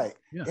don't know. Right.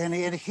 Yeah. And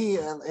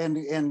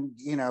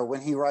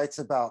when he writes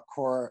about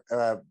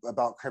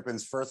about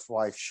Crippen's first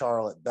wife,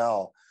 Charlotte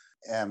Bell,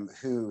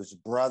 whose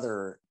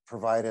brother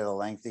provided a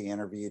lengthy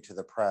interview to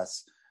the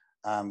press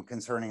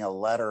concerning a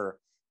letter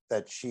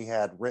that she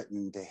had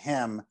written to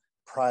him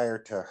prior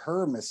to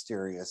her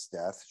mysterious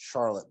death,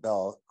 Charlotte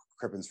Bell,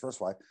 Crippen's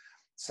first wife,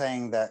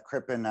 saying that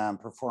Crippen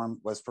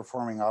was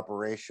performing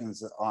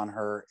operations on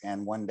her,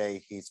 and one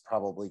day he's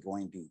probably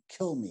going to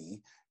kill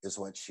me, is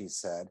what she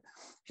said.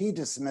 He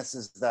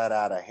dismisses that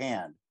out of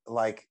hand,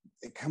 like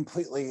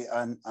completely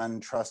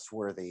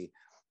untrustworthy,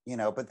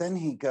 but then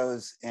he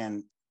goes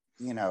and,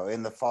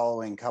 in the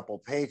following couple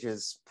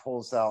pages,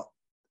 pulls out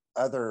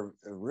other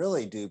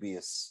really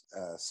dubious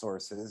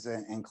sources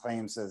and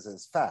claims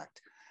as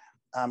fact.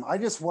 I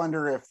just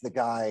wonder if the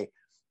guy,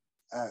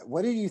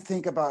 what did you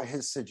think about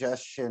his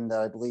suggestion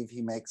that I believe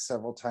he makes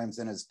several times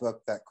in his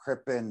book, that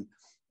Crippen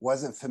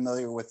wasn't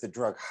familiar with the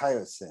drug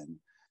hyoscine,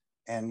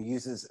 and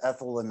uses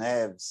Ethel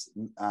Lenev's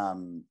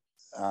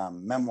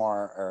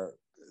memoir or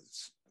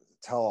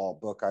tell-all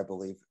book, I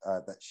believe,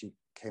 that she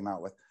came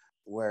out with,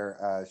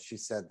 where she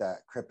said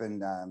that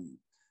Crippen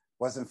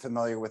wasn't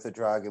familiar with the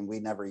drug and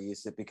we never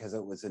used it because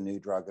it was a new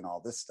drug and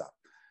all this stuff.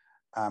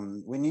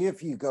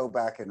 If you go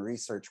back and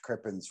research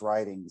Crippen's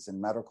writings in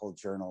medical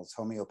journals,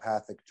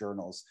 homeopathic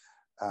journals,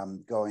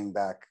 going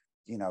back,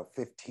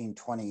 15,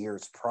 20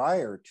 years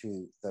prior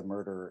to the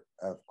murder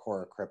of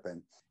Cora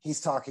Crippen,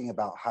 he's talking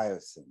about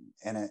hyoscine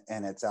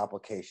and its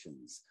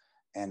applications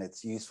and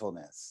its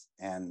usefulness.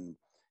 And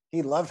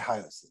he loved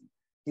hyoscine.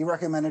 He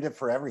recommended it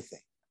for everything.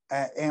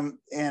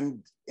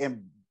 And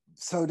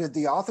so did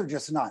the author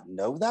just not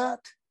know that?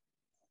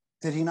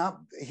 Did he not?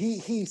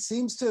 He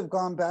seems to have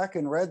gone back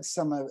and read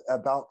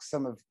about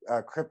some of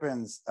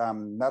Crippen's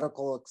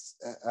medical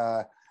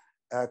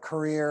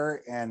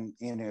career, and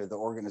the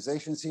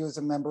organizations he was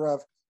a member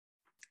of,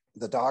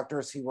 the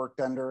doctors he worked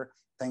under,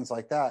 things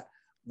like that.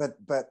 But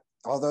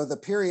although the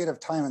period of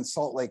time in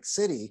Salt Lake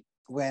City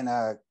when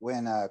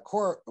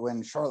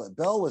Charlotte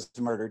Bell was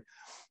murdered,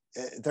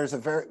 there's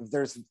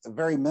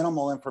very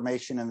minimal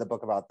information in the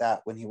book about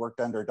that, when he worked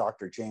under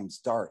Dr. James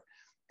Dart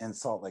in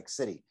Salt Lake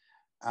City,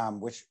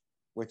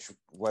 which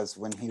was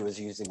when he was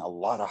using a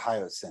lot of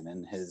hyoscine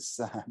in his.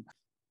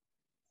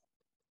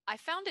 I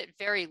found it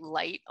very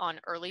light on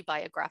early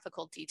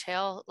biographical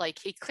detail. Like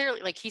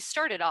he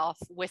started off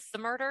with the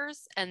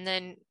murders, and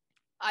then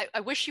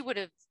I wish he would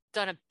have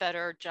done a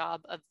better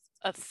job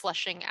of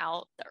fleshing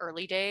out the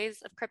early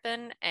days of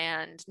Crippen,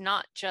 and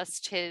not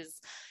just his,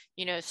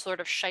 sort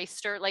of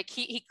shyster. Like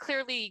he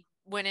clearly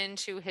went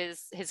into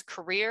his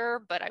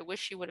career, but I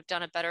wish he would have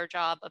done a better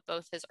job of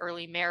both his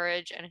early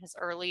marriage and his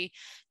early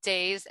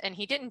days. And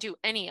he didn't do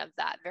any of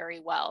that very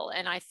well.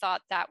 And I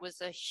thought that was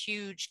a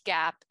huge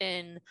gap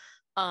in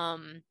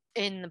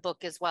the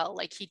book as well.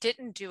 Like he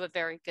didn't do a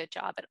very good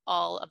job at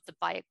all of the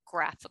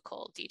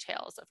biographical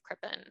details of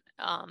Crippen.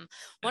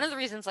 One of the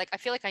reasons, I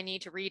feel like I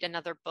need to read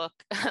another book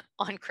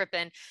on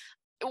Crippen,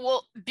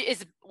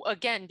 is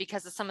again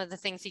because of some of the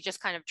things he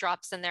just kind of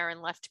drops in there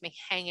and left me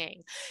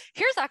hanging.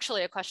 Here's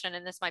actually a question,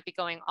 and this might be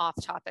going off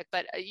topic,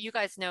 but you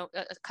guys know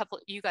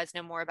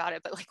more about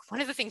it. But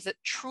one of the things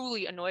that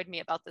truly annoyed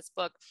me about this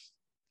book,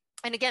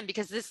 and again,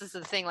 because this is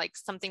the thing,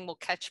 something will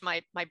catch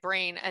my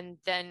brain and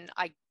then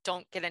I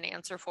don't get an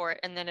answer for it,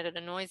 and then it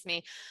annoys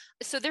me.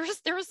 So there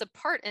was a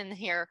part in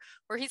here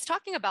where he's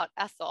talking about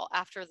Ethel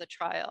after the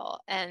trial,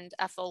 and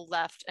Ethel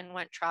left and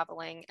went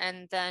traveling,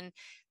 and then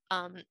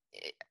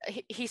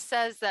he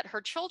says that her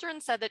children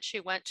said that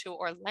she went to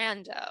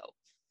Orlando,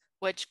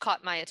 which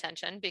caught my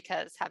attention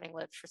because having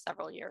lived for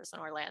several years in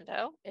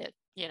Orlando, it,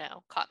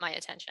 caught my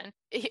attention.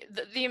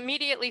 The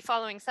immediately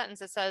following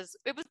sentence, it says,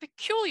 it was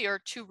peculiar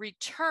to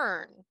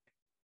return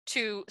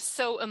to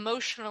so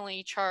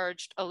emotionally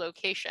charged a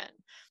location.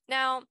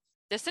 Now,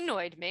 this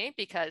annoyed me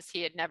because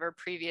he had never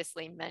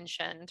previously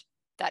mentioned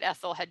that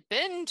Ethel had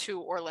been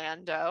to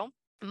Orlando,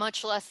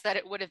 much less that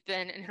it would have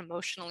been an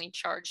emotionally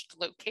charged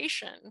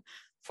location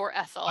for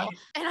Ethel.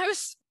 And I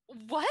was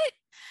What?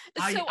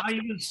 So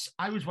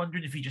I was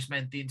wondering if he just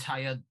meant the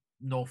entire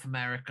North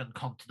American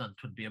continent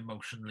would be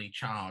emotionally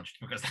charged,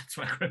 because that's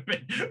where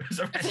Crippen was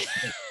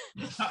arrested.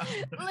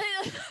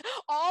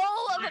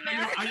 all of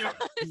America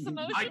is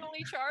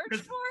emotionally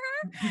charged for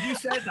her. Because you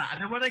said that,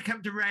 and then when I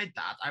came to read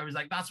that, I was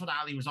like, "That's what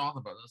Ali was on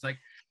about." I was like,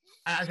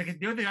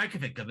 the only thing I can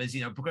think of is,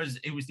 because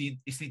it's the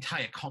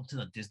entire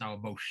continent is now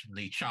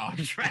emotionally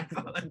charged. Right?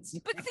 But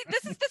see,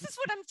 this is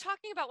what I'm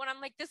talking about when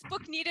I'm like, this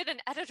book needed an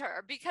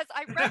editor, because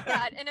I read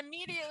that and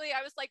immediately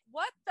I was like,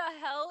 what the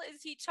hell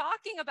is he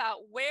talking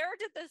about? Where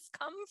did this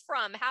come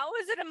from? How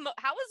is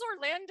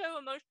Orlando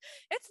emotion?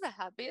 It's the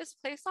happiest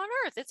place on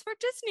earth. It's where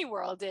Disney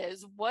World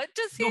is. What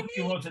does he mean?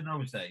 Nobody was in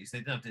those days. They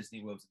didn't have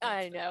Disney World.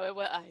 I know,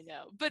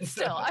 but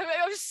still,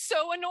 I was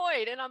so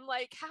annoyed, and I'm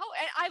like, how?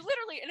 And I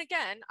literally, and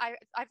again, I've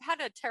had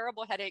a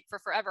terrible headache for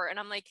forever, and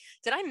I'm like,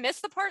 did I miss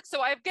the part?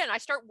 So I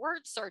start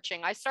word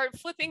searching, I start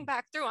flipping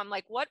back through. I'm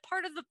like, what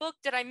part of the book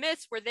did I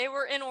miss where they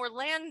were in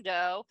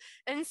Orlando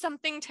and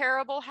something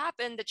terrible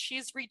happened that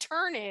she's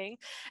returning?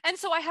 And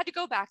so I had to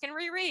go back and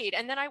reread,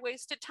 and then I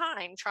wasted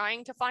time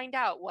trying to find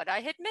out what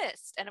I had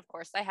missed. And of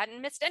course I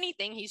hadn't missed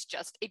anything. He's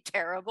just a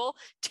terrible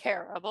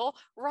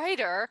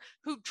writer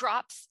who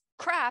drops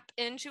crap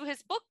into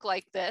his book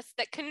like this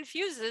that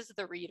confuses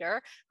the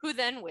reader, who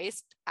then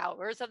waste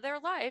hours of their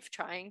life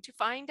trying to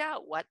find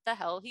out what the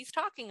hell he's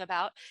talking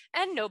about,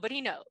 and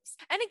nobody knows.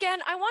 And again,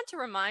 I want to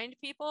remind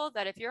people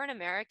that if you're an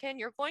American,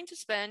 you're going to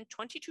spend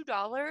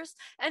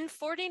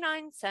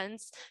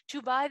 $22.49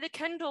 to buy the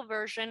Kindle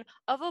version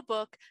of a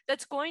book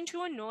that's going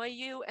to annoy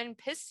you and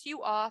piss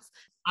you off.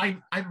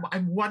 I'm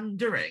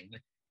wondering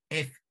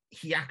if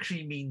he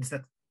actually means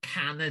that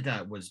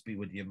Canada would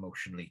be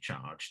emotionally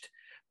charged,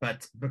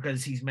 but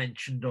because he's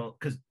mentioned,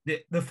 because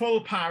the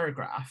full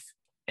paragraph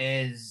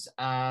is,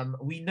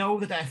 we know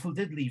that Ethel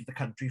did leave the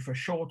country for a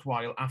short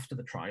while after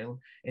the trial.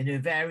 In her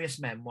various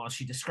memoirs,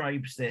 she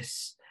describes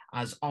this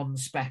as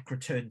on-spec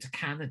return to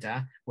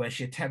Canada, where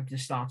she attempted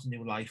to start a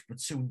new life, but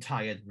soon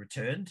tired and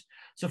returned.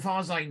 So far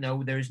as I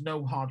know, there is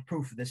no hard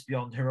proof of this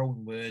beyond her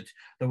own word,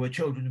 though her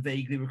children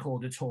vaguely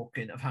recorded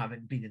talking of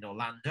having been in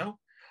Orlando.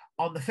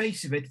 On the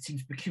face of it, it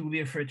seems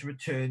peculiar for her to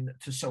return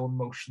to so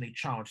emotionally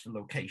charged a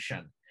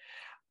location.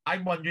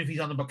 I'm wondering if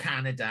he's on about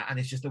Canada, and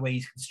it's just the way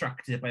he's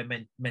constructed by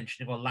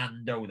mentioning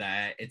Orlando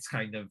there. It's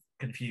kind of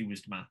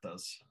confused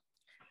matters.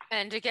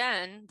 And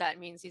again, that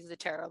means he's a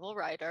terrible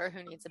writer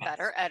who needs a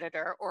better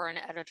editor, or an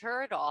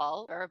editor at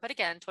all. But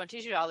again,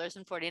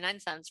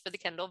 $22.49 for the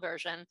Kindle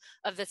version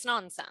of this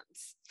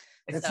nonsense.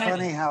 It's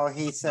funny how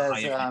he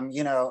says, well,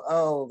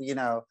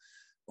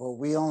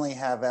 we only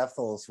have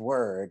Ethel's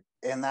word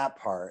in that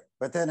part.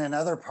 But then in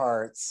other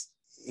parts,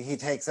 he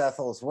takes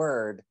Ethel's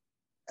word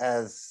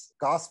as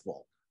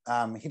gospel.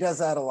 He does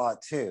that a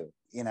lot too.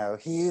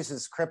 He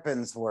uses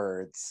Crippen's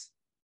words.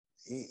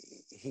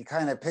 He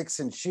kind of picks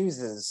and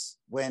chooses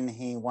when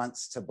he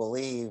wants to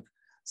believe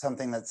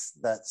something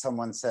that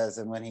someone says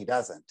and when he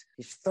doesn't.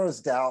 He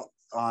throws doubt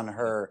on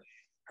her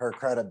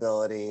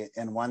credibility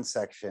in one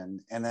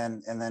section, and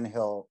then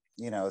he'll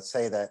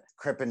say that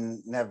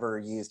Crippen never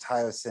used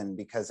hyoscine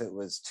because it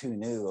was too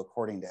new,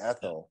 according to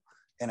Ethel,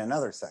 in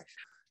another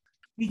section.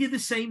 He did the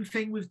same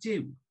thing with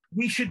Dew.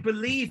 We should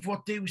believe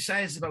what Dew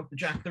says about the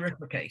Jack the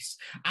Ripper case.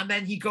 And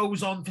then he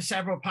goes on for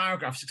several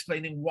paragraphs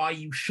explaining why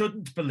you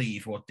shouldn't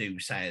believe what Dew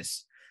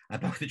says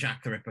about the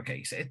Jack the Ripper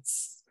case.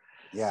 It's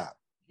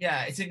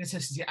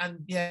inconsistency.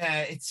 And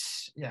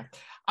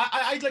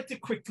I'd like to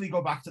quickly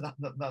go back to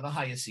the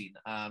hyoscine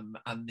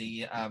and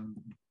the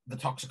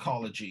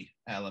toxicology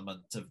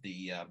element of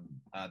the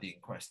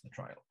inquest and the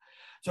trial.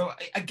 So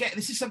again,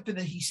 this is something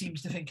that he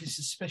seems to think is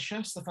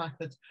suspicious, the fact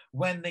that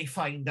when they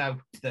find out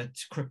that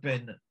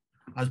Crippen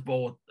has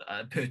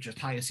purchased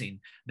hyoscine,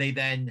 they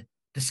then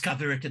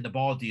discover it in the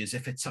body as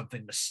if it's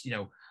something,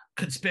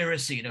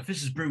 conspiracy. If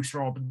this is Bruce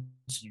Robinson,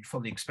 you'd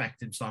fully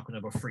expect him talking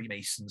about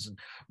Freemasons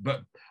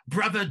but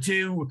Brother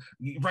Dew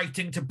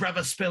writing to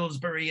Brother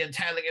Spilsbury and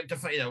telling him to,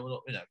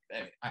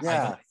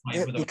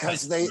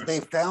 because they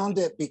found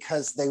it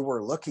because they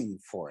were looking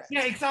for it.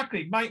 Yeah,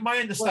 exactly. My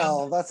understanding.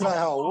 Well, that's not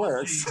how it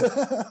works.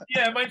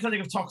 Yeah, my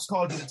understanding of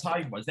toxicology at the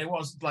time was there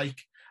wasn't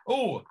like,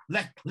 oh,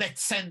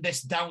 let's send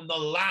this down the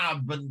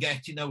lab and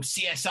get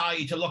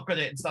CSI to look at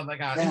it and stuff like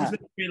that. Yeah. It was going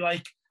to be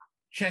like,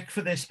 check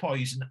for this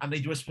poison, and they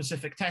do a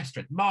specific test for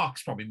it.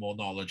 Mark's probably more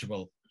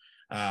knowledgeable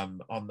on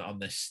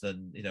this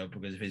than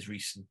because of his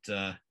recent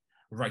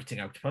writing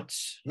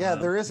outputs. Yeah,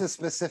 there is a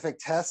specific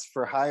test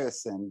for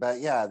hyoscine, but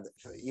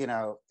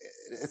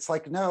it's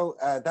like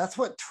that's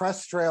what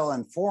Trustrail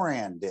and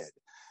Foran did.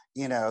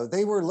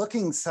 They were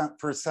looking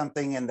for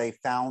something and they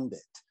found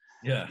it.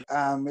 Yeah.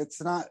 It's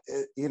not,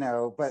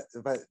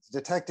 but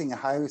detecting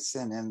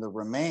hyoscine in the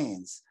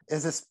remains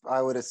is,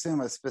 I would assume,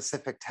 a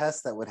specific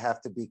test that would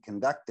have to be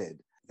conducted.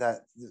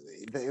 It's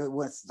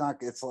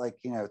like,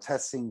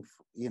 testing,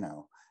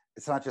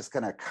 it's not just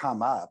going to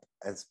come up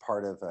as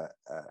part of a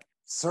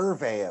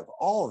survey of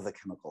all of the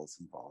chemicals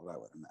involved, I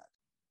would imagine.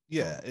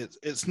 Yeah,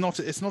 it's not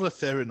a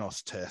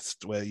Theranos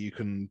test where you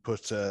can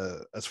put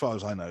as far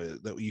as I know,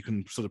 that you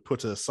can sort of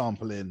put a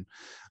sample in,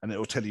 and it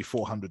will tell you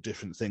 400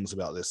 different things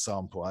about this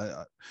sample.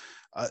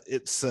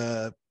 It's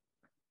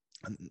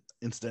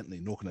incidentally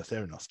nor can a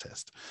Theranos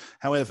test.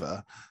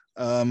 However,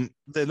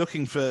 they're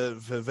looking for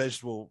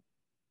vegetable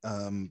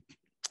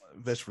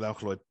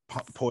alkaloid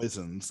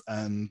poisons,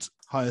 and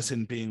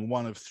hyoscine being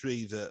one of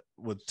 3 that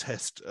would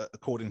test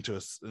according to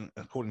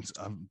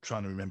I'm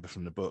trying to remember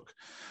from the book,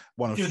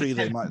 one of 3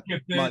 they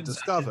might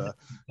discover,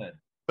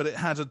 but it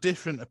had a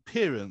different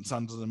appearance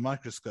under the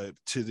microscope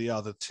to the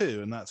other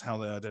 2, and that's how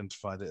they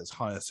identified it as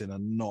hyoscine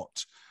and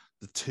not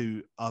the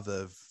 2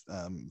 other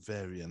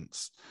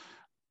variants.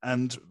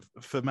 And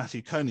for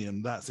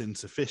Matthew-Coniam, that's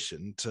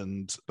insufficient,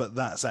 but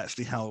that's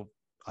actually how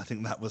I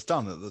think that was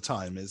done at the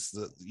time, is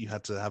that you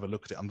had to have a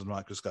look at it under the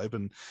microscope,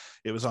 and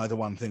it was either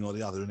one thing or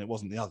the other, and it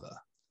wasn't the other.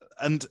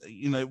 And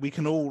we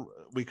can all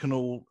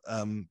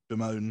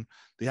bemoan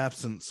the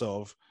absence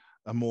of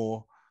a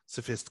more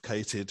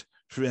sophisticated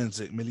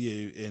forensic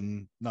milieu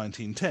in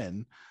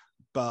 1910,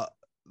 but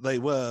they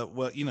were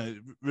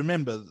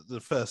remember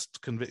the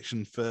first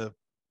conviction for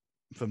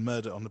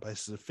murder on the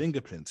basis of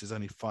fingerprints is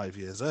only 5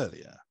 years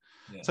earlier.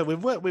 Yeah. So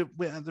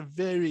we're at the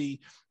very.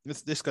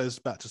 This goes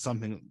back to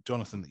something,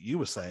 Jonathan, that you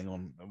were saying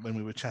when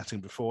we were chatting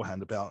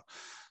beforehand about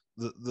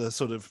the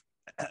sort of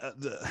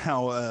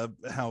how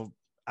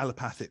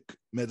allopathic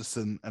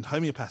medicine and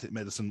homeopathic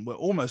medicine were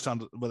almost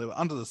they were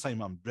under the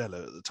same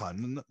umbrella at the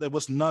time, and there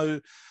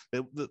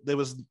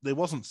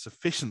wasn't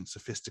sufficient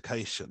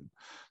sophistication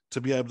to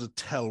be able to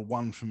tell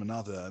one from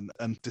another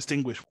and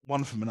distinguish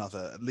one from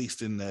another, at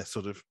least in their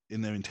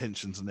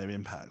intentions and their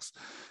impacts.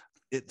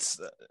 It's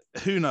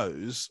who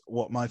knows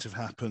what might have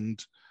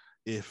happened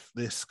if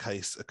this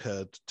case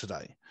occurred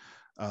today.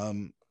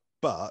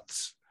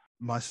 But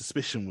my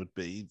suspicion would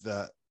be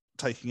that,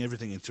 taking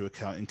everything into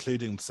account,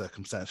 including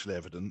circumstantial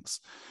evidence,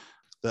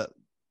 that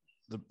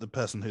the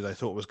person who they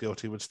thought was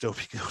guilty would still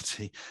be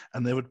guilty,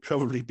 and there would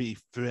probably be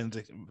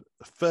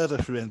further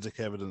forensic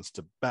evidence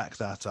to back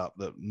that up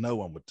that no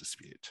one would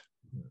dispute.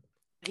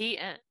 The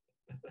end.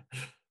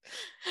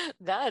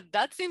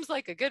 That seems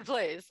like a good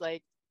place.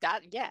 Like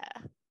that, yeah.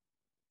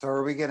 So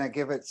are we going to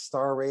give it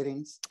star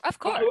ratings? Of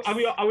course. Are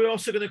we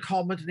also going to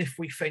comment on if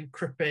we think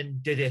Crippen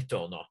did it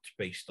or not,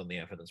 based on the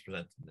evidence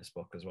presented in this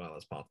book as well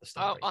as part of the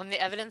story? Oh, on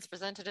the evidence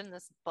presented in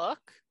this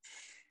book?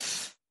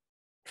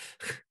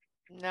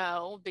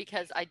 No,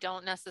 because I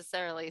don't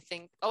necessarily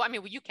think. Oh, I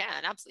mean, well, you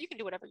can absolutely. You can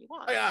do whatever you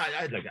want. Yeah,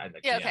 I'd like.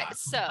 Yeah. Okay.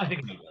 So I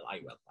think I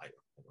will.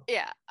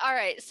 Yeah. All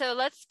right. So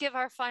let's give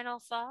our final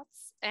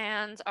thoughts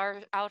and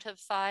our out of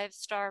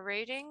 5-star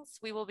ratings.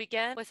 We will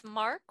begin with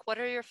Mark. What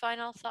are your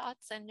final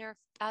thoughts and your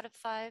out of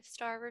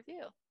 5-star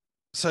review?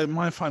 So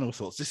my final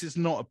thoughts. This is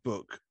not a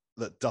book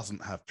that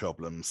doesn't have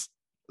problems.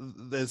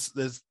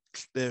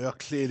 There are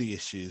clearly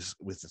issues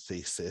with the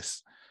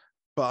thesis,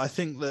 but I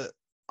think that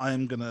I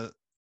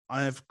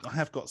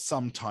have got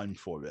some time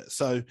for it.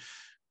 So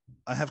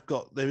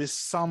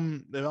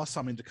there are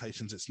some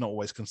indications it's not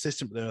always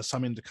consistent, but there are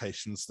some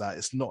indications that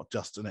it's not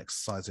just an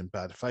exercise in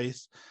bad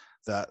faith,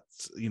 that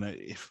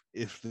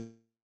if the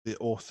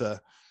author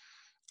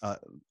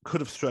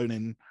could have thrown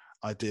in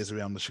ideas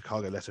around the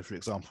Chicago letter, for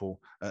example,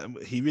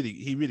 he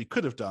really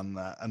could have done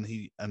that, and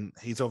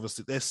he's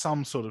obviously, there's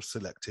some sort of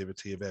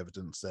selectivity of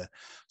evidence there.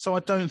 So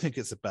I don't think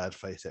it's a bad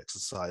faith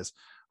exercise.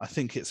 I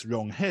think it's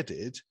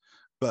wrong-headed,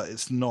 but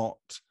it's not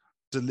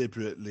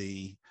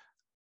deliberately.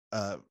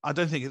 I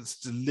don't think it's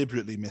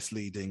deliberately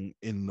misleading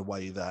in the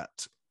way that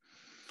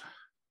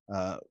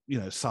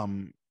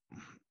some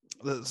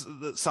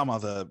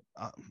other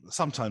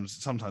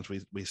sometimes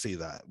we see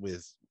that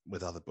with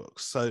other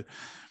books. So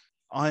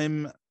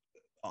I'm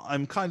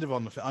kind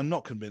of I'm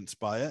not convinced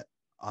by it.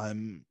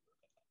 I'm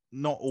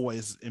not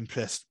always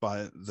impressed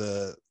by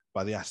the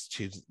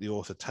attitude that the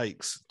author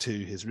takes to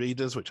his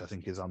readers, which I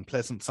think is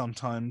unpleasant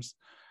sometimes,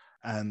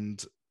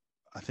 and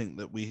I think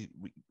that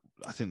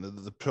I think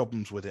that the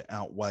problems with it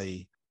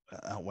outweigh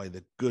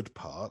the good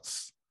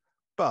parts.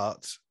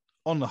 But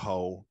on the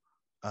whole,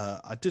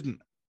 I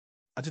didn't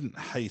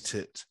hate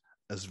it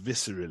as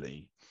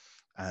viscerally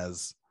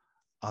as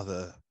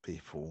other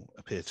people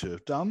appear to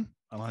have done,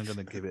 and I'm going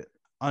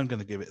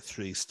to give it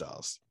 3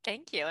 stars.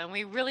 Thank you, and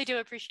we really do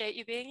appreciate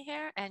you being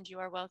here, and you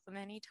are welcome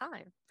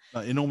anytime.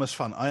 Enormous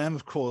fun. I am,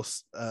 of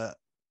course,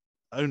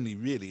 only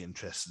really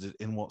interested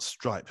in what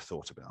Stripe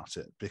thought about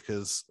it,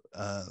 because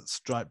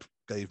Stripe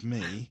gave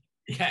me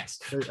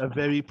a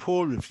very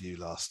poor review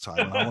last time.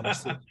 And I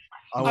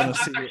want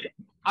to see it.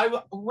 I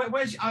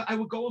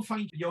will go and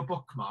find your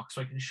bookmark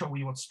so I can show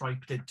you what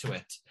Stripe did to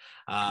it.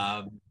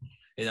 I'll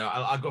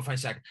go find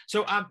a second.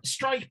 So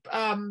Stripe,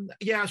 I was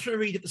trying to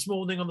read it this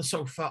morning on the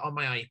sofa on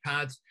my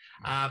iPad.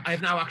 I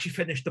have now actually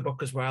finished the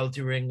book as well.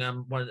 During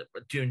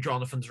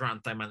Jonathan's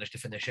rant, I managed to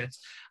finish it.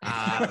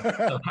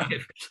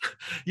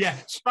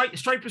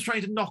 Stripe was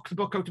trying to knock the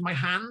book out of my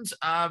hand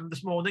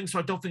this morning, so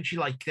I don't think she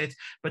liked it,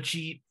 but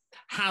she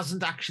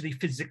hasn't actually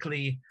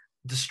physically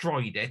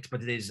destroyed it,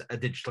 but it is a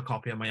digital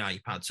copy on my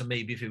iPad. So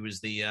maybe if it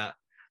was the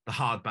the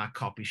hardback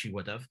copy she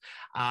would have.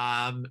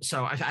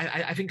 So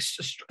I think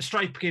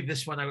Stripe gave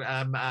this one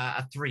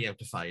a 3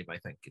 out of 5. I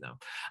think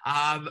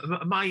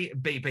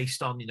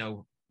based on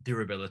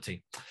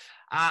durability.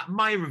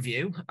 My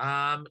review.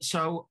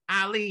 So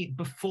Ali,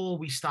 before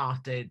we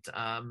started,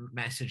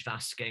 messaged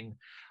asking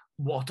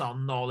what our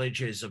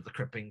knowledge is of the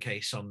Crippen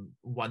case on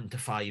 1 to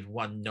 5,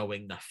 1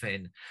 knowing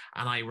nothing,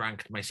 and I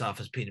ranked myself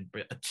as being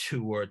a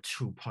 2 or a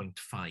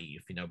 2.5.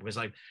 Because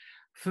I'm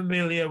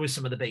familiar with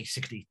some of the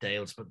basic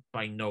details, but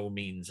by no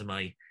means am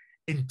I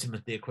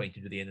intimately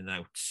acquainted with the in and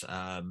outs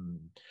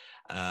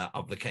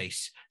of the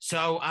case.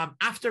 So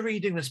after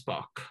reading this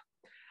book,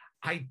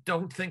 I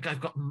don't think I've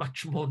got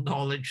much more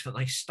knowledge than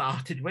I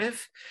started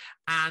with.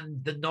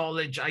 And the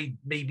knowledge I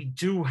maybe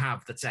do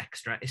have that's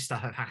extra is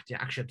stuff I've actually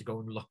had to go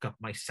and look up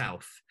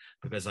myself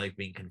because I've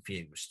been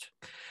confused.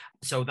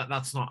 So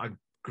that's not a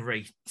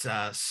great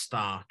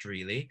start,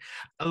 really.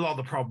 A lot of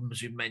the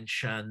problems you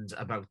mentioned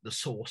about the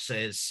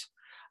sources,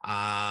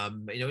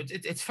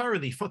 it's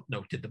thoroughly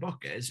footnoted, the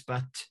book is,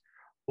 but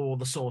all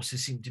the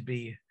sources seem to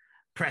be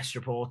press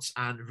reports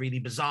and really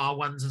bizarre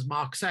ones, as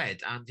Mark said,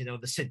 and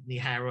the Sydney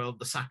Herald,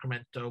 the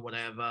Sacramento,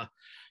 whatever,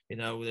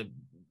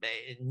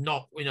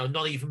 not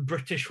even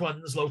British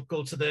ones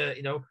local to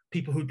the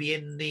people who'd be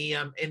in the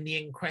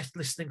inquest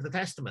listening to the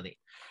testimony,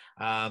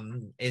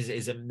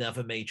 is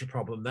another major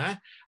problem there.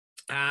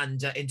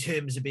 And in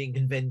terms of being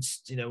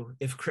convinced,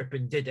 if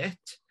Crippen did it,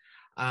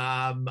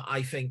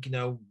 I think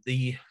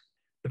the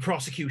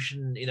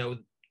prosecution,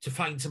 to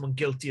find someone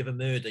guilty of a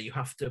murder, you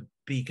have to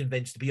be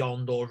convinced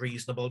beyond all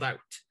reasonable doubt.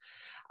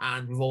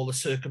 And with all the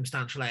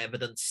circumstantial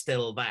evidence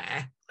still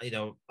there, I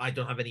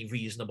don't have any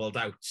reasonable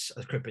doubts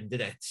that Crippen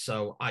did it.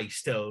 So I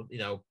still,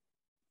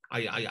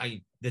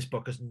 this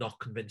book has not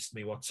convinced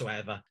me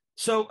whatsoever.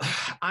 So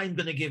I'm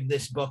going to give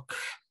this book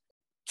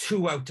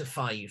 2 out of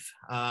 5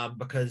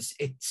 because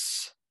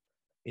it's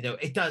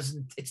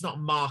not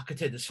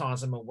marketed as far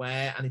as I'm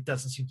aware, and it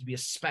doesn't seem to be a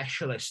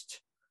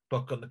specialist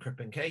book on the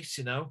Crippen case.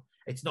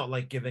 It's not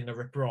like giving a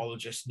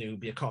ripperologist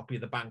newbie a copy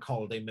of the Bank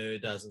Holiday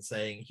Murders and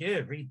saying,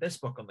 here, read this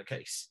book on the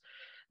case.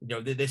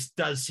 This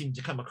does seem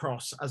to come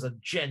across as a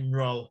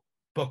general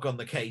book on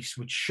the case,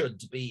 which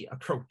should be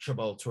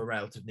approachable to a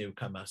relative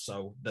newcomer.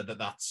 So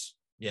that's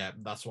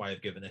why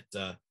I've given it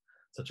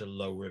such a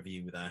low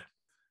review there.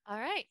 All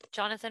right,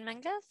 Jonathan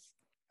Menges.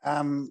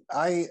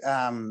 I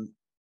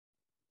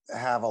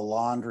have a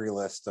laundry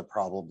list of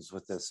problems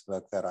with this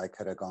book that I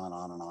could have gone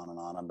on and on and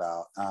on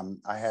about.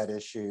 I had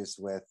issues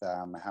with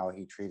how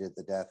he treated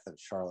the death of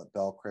Charlotte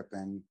Bell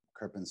Crippen,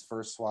 Crippen's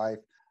first wife.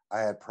 I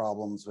had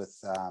problems with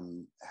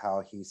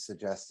how he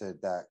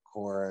suggested that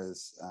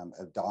Cora's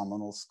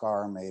abdominal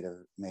scar may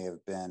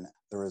have been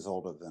the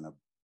result of an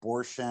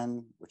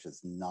abortion, which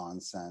is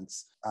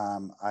nonsense.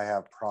 I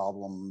have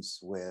problems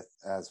with,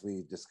 as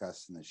we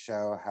discussed in the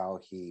show, how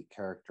he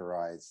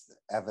characterized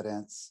the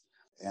evidence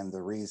and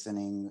the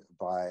reasoning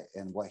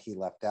and what he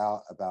left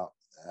out about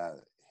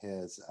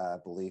his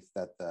belief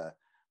that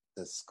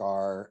the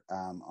scar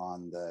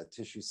on the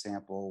tissue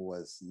sample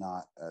was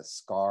not a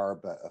scar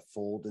but a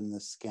fold in the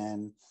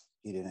skin.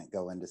 He didn't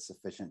go into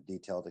sufficient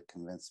detail to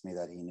convince me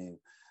that he knew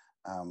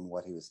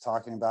what he was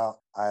talking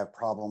about. I have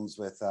problems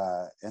with,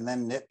 and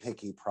then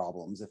nitpicky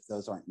problems, if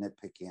those aren't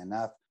nitpicky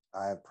enough.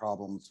 I have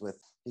problems with,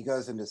 he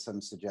goes into some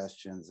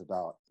suggestions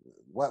about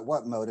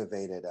what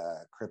motivated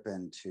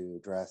Crippen to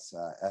dress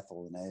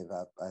Ethel Lefebvre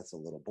up as a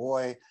little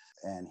boy.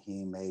 And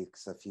he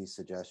makes a few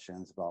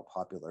suggestions about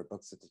popular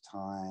books at the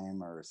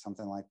time or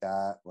something like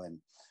that. When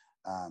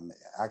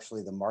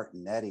actually the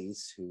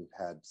Martinettis, who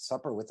had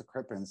supper with the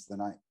Crippens the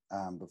night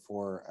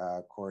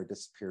before Cora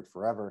disappeared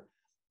forever,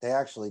 they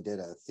actually did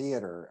a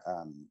theater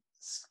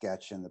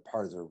sketch in the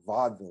part of their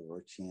vaudeville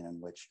routine in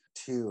which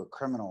 2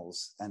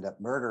 criminals end up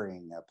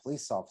murdering a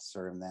police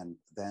officer, and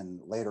then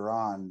later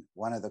on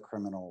one of the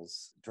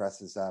criminals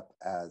dresses up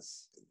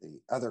as the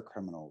other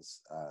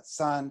criminal's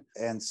son.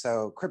 And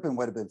so Crippen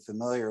would have been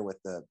familiar with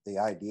the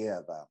idea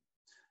of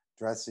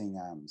dressing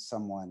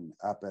someone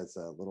up as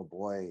a little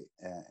boy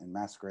and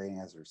masquerading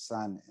as her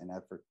son in an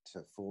effort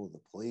to fool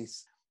the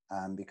police,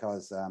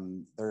 because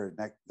their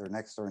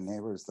next door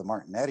neighbors, the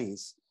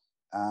Martinettis,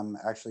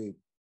 actually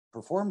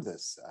performed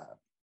this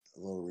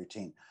little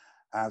routine.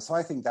 So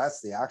I think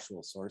that's the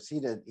actual source. He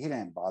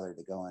didn't bother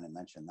to go in and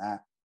mention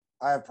that.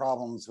 I have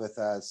problems with,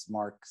 as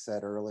Mark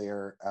said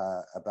earlier,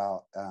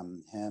 about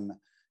him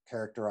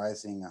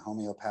characterizing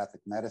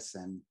homeopathic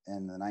medicine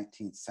in the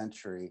 19th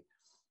century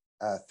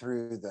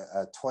through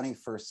the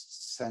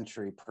 21st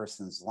century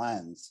person's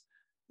lens,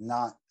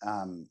 not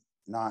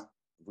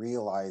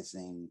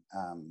realizing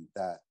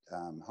that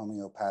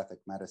homeopathic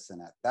medicine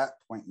at that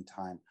point in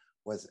time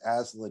was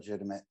as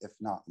legitimate, if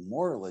not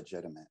more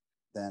legitimate,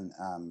 than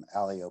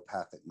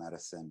allopathic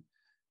medicine.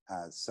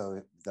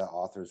 So the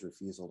author's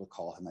refusal to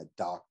call him a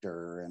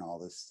doctor and all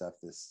this stuff,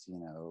 this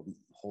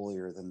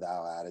holier than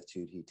thou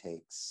attitude he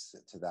takes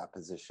to that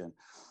position,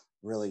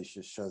 really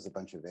just shows a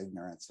bunch of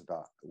ignorance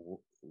about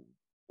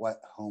what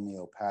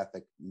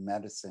homeopathic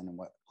medicine and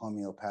what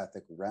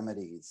homeopathic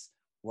remedies,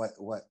 what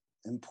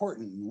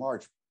important and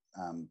large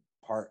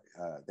part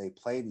they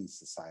played in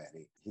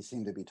society. He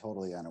seemed to be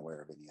totally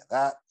unaware of any of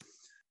that.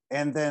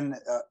 And then,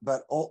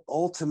 but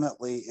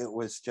ultimately, it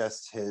was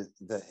just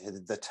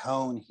the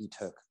tone he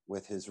took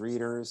with his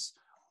readers,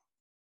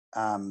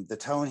 the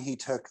tone he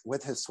took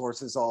with his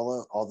sources.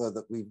 Although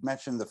that we've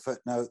mentioned the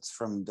footnotes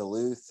from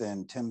Duluth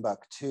and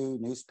Timbuktu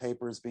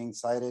newspapers being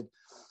cited,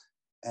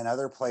 and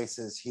other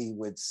places, he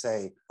would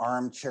say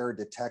armchair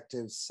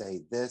detectives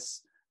say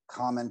this,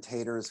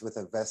 commentators with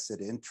a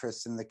vested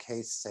interest in the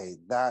case say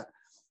that,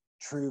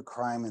 true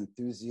crime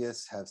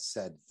enthusiasts have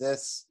said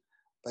this.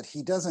 But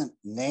he doesn't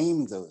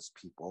name those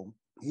people.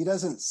 He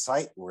doesn't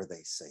cite where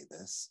they say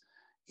this.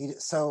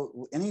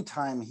 So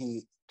anytime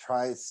he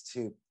tries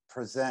to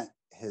present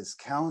his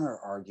counter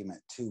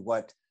argument to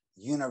what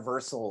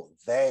universal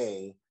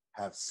they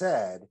have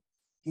said,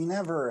 he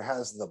never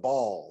has the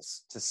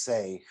balls to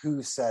say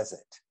who says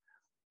it,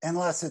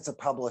 unless it's a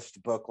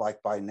published book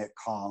like by Nick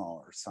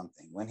Connell or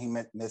something, when he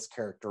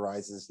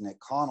mischaracterizes Nick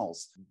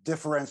Connell's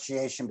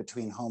differentiation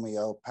between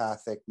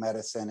homeopathic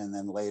medicine and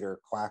then later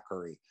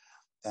quackery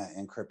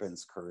in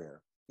Crippen's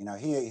career. You know,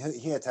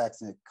 he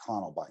attacks Nick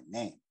Connell by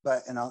name,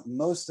 but in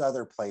most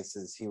other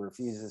places, he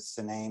refuses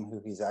to name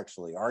who he's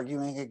actually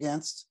arguing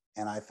against.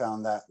 And I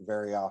found that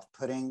very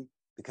off-putting,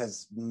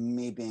 because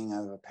me being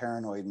of a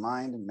paranoid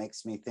mind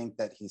makes me think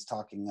that he's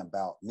talking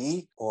about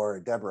me or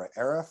Deborah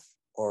Arif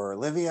or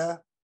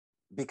Olivia,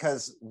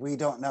 because we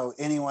don't know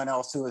anyone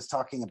else who was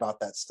talking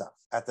about that stuff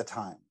at the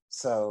time.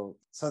 So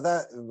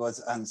that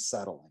was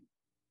unsettling.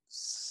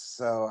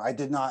 So I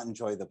did not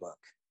enjoy the book.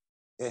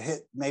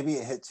 Maybe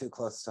it hit too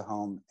close to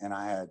home, and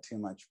I had too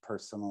much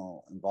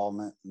personal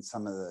involvement in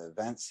some of the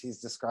events he's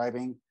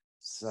describing.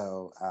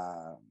 So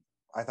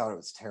I thought it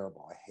was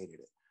terrible. I hated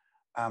it.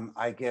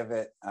 I'll give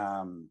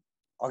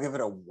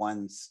it a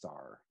 1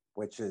 star,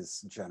 which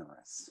is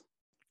generous.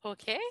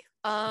 Okay.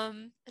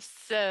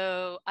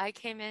 So I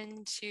came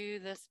into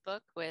this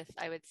book with,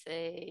 I would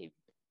say,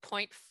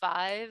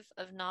 0.5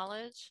 of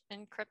knowledge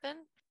in Crippen.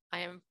 I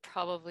am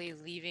probably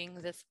leaving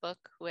this book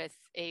with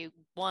a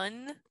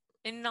 1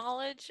 in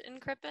knowledge in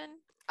Crippen.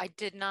 I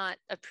did not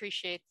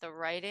appreciate the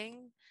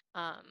writing.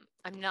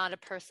 I'm not a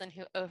person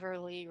who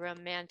overly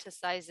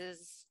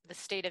romanticizes the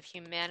state of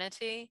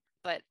humanity,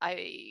 but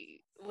I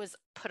was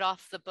put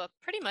off the book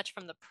pretty much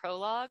from the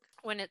prologue,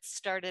 when it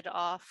started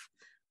off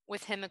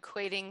with him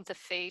equating the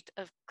fate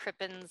of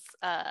Crippen's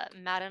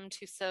Madame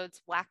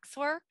Tussaud's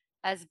waxwork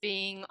as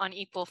being on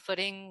equal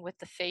footing with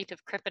the fate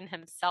of Crippen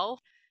himself.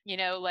 You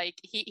know, like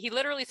he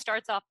literally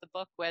starts off the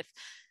book with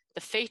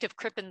the fate of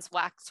Crippen's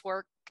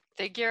waxwork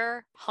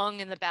figure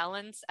hung in the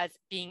balance as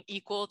being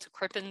equal to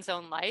Crippen's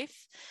own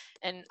life.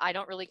 And I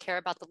don't really care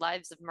about the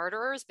lives of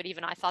murderers, but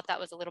even I thought that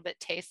was a little bit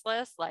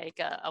tasteless. Like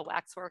a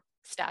waxwork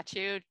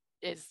statue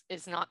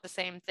is not the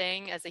same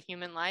thing as a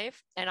human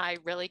life, and I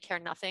really care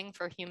nothing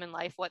for human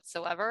life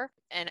whatsoever.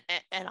 And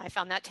I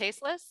found that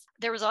tasteless.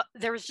 There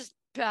was just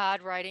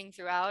bad writing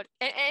throughout,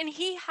 and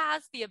he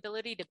has the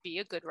ability to be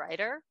a good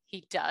writer.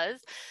 He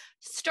does.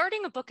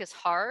 Starting a book is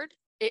hard.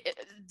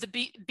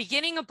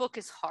 Beginning a book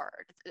is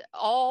hard.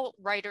 All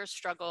writers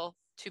struggle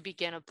to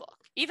begin a book.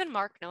 Even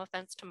Mark, no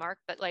offense to Mark,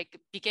 but like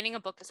beginning a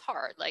book is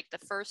hard. Like the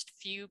first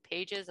few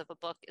pages of a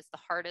book is the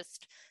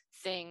hardest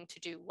thing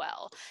to do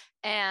well.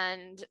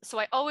 And so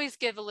I always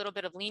give a little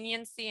bit of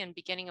leniency in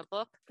beginning a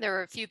book. There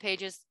were a few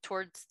pages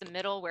towards the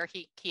middle where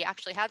he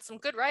actually had some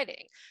good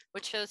writing,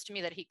 which shows to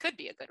me that he could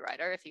be a good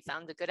writer if he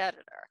found a good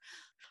editor.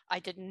 I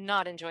did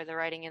not enjoy the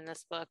writing in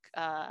this book.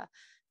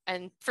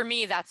 And for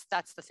me, that's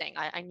the thing.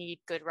 I need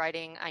good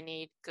writing. I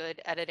need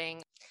good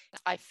editing.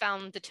 I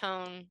found the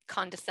tone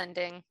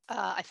condescending.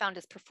 I found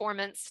his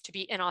performance to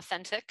be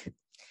inauthentic.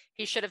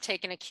 He should have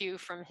taken a cue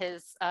from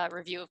his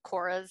review of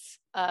Cora's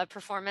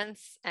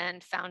performance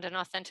and found an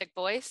authentic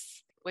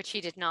voice, which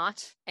he did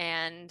not.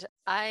 And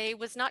I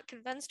was not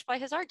convinced by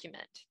his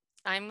argument.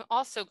 I'm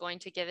also going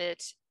to give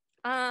it,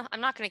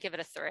 I'm not going to give it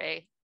a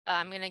 3.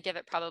 I'm going to give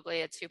it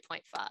probably a 2.5.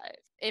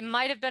 It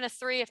might have been a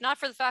 3 if not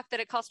for the fact that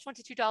it cost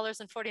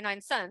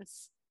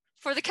 $22.49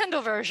 for the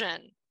Kindle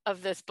version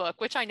of this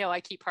book, which I know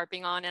I keep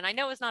harping on, and I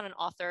know is not an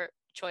author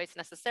choice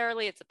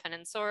necessarily. It's a pen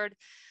and sword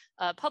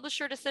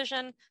publisher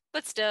decision,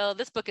 but still,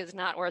 this book is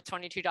not worth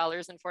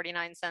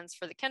 $22.49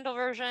 for the Kindle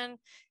version.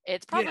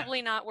 It's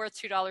probably not worth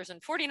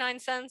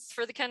 $2.49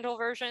 for the Kindle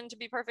version, to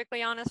be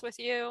perfectly honest with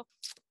you.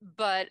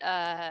 But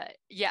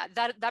yeah,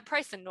 that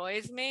price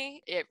annoys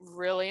me. It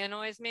really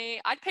annoys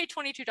me. I'd pay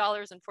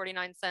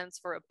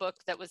 $22.49 for a book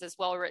that was as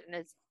well written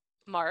as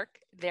Mark.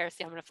 There,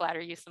 see, I'm going to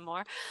flatter you some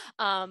more,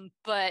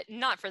 but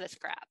not for this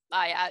crap.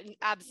 I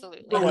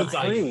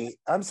absolutely.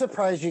 I'm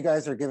surprised you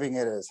guys are giving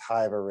it as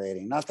high of a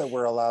rating. Not that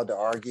we're allowed to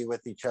argue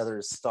with each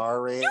other's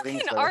star ratings. You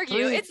can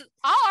argue.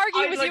 I'll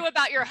argue with you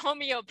about your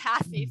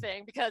homeopathy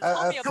thing, because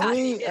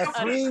homeopathy a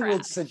 3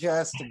 would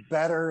suggest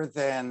better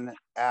than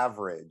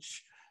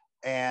average.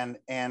 And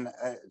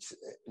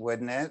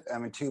wouldn't it? I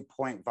mean,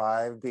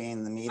 2.5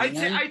 being the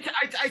median. I'd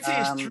say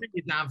it's 3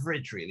 is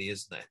average, really,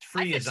 isn't it?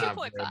 3 is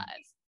average.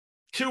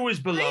 2 is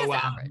Three below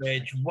is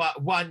average.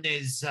 What 1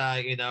 is,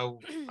 I don't know,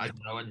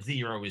 and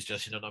 0 is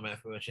just, not meant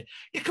for much.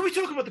 Yeah, can we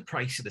talk about the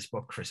price of this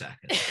book for a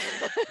second?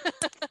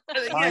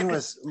 Mine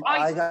was.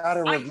 I got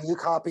a review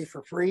copy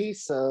for free,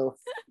 so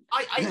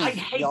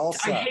y'all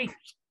suck.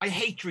 I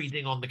hate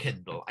reading on the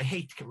Kindle. I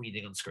hate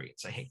reading on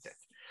screens. I hate it.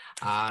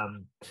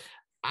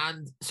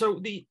 And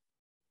so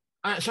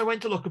so I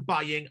went to look at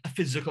buying a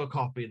physical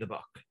copy of the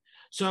book.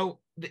 So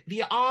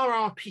the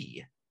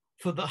RRP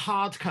for the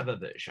hardcover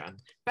version,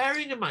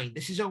 bearing in mind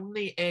this is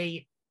only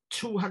a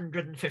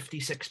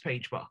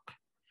 256-page book,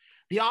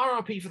 the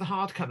RRP for the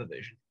hardcover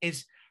version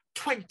is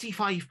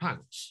 £25.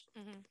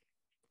 Mm-hmm.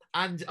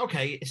 And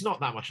okay, it's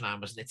not that much on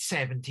Amazon. It's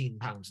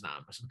 £17 on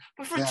Amazon,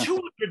 but for a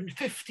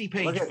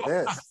 250-page book,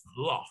 that's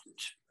a lot.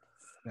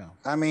 Yeah,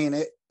 I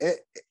mean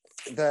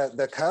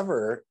the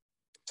cover,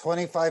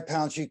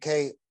 £25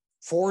 UK,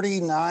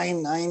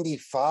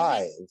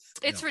 $49.95.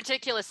 It's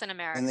ridiculous in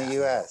America. In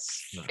the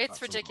US,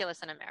 it's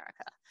ridiculous in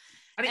America.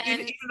 And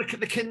even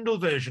the Kindle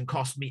version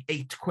cost me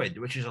 £8,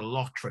 which is a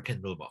lot for a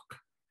Kindle book.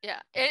 Yeah,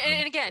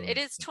 and again, it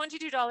is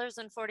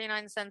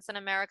 $22.49 in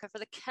America for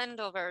the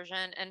Kindle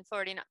version and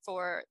 $49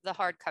 for the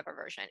hardcover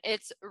version.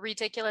 It's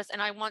ridiculous, and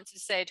I want to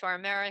say to our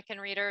American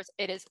readers,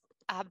 it is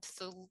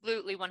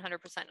absolutely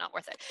 100% not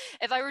worth it.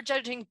 If I were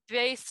judging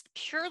based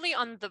purely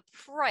on the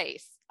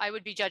price, I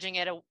would be judging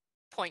it a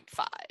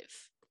 0.5.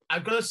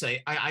 I've got to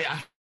say,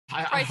 I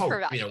hope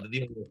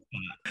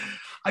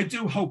I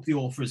do hope the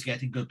author is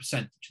getting good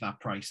percentage of that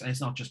price, and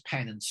it's not just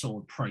pen and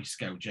sword price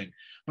gouging,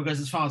 because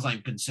as far as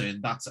I'm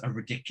concerned, that's a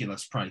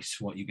ridiculous price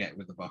for what you get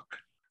with the book.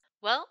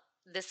 Well,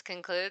 this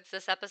concludes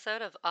this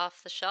episode of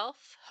Off the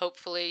Shelf.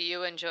 Hopefully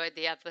you enjoyed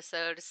the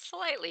episode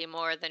slightly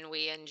more than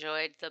we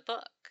enjoyed the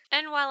book.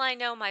 And while I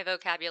know my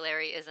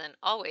vocabulary isn't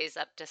always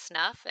up to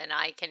snuff, and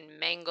I can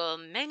mangle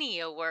many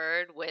a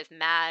word with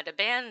mad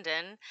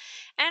abandon,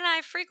 and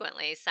I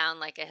frequently sound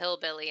like a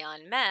hillbilly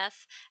on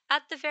meth,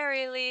 at the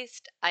very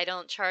least, I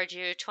don't charge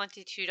you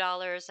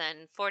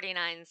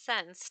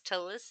 $22.49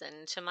 to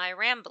listen to my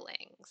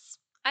ramblings.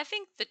 I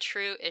think the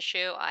true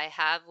issue I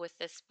have with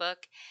this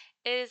book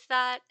is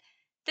that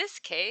this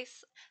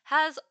case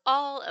has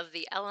all of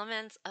the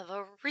elements of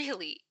a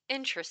really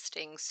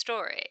interesting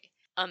story.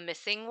 A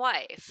missing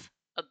wife,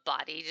 a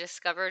body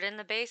discovered in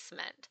the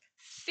basement,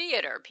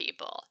 theater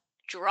people,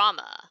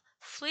 drama,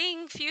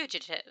 fleeing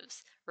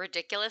fugitives,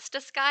 ridiculous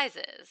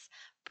disguises,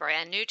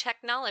 brand new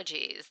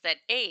technologies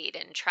that aid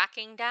in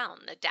tracking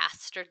down the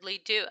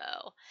dastardly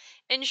duo.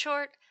 In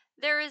short,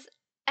 there is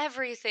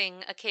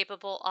everything a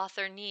capable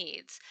author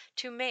needs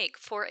to make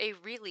for a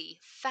really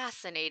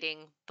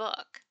fascinating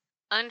book.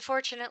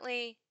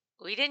 Unfortunately,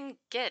 we didn't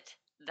get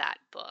that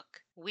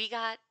book. We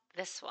got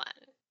this one,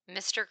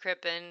 Mr.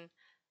 Crippen,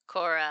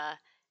 Cora,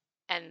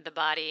 and the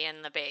Body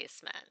in the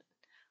Basement,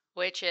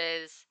 which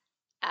is,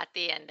 at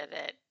the end of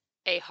it,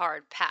 a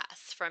hard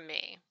pass from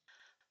me.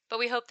 But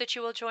we hope that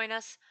you will join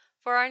us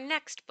for our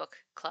next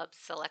book club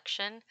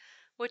selection,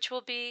 which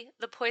will be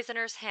The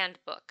Poisoner's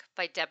Handbook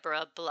by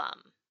Deborah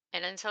Blum.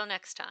 And until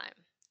next time,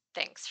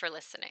 thanks for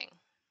listening.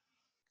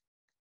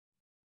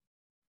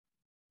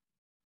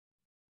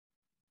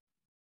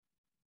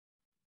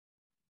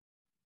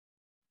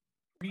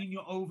 I mean,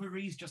 your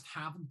ovaries just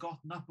haven't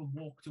gotten up and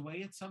walked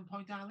away at some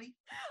point, Ali?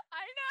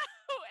 I know.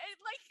 And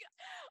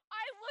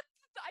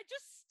I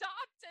just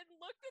stopped and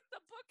looked at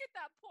the book at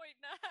that point.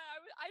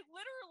 And I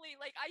literally,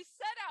 I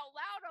said out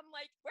loud, I'm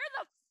like, where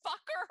the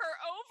fuck are her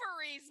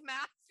ovaries,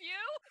 Matthew?